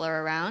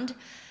stroller around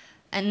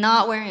and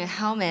not wearing a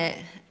helmet,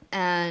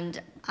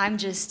 and I'm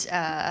just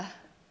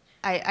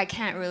I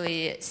can't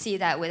really see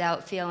that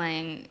without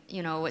feeling,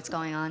 what's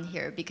going on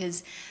here,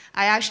 because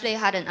I actually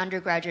had an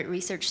undergraduate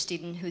research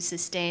student who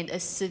sustained a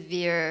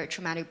severe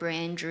traumatic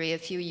brain injury a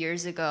few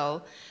years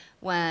ago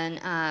when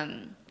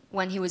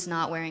he was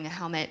not wearing a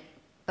helmet,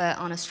 but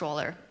on a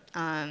stroller,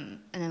 an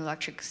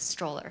electric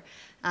stroller.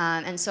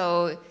 And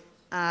so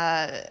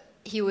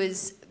he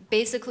was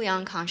basically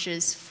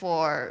unconscious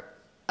for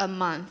a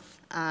month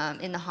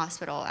in the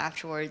hospital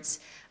afterwards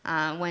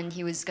when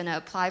he was going to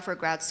apply for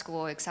grad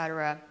school,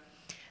 etc.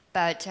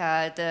 But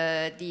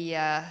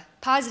the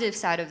positive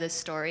side of this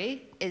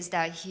story is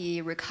that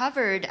he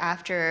recovered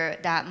after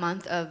that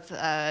month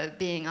of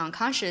being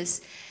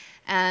unconscious,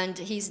 and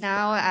he's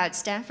now at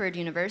Stanford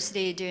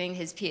University doing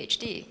his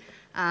PhD.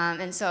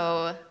 And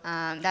so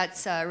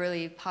that's a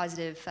really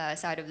positive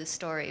side of the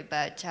story.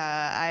 But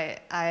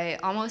I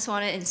almost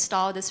want to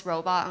install this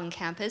robot on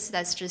campus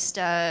that's just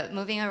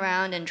moving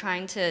around and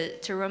trying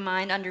to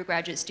remind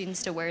undergraduate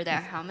students to wear their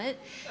helmet.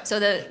 So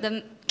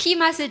the key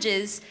message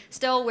is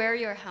still wear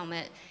your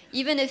helmet.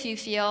 Even if you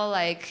feel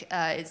like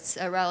it's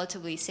a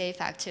relatively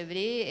safe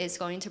activity, it's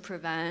going to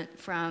prevent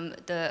from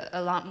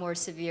a lot more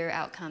severe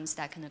outcomes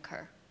that can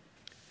occur.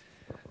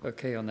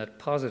 Okay, on that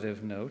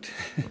positive note,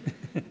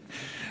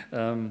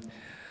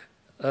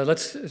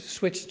 let's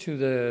switch to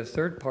the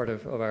third part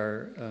of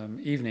our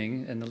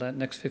evening. In the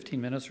next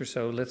 15 minutes or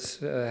so, let's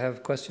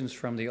have questions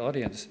from the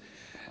audience.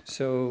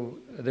 So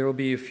there will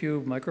be a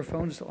few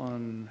microphones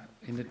in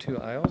the two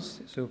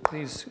aisles. So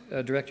please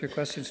direct your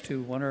questions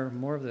to one or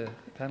more of the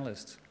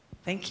panelists.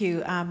 Thank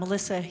you.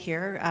 Melissa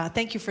here.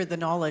 Thank you for the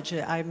knowledge.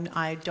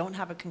 I don't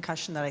have a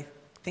concussion that I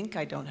think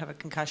I don't have a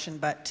concussion,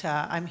 but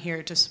I'm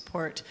here to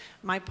support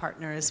my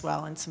partner as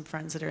well and some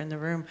friends that are in the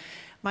room.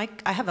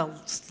 Mike, I have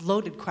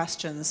loaded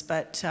questions,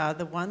 but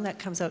the one that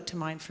comes out to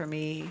mind for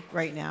me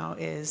right now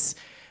is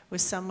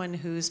with someone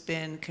who's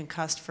been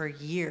concussed for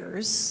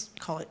years,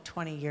 call it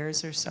 20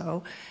 years or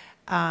so,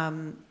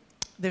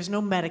 there's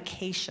no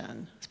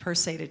medication per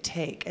se to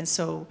take. And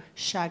so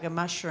shaga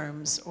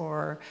mushrooms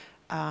or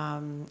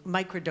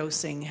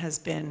microdosing has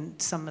been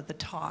some of the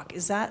talk.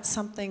 Is that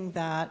something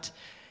that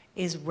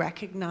is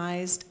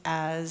recognized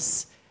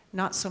as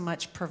not so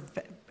much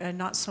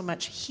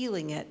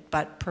healing it,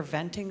 but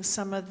preventing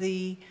some of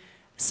the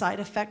side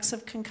effects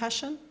of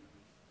concussion?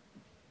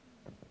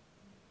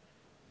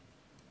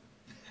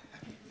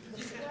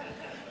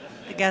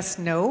 I guess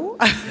no.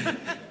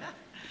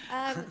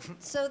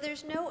 So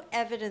there's no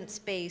evidence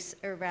base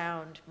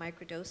around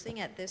microdosing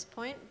at this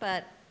point,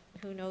 but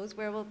who knows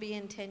where we'll be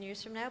in 10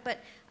 years from now. But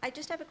I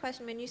just have a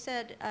question. When you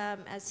said,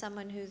 as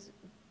someone who's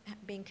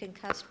been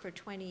concussed for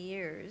 20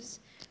 years.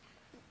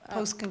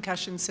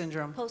 Post-concussion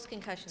syndrome.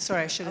 Post-concussion syndrome.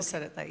 Sorry, I should have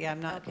said it that. Yeah, I'm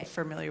not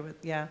familiar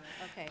with,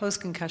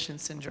 Post-concussion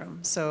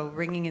syndrome. So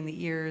ringing in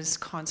the ears,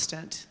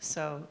 constant.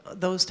 So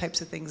those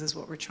types of things is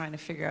what we're trying to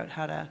figure out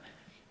how to.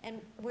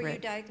 And were you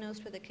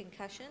diagnosed with a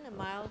concussion, a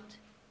mild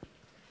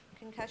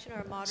concussion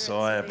or a moderate? So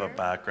I have a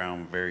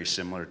background very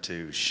similar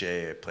to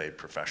Shea. I played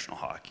professional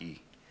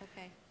hockey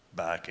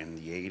back in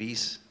the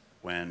 80s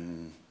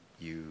when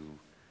you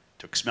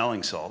took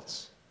smelling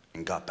salts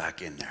and got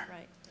back in there.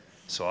 Right.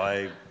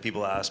 So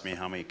people ask me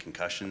how many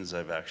concussions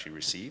I've actually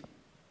received.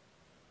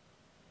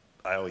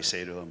 I always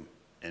say to them,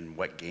 in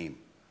what game?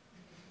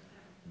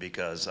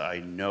 Because I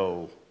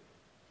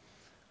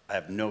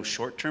have no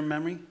short-term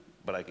memory,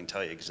 but I can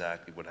tell you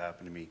exactly what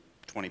happened to me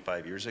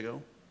 25 years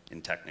ago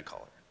in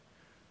Technicolor.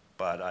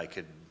 But I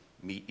could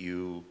meet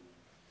you,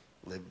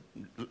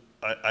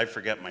 I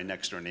forget my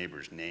next door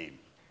neighbor's name.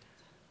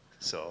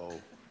 So,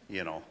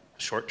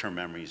 short-term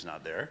memory is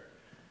not there.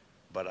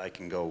 But I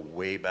can go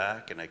way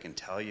back and I can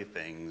tell you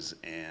things,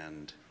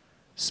 and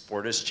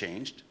sport has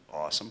changed,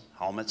 awesome.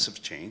 Helmets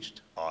have changed,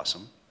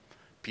 awesome.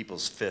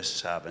 People's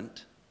fists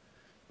haven't.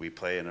 We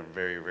play in a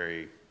very,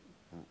 very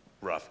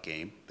rough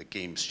game. The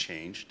game's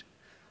changed,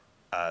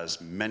 as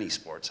many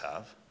sports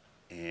have.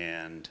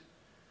 And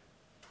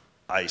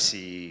I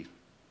see,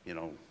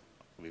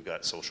 we've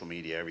got social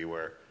media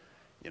everywhere,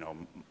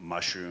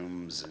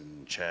 mushrooms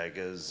and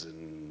chagas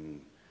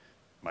and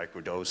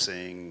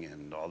microdosing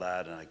and all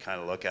that, and I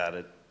kind of look at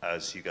it,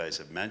 as you guys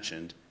have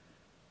mentioned,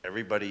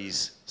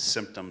 everybody's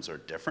symptoms are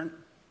different,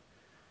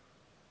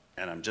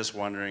 and I'm just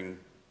wondering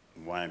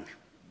why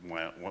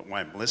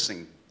I'm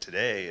listening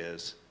today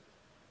is,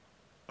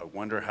 I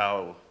wonder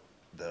how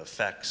the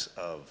effects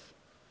of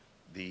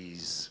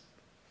these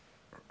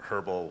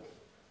herbal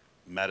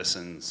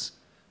medicines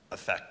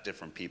affect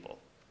different people,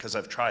 because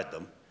I've tried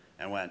them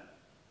and went,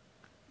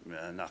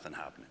 nothing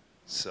happening.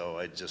 So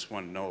I just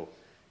want to know,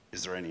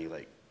 is there any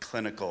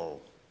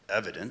clinical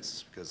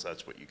evidence, because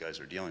that's what you guys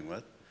are dealing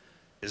with,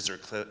 is there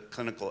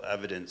clinical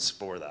evidence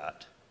for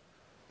that?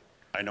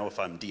 I know if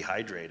I'm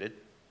dehydrated,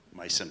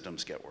 my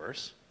symptoms get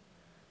worse.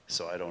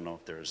 So I don't know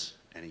if there's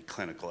any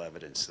clinical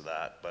evidence to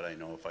that, but I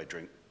know if I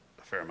drink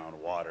a fair amount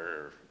of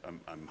water,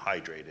 or I'm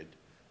hydrated,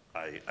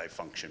 I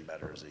function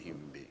better as a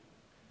human being.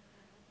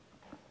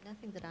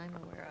 Nothing that I'm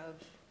aware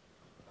of.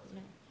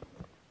 No.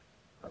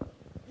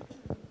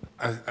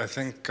 I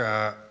think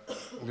we're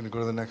going to go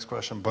to the next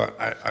question, but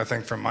I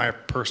think from my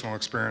personal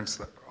experience,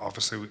 that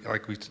obviously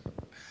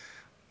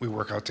we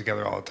work out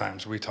together all the time,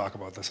 so we talk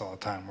about this all the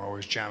time. We're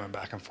always jamming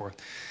back and forth.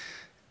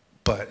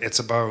 But it's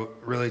about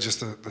really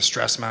just the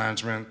stress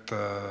management,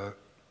 the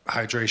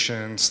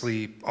hydration,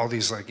 sleep, all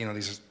these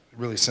these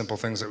really simple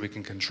things that we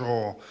can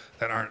control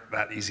that aren't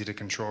that easy to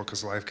control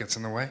because life gets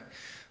in the way.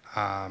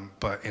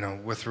 But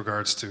with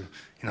regards to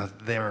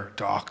they're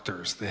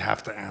doctors, they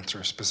have to answer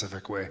a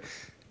specific way.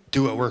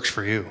 Do what works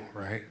for you,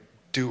 right?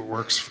 Do what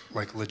works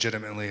like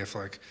legitimately.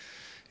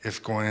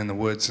 If going in the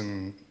woods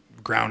and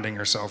grounding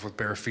yourself with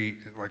bare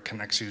feet like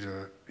connects you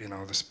to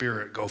the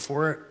spirit, go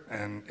for it.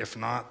 And if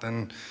not,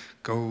 then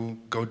go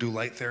do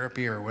light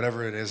therapy or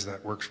whatever it is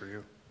that works for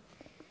you.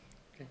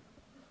 Okay,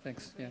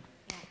 thanks. Yeah.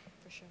 Yeah,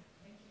 for sure.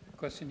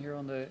 Question here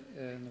on the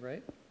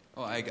right.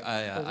 Oh, I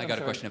got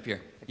a question up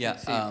here. Yeah.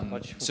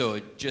 So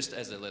just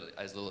as a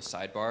little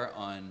sidebar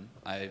on,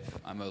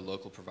 I'm a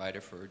local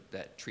provider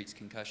that treats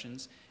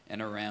concussions,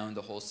 and around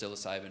the whole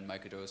psilocybin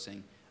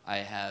microdosing, I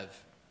have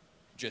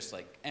just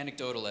like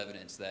anecdotal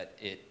evidence that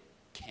it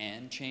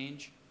can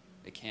change,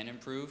 it can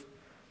improve,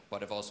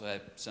 but I've also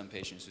had some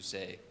patients who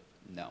say,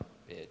 no,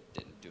 it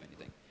didn't do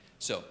anything.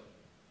 So,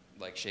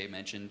 like Shea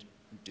mentioned,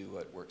 do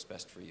what works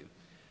best for you.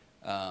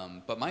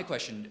 But my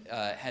question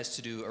has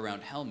to do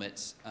around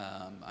helmets.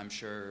 I'm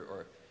sure,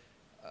 or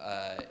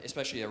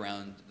especially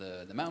around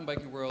the mountain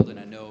biking world, and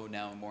I know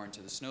now more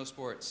into the snow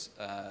sports,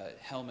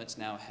 helmets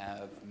now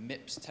have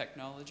MIPS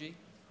technology,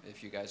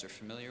 if you guys are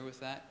familiar with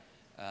that.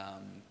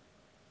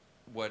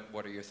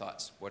 What are your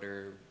thoughts?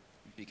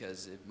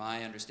 Because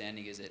my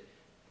understanding is that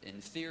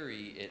in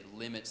theory, it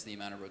limits the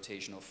amount of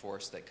rotational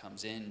force that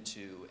comes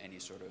into any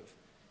sort of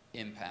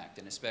impact,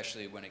 and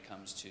especially when it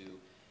comes to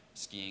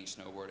skiing,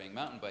 snowboarding,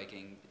 mountain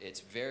biking,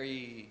 it's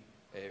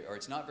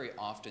not very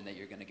often that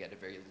you're going to get a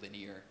very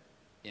linear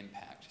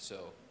impact.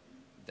 So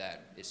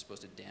that is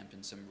supposed to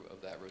dampen some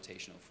of that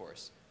rotational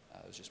force. I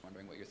was just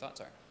wondering what your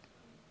thoughts are.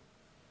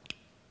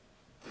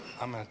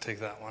 I'm going to take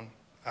that one.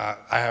 I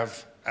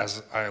have,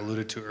 as I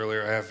alluded to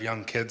earlier, I have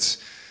young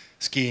kids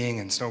skiing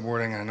and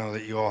snowboarding. I know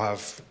that you all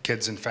have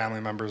kids and family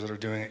members that are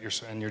doing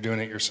it, and you're doing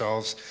it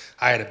yourselves.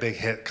 I had a big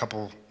hit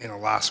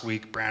last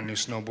week, brand new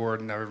snowboard,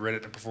 never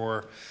ridden it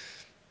before.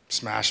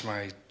 Smashed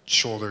my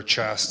shoulder,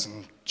 chest,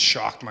 and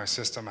shocked my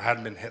system. I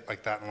hadn't been hit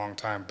like that in a long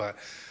time, but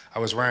I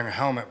was wearing a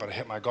helmet, but I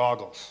hit my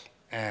goggles.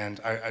 And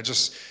I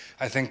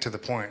think to the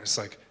point, it's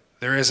like,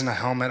 there isn't a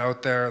helmet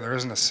out there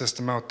isn't a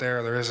system out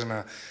there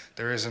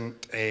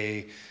isn't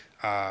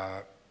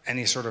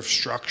any sort of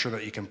structure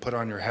that you can put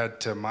on your head,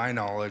 to my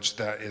knowledge,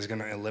 that is going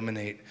to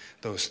eliminate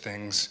those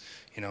things.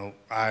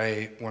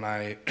 When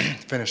I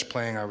finished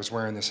playing, I was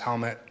wearing this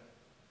helmet,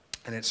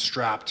 and it's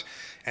strapped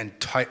and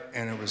tight,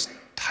 and it was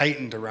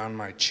tightened around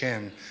my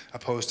chin,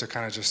 opposed to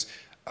kind of just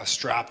a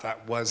strap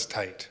that was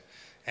tight.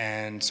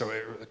 And so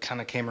it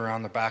kind of came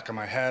around the back of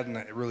my head, and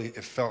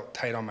it felt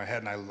tight on my head,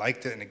 and I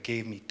liked it, and it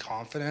gave me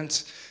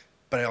confidence,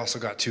 but I also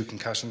got 2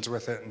 concussions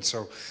with it. And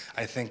so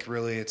I think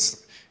really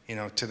it's,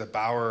 to the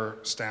Bauer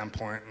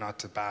standpoint, not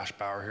to bash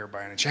Bauer here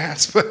by any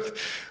chance, but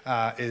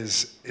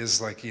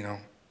is like,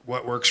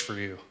 what works for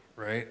you,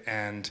 right?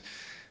 And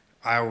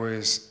I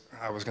was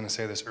going to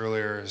say this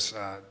earlier, is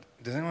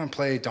does anyone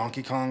play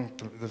Donkey Kong,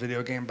 the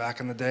video game back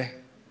in the day?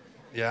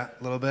 Yeah,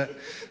 a little bit.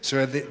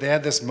 So they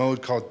had this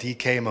mode called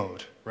DK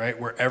mode, right,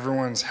 where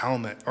everyone's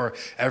helmet or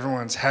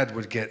everyone's head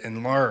would get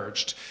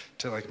enlarged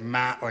to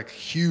like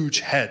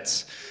huge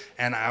heads.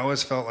 And I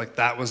always felt like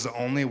that was the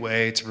only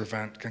way to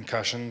prevent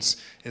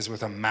concussions, is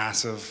with a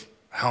massive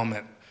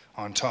helmet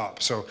on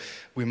top. So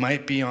we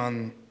might be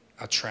on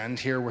a trend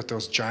here with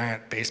those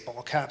giant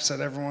baseball caps that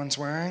everyone's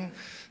wearing.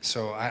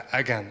 So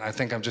I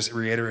think I'm just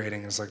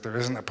reiterating, is like, there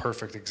isn't a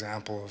perfect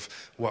example of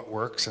what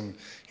works. And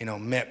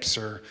MIPS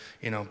or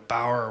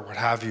Bauer or what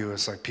have you,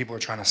 is like, people are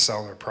trying to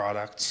sell their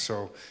products.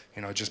 So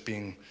just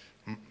being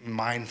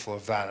mindful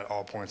of that at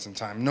all points in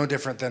time. No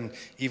different than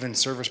even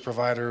service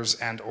providers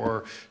and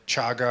or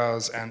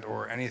chagas and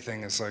or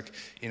anything. Is like,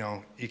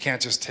 you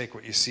can't just take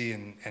what you see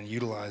and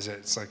utilize it.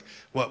 It's like,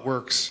 what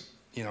works,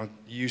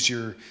 use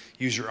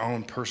your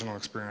own personal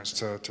experience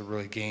to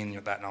really gain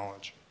that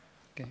knowledge.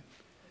 Okay.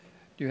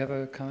 Do you have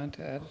a comment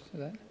to add to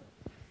that?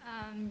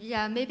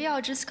 Yeah, maybe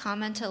I'll just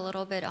comment a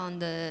little bit on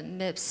the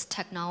MIPS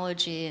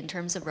technology in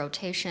terms of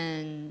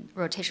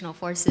rotational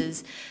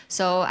forces.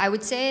 So I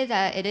would say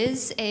that it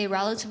is a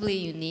relatively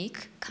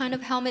unique kind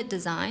of helmet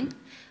design,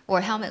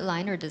 or helmet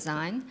liner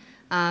design.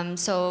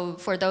 So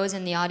for those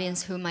in the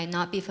audience who might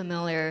not be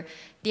familiar,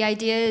 the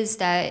idea is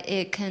that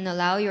it can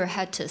allow your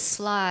head to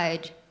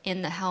slide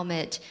in the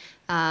helmet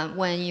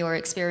when you're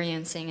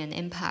experiencing an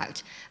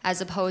impact, as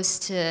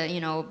opposed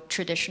to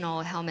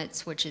traditional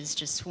helmets, which is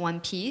just one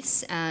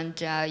piece, and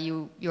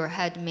your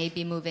head may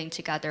be moving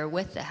together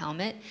with the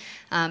helmet,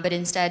 but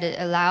instead it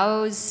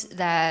allows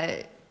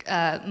that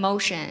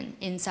motion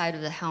inside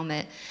of the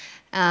helmet.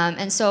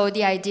 And so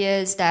the idea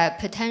is that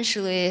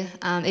potentially,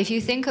 if you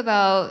think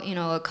about,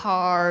 a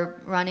car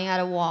running at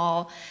a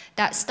wall,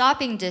 that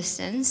stopping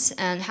distance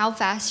and how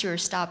fast you're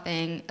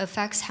stopping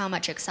affects how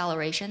much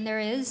acceleration there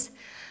is.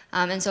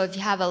 And so if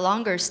you have a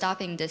longer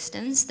stopping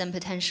distance, then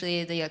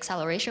potentially the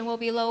acceleration will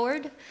be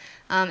lowered.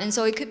 And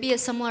so it could be a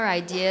similar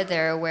idea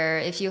there, where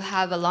if you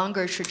have a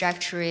longer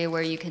trajectory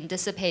where you can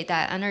dissipate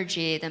that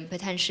energy, then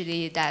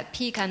potentially that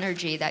peak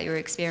energy that you're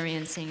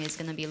experiencing is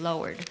going to be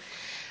lowered.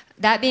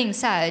 That being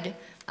said,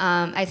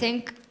 I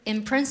think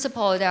in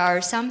principle there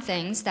are some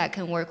things that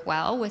can work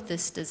well with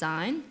this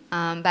design,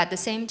 but at the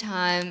same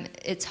time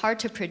it's hard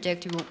to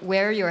predict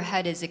where your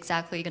head is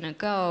exactly going to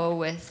go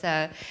with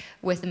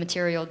the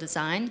material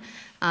design.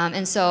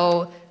 And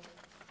so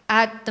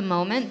at the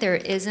moment, there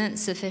isn't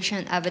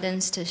sufficient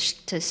evidence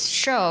to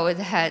show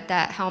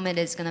that helmet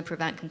is going to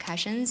prevent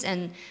concussions.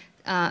 And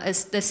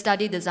the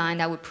study design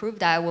that would prove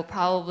that will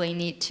probably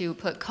need to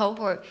put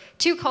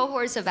two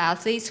cohorts of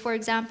athletes, for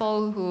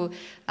example, who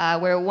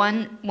where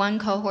one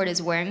cohort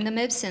is wearing the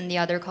MIPS and the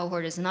other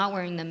cohort is not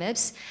wearing the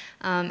MIPS,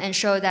 and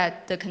show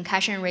that the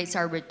concussion rates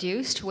are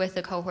reduced with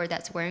the cohort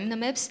that's wearing the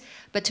MIPS.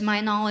 But to my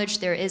knowledge,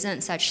 there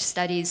isn't such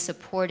studies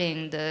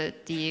supporting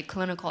the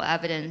clinical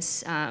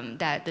evidence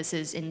that this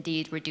is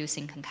indeed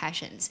reducing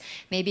concussions.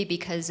 Maybe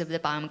because of the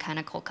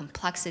biomechanical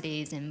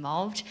complexities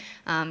involved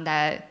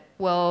that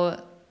will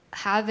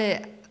have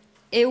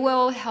it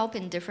will help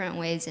in different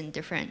ways in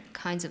different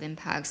kinds of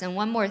impacts. And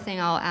one more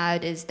thing I'll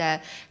add is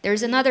that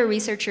there's another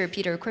researcher,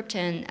 Peter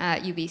Krypton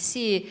at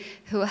UBC,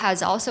 who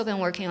has also been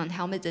working on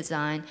helmet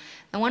design.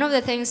 And one of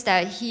the things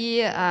that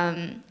he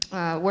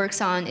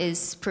works on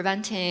is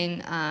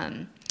preventing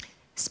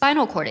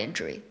spinal cord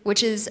injury,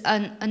 which is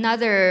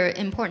another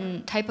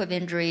important type of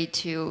injury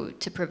to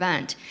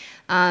prevent.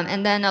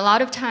 And then a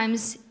lot of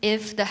times,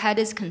 if the head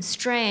is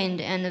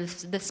constrained and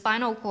if the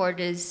spinal cord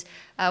is,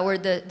 where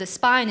the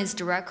spine is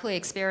directly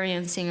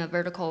experiencing a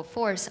vertical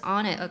force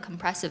on it, a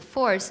compressive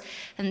force,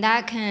 and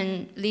that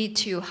can lead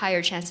to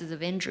higher chances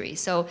of injury.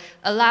 So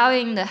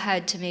allowing the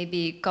head to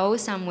maybe go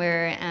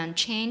somewhere and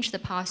change the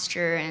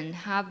posture and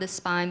have the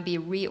spine be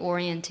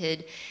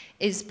reoriented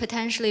is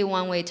potentially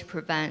one way to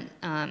prevent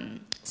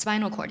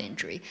spinal cord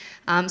injury.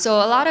 So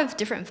a lot of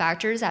different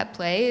factors at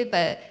play,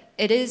 but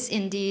it is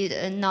indeed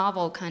a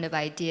novel kind of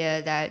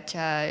idea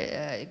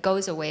that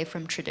goes away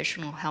from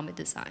traditional helmet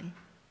design.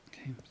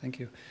 Okay, thank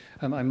you.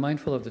 I'm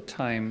mindful of the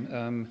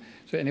time,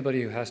 so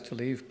anybody who has to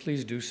leave,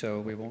 please do so.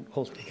 We won't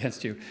hold it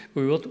against you.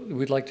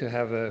 We'd like to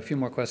have a few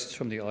more questions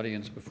from the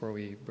audience before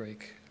we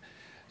break.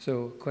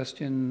 So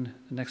the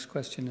next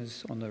question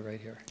is on the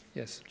right here.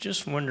 Yes?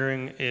 Just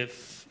wondering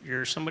if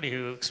you're somebody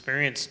who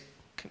experienced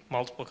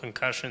multiple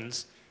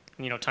concussions,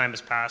 and, time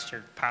has passed,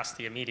 you're past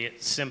the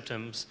immediate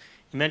symptoms.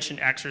 You mentioned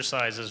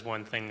exercise as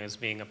one thing as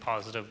being a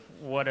positive.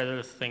 What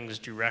other things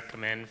do you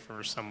recommend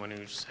for someone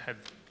who's had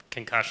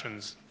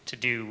concussions to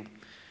do,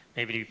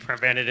 maybe to be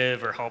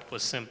preventative or help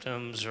with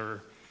symptoms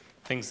or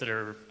things that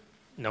are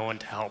known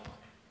to help?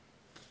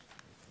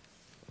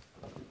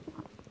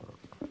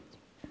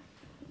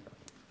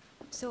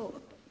 So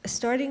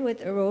starting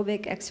with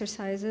aerobic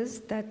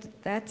exercises,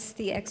 that's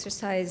the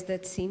exercise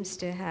that seems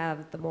to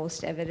have the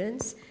most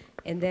evidence,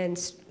 and then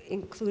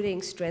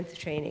including strength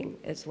training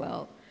as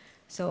well.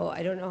 So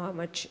I don't know how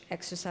much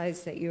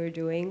exercise that you're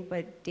doing,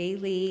 but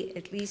daily,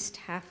 at least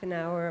half an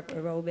hour of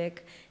aerobic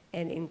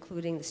and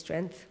including the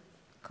strength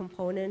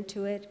component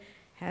to it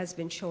has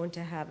been shown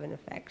to have an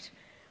effect.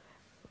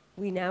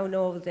 We now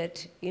know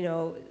that,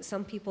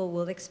 some people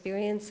will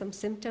experience some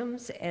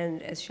symptoms,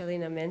 and as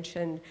Shelina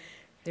mentioned,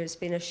 there's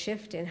been a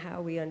shift in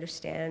how we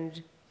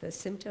understand the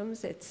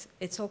symptoms.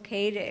 It's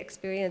okay to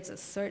experience a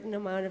certain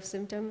amount of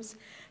symptoms,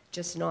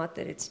 just not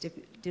that it's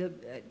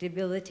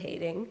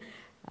debilitating.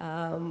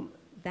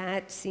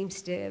 That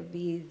seems to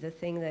be the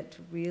thing that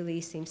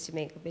really seems to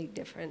make a big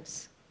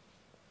difference.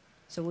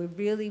 So we've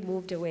really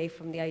moved away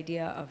from the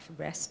idea of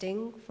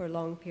resting for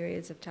long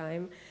periods of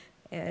time,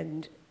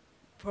 and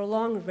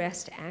prolonged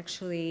rest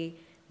actually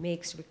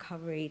makes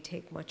recovery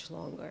take much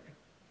longer.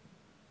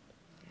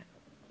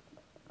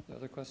 Yeah.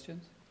 Other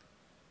questions?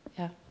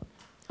 Yeah.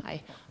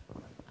 Hi.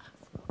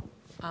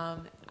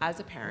 As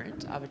a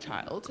parent of a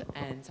child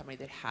and somebody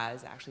that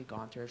has actually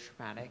gone through a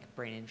traumatic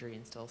brain injury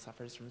and still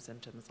suffers from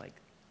symptoms like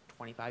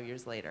 25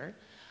 years later,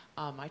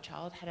 my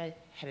child had a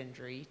head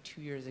injury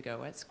 2 years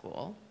ago at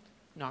school,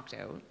 knocked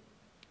out,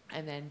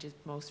 and then just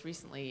most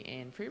recently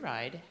in free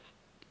ride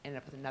ended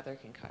up with another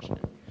concussion.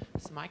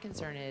 So my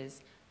concern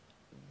is,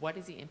 what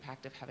is the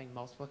impact of having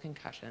multiple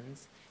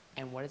concussions,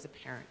 and what as a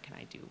parent can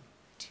I do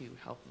to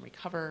help them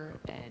recover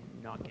and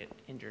not get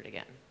injured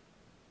again?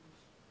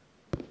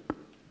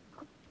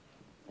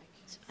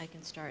 I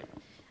can start.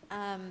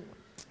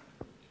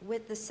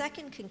 With the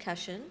second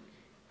concussion,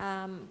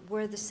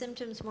 were the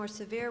symptoms more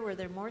severe? Were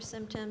there more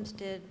symptoms?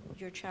 Did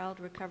your child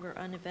recover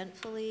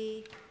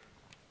uneventfully?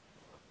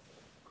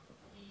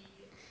 He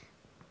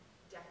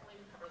definitely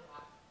recovered a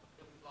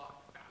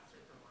lot faster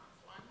than the last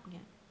one. Yeah.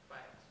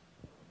 But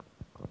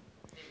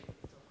it was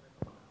still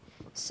a while.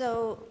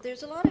 So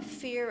there's a lot of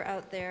fear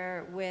out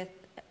there with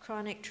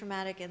chronic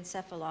traumatic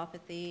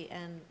encephalopathy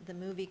and the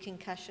movie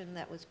Concussion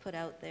that was put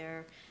out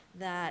there,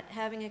 that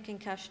having a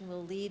concussion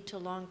will lead to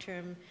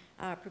long-term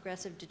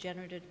progressive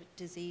degenerative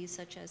disease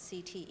such as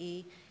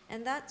CTE,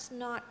 and that's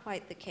not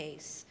quite the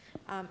case.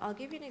 I'll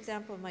give you an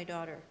example of my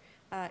daughter.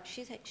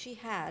 She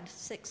had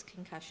 6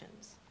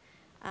 concussions.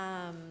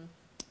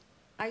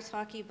 Ice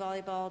hockey,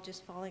 volleyball,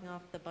 just falling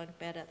off the bunk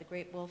bed at the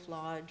Great Wolf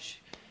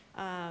Lodge.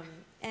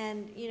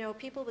 And, you know,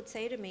 people would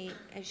say to me,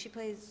 and she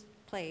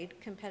played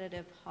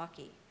competitive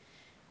hockey.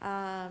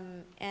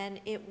 And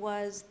it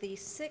was the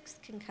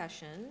 6th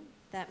concussion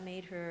that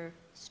made her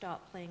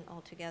stop playing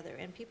altogether.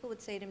 And people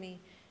would say to me,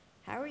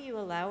 how are you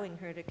allowing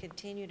her to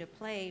continue to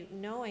play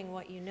knowing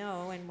what you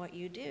know and what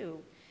you do?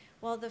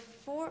 Well, the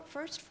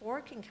first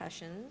 4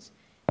 concussions,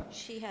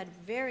 she had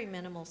very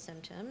minimal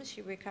symptoms.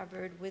 She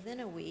recovered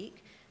within a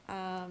week.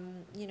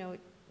 You know,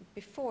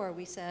 before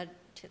we said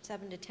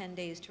 7 to 10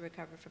 days to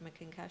recover from a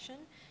concussion.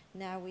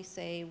 Now we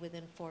say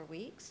within 4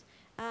 weeks.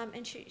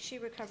 And she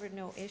recovered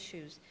no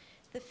issues.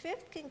 The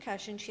 5th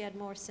concussion, she had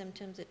more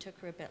symptoms. It took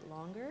her a bit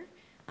longer.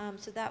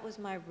 So that was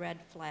my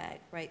red flag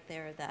right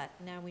there, that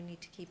now we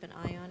need to keep an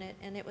eye on it.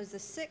 And it was the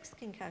 6th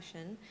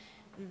concussion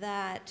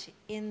that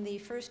in the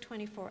first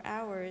 24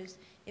 hours,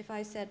 if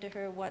I said to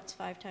her, what's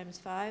 5 times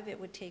 5, it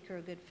would take her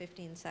a good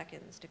 15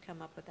 seconds to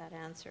come up with that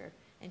answer.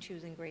 And she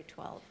was in grade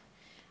 12.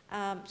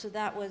 So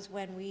that was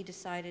when we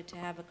decided to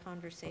have a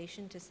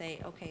conversation to say,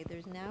 okay,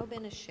 there's now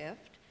been a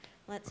shift.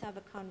 Let's have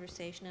a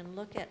conversation and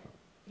look at,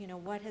 you know,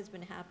 what has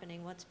been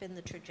happening, what's been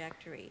the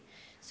trajectory.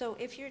 So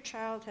if your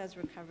child has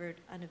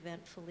recovered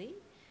uneventfully,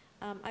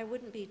 I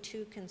wouldn't be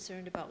too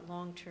concerned about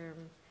long-term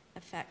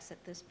effects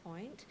at this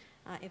point.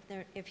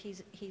 If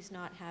he's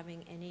not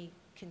having any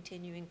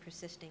continuing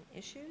persisting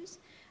issues,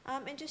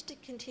 and just to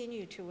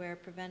continue to wear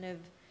preventive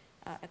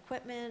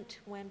equipment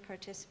when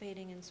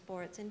participating in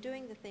sports and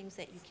doing the things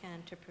that you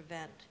can to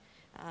prevent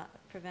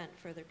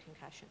further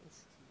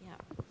concussions. Yeah.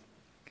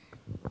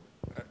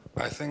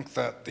 I think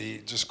that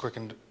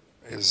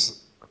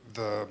is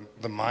the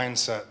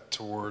mindset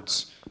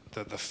towards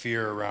the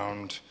fear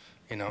around,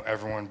 you know,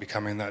 everyone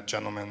becoming that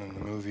gentleman in the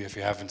movie. If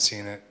you haven't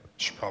seen it, you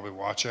should probably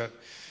watch it.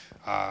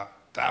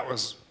 That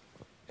was,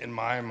 in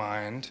my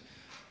mind,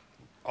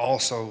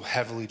 also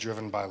heavily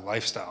driven by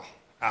lifestyle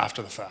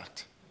after the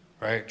fact,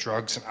 right?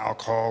 Drugs and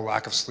alcohol,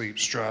 lack of sleep,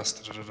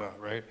 stress,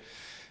 right?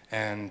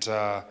 And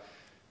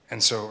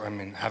so, I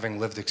mean, having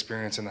lived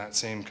experience in that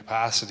same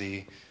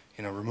capacity,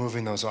 you know,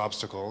 removing those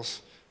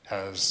obstacles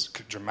has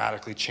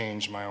dramatically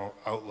changed my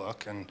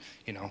outlook. And,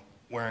 you know,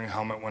 wearing a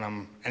helmet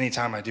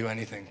anytime I do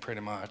anything,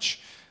 pretty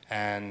much.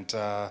 And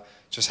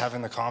just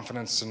having the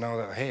confidence to know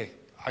that, hey,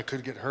 I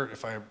could get hurt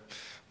if I'm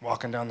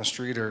walking down the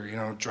street or, you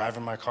know,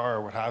 driving my car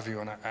or what have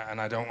you.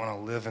 And I don't want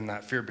to live in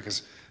that fear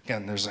because,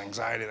 again, there's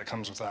anxiety that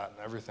comes with that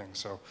and everything.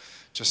 So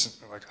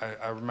just like,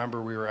 I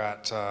remember we were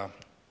at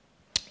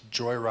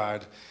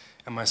Joyride,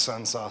 and my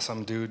son saw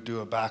some dude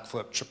do a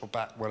backflip, triple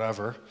back,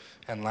 whatever,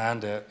 and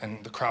land it,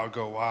 and the crowd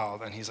go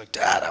wild. And he's like,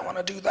 Dad, I want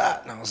to do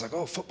that. And I was like,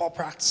 oh, football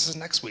practice is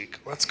next week.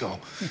 Let's go.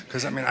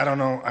 Because, I mean, I don't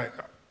know.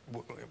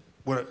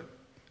 What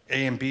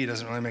A and B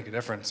doesn't really make a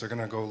difference. They're going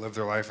to go live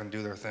their life and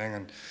do their thing,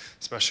 and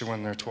especially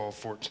when they're 12,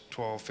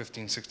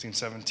 15, 16,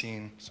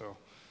 17. So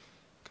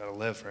got to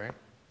live, right?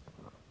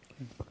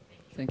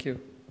 Thank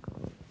you.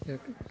 Yeah.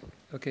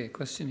 Okay,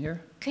 question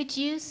here? Could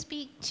you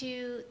speak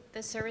to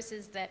the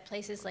services that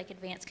places like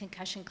Advanced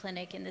Concussion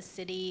Clinic in the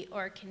city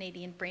or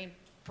Canadian Brain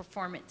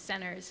Performance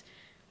Centers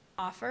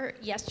offer?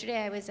 Yesterday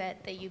I was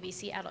at the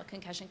UBC Adult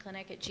Concussion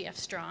Clinic at GF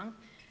Strong,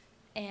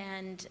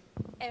 and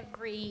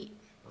every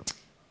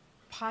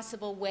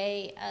possible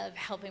way of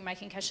helping my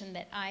concussion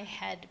that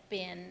had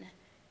been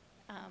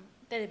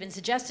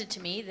suggested to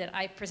me, that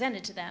I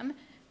presented to them,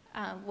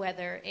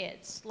 whether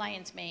it's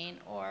lion's mane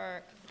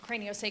or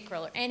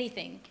craniosacral or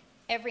anything,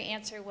 every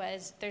answer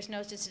was, there's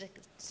no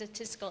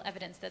statistical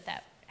evidence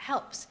that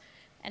helps.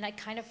 And I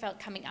kind of felt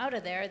coming out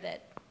of there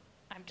that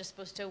I'm just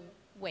supposed to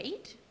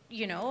wait,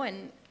 you know,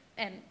 and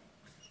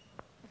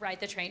ride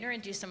the trainer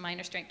and do some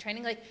minor strength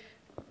training.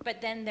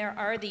 But then there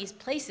are these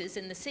places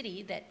in the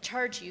city that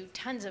charge you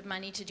tons of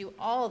money to do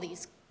all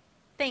these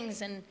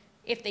things, and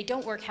if they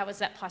don't work, how is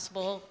that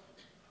possible?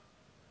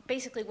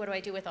 Basically, what do I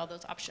do with all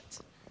those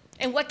options?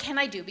 And what can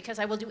I do? Because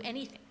I will do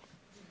anything.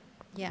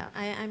 Yeah,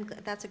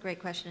 that's a great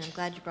question. I'm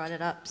glad you brought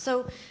it up.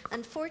 So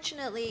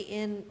unfortunately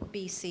in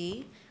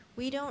BC,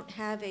 we don't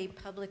have a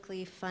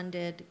publicly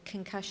funded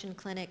concussion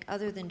clinic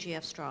other than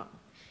GF Strong.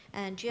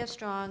 And GF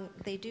Strong,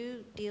 they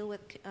do deal with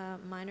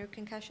minor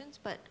concussions,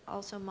 but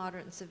also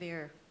moderate and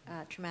severe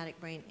traumatic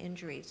brain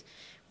injuries.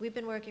 We've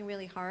been working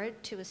really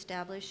hard to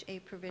establish a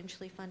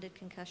provincially funded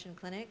concussion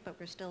clinic, but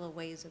we're still a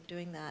ways of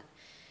doing that.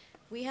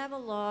 We have a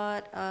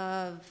lot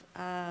of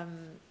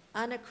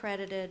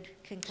unaccredited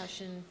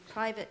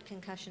private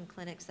concussion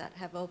clinics that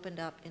have opened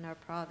up in our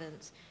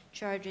province,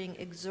 charging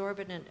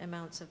exorbitant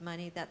amounts of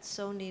money. That's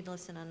so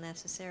needless and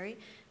unnecessary.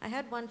 I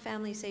had one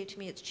family say to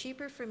me, it's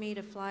cheaper for me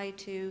to fly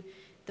to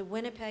the the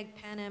Winnipeg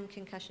Pan Am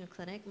Concussion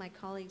Clinic, my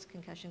colleague's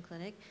concussion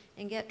clinic,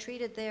 and get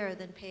treated there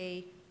than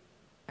pay,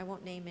 I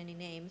won't name any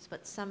names,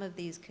 but some of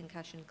these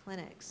concussion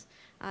clinics.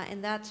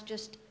 And that's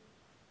just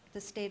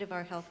the state of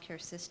our healthcare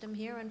system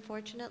here,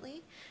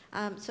 unfortunately.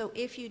 So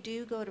if you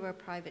do go to a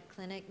private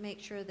clinic,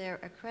 make sure they're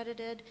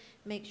accredited,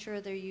 make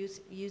sure they're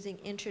using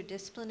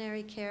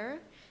interdisciplinary care,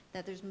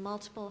 that there's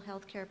multiple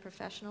healthcare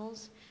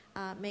professionals,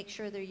 make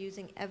sure they're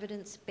using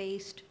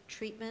evidence-based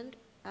treatment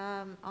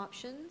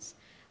options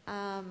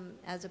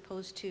as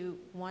opposed to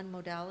one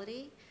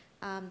modality.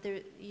 There,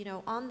 you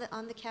know, on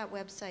the CAT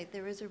website,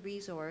 there is a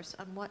resource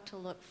on what to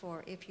look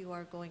for if you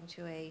are going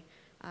to a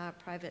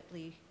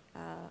privately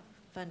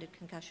funded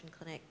concussion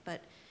clinic,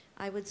 but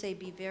I would say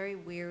be very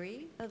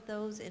wary of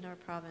those in our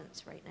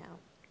province right now.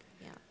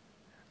 Yeah.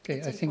 Okay,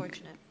 it's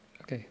unfortunate.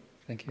 Okay,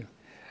 thank you.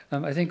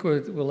 I think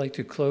we'll like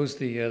to close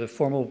the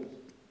formal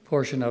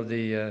portion of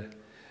the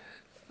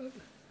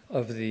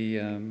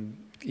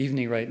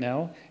evening right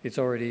now. It's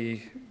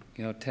already,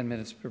 you know, 10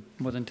 minutes,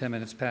 more than 10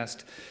 minutes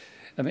past.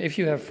 If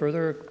you have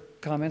further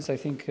comments, I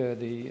think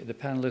the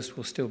panelists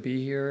will still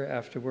be here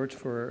afterwards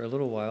for a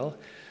little while.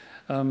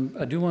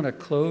 I do want to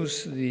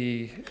close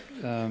the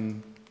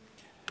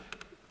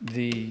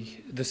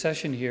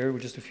session here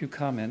with just a few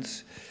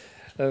comments.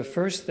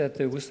 First, that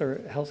the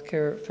Whistler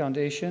Healthcare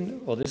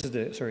Foundation, well, this is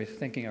the, sorry,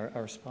 thanking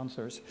our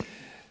sponsors.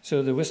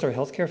 So the Whistler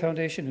Healthcare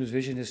Foundation, whose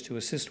vision is to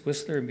assist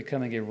Whistler in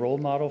becoming a role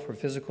model for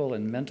physical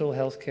and mental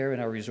health care in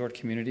our resort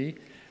community.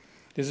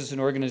 This is an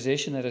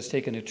organization that has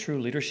taken a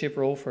true leadership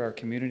role for our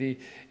community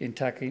in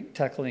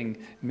tackling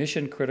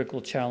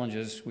mission-critical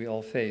challenges we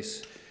all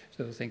face.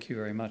 So thank you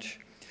very much.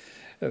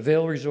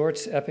 Vail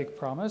Resorts Epic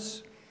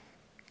Promise,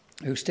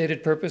 whose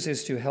stated purpose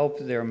is to help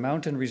their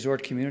mountain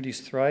resort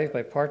communities thrive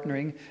by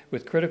partnering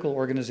with critical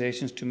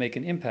organizations to make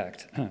an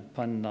impact,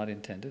 pun not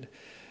intended.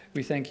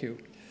 We thank you.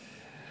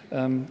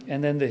 And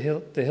then the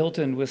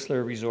Hilton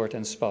Whistler Resort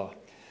and Spa.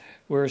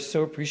 We're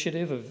so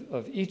appreciative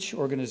of each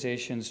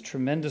organization's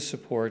tremendous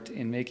support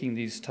in making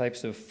these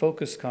types of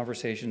focused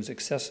conversations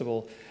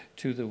accessible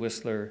to the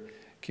Whistler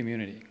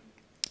community.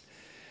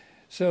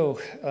 So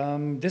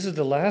this is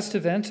the last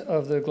event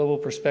of the Global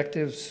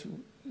Perspectives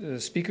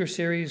speaker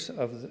series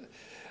of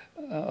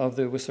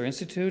the Whistler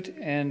Institute,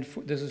 and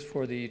this is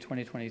for the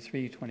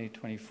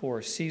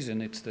 2023-2024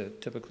 season. It's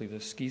typically the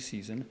ski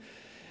season.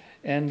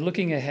 And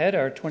looking ahead,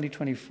 our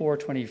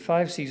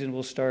 2024-25 season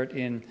will start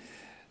in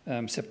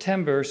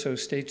September, so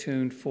stay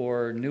tuned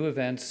for new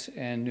events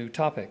and new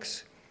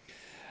topics.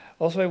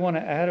 Also, I want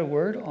to add a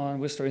word on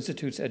Whistler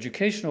Institute's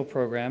educational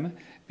program.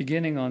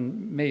 Beginning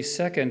on May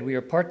 2nd, we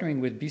are partnering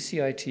with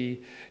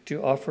BCIT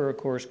to offer a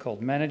course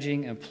called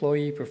Managing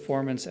Employee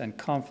Performance and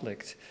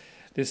Conflict.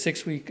 This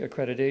 6-week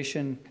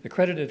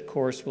accredited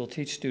course will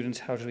teach students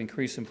how to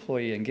increase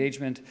employee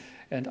engagement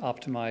and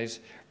optimize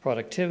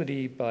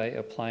productivity by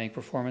applying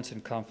performance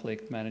and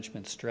conflict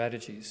management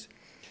strategies.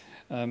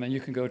 And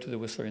you can go to the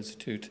Whistler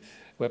Institute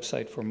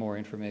website for more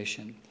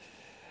information.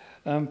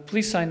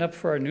 Please sign up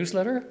for our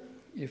newsletter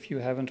if you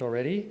haven't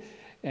already,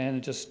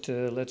 and just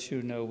to let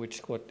you know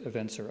what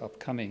events are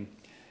upcoming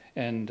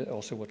and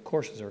also what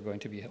courses are going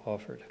to be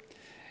offered.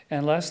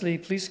 And lastly,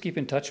 please keep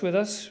in touch with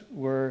us.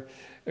 We're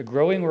a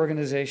growing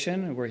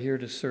organization, and we're here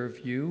to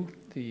serve you,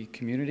 the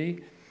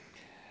community.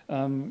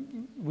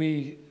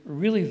 We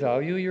really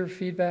value your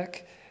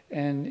feedback,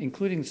 and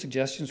including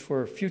suggestions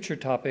for future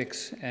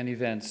topics and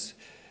events.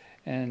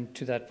 And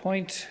to that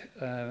point,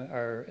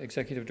 our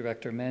Executive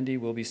Director, Mandy,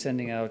 will be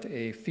sending out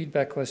a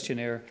feedback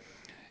questionnaire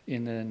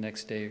in the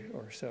next day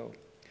or so.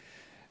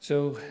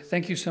 So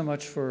thank you so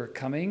much for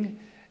coming,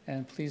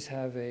 and please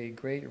have a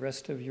great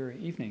rest of your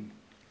evening.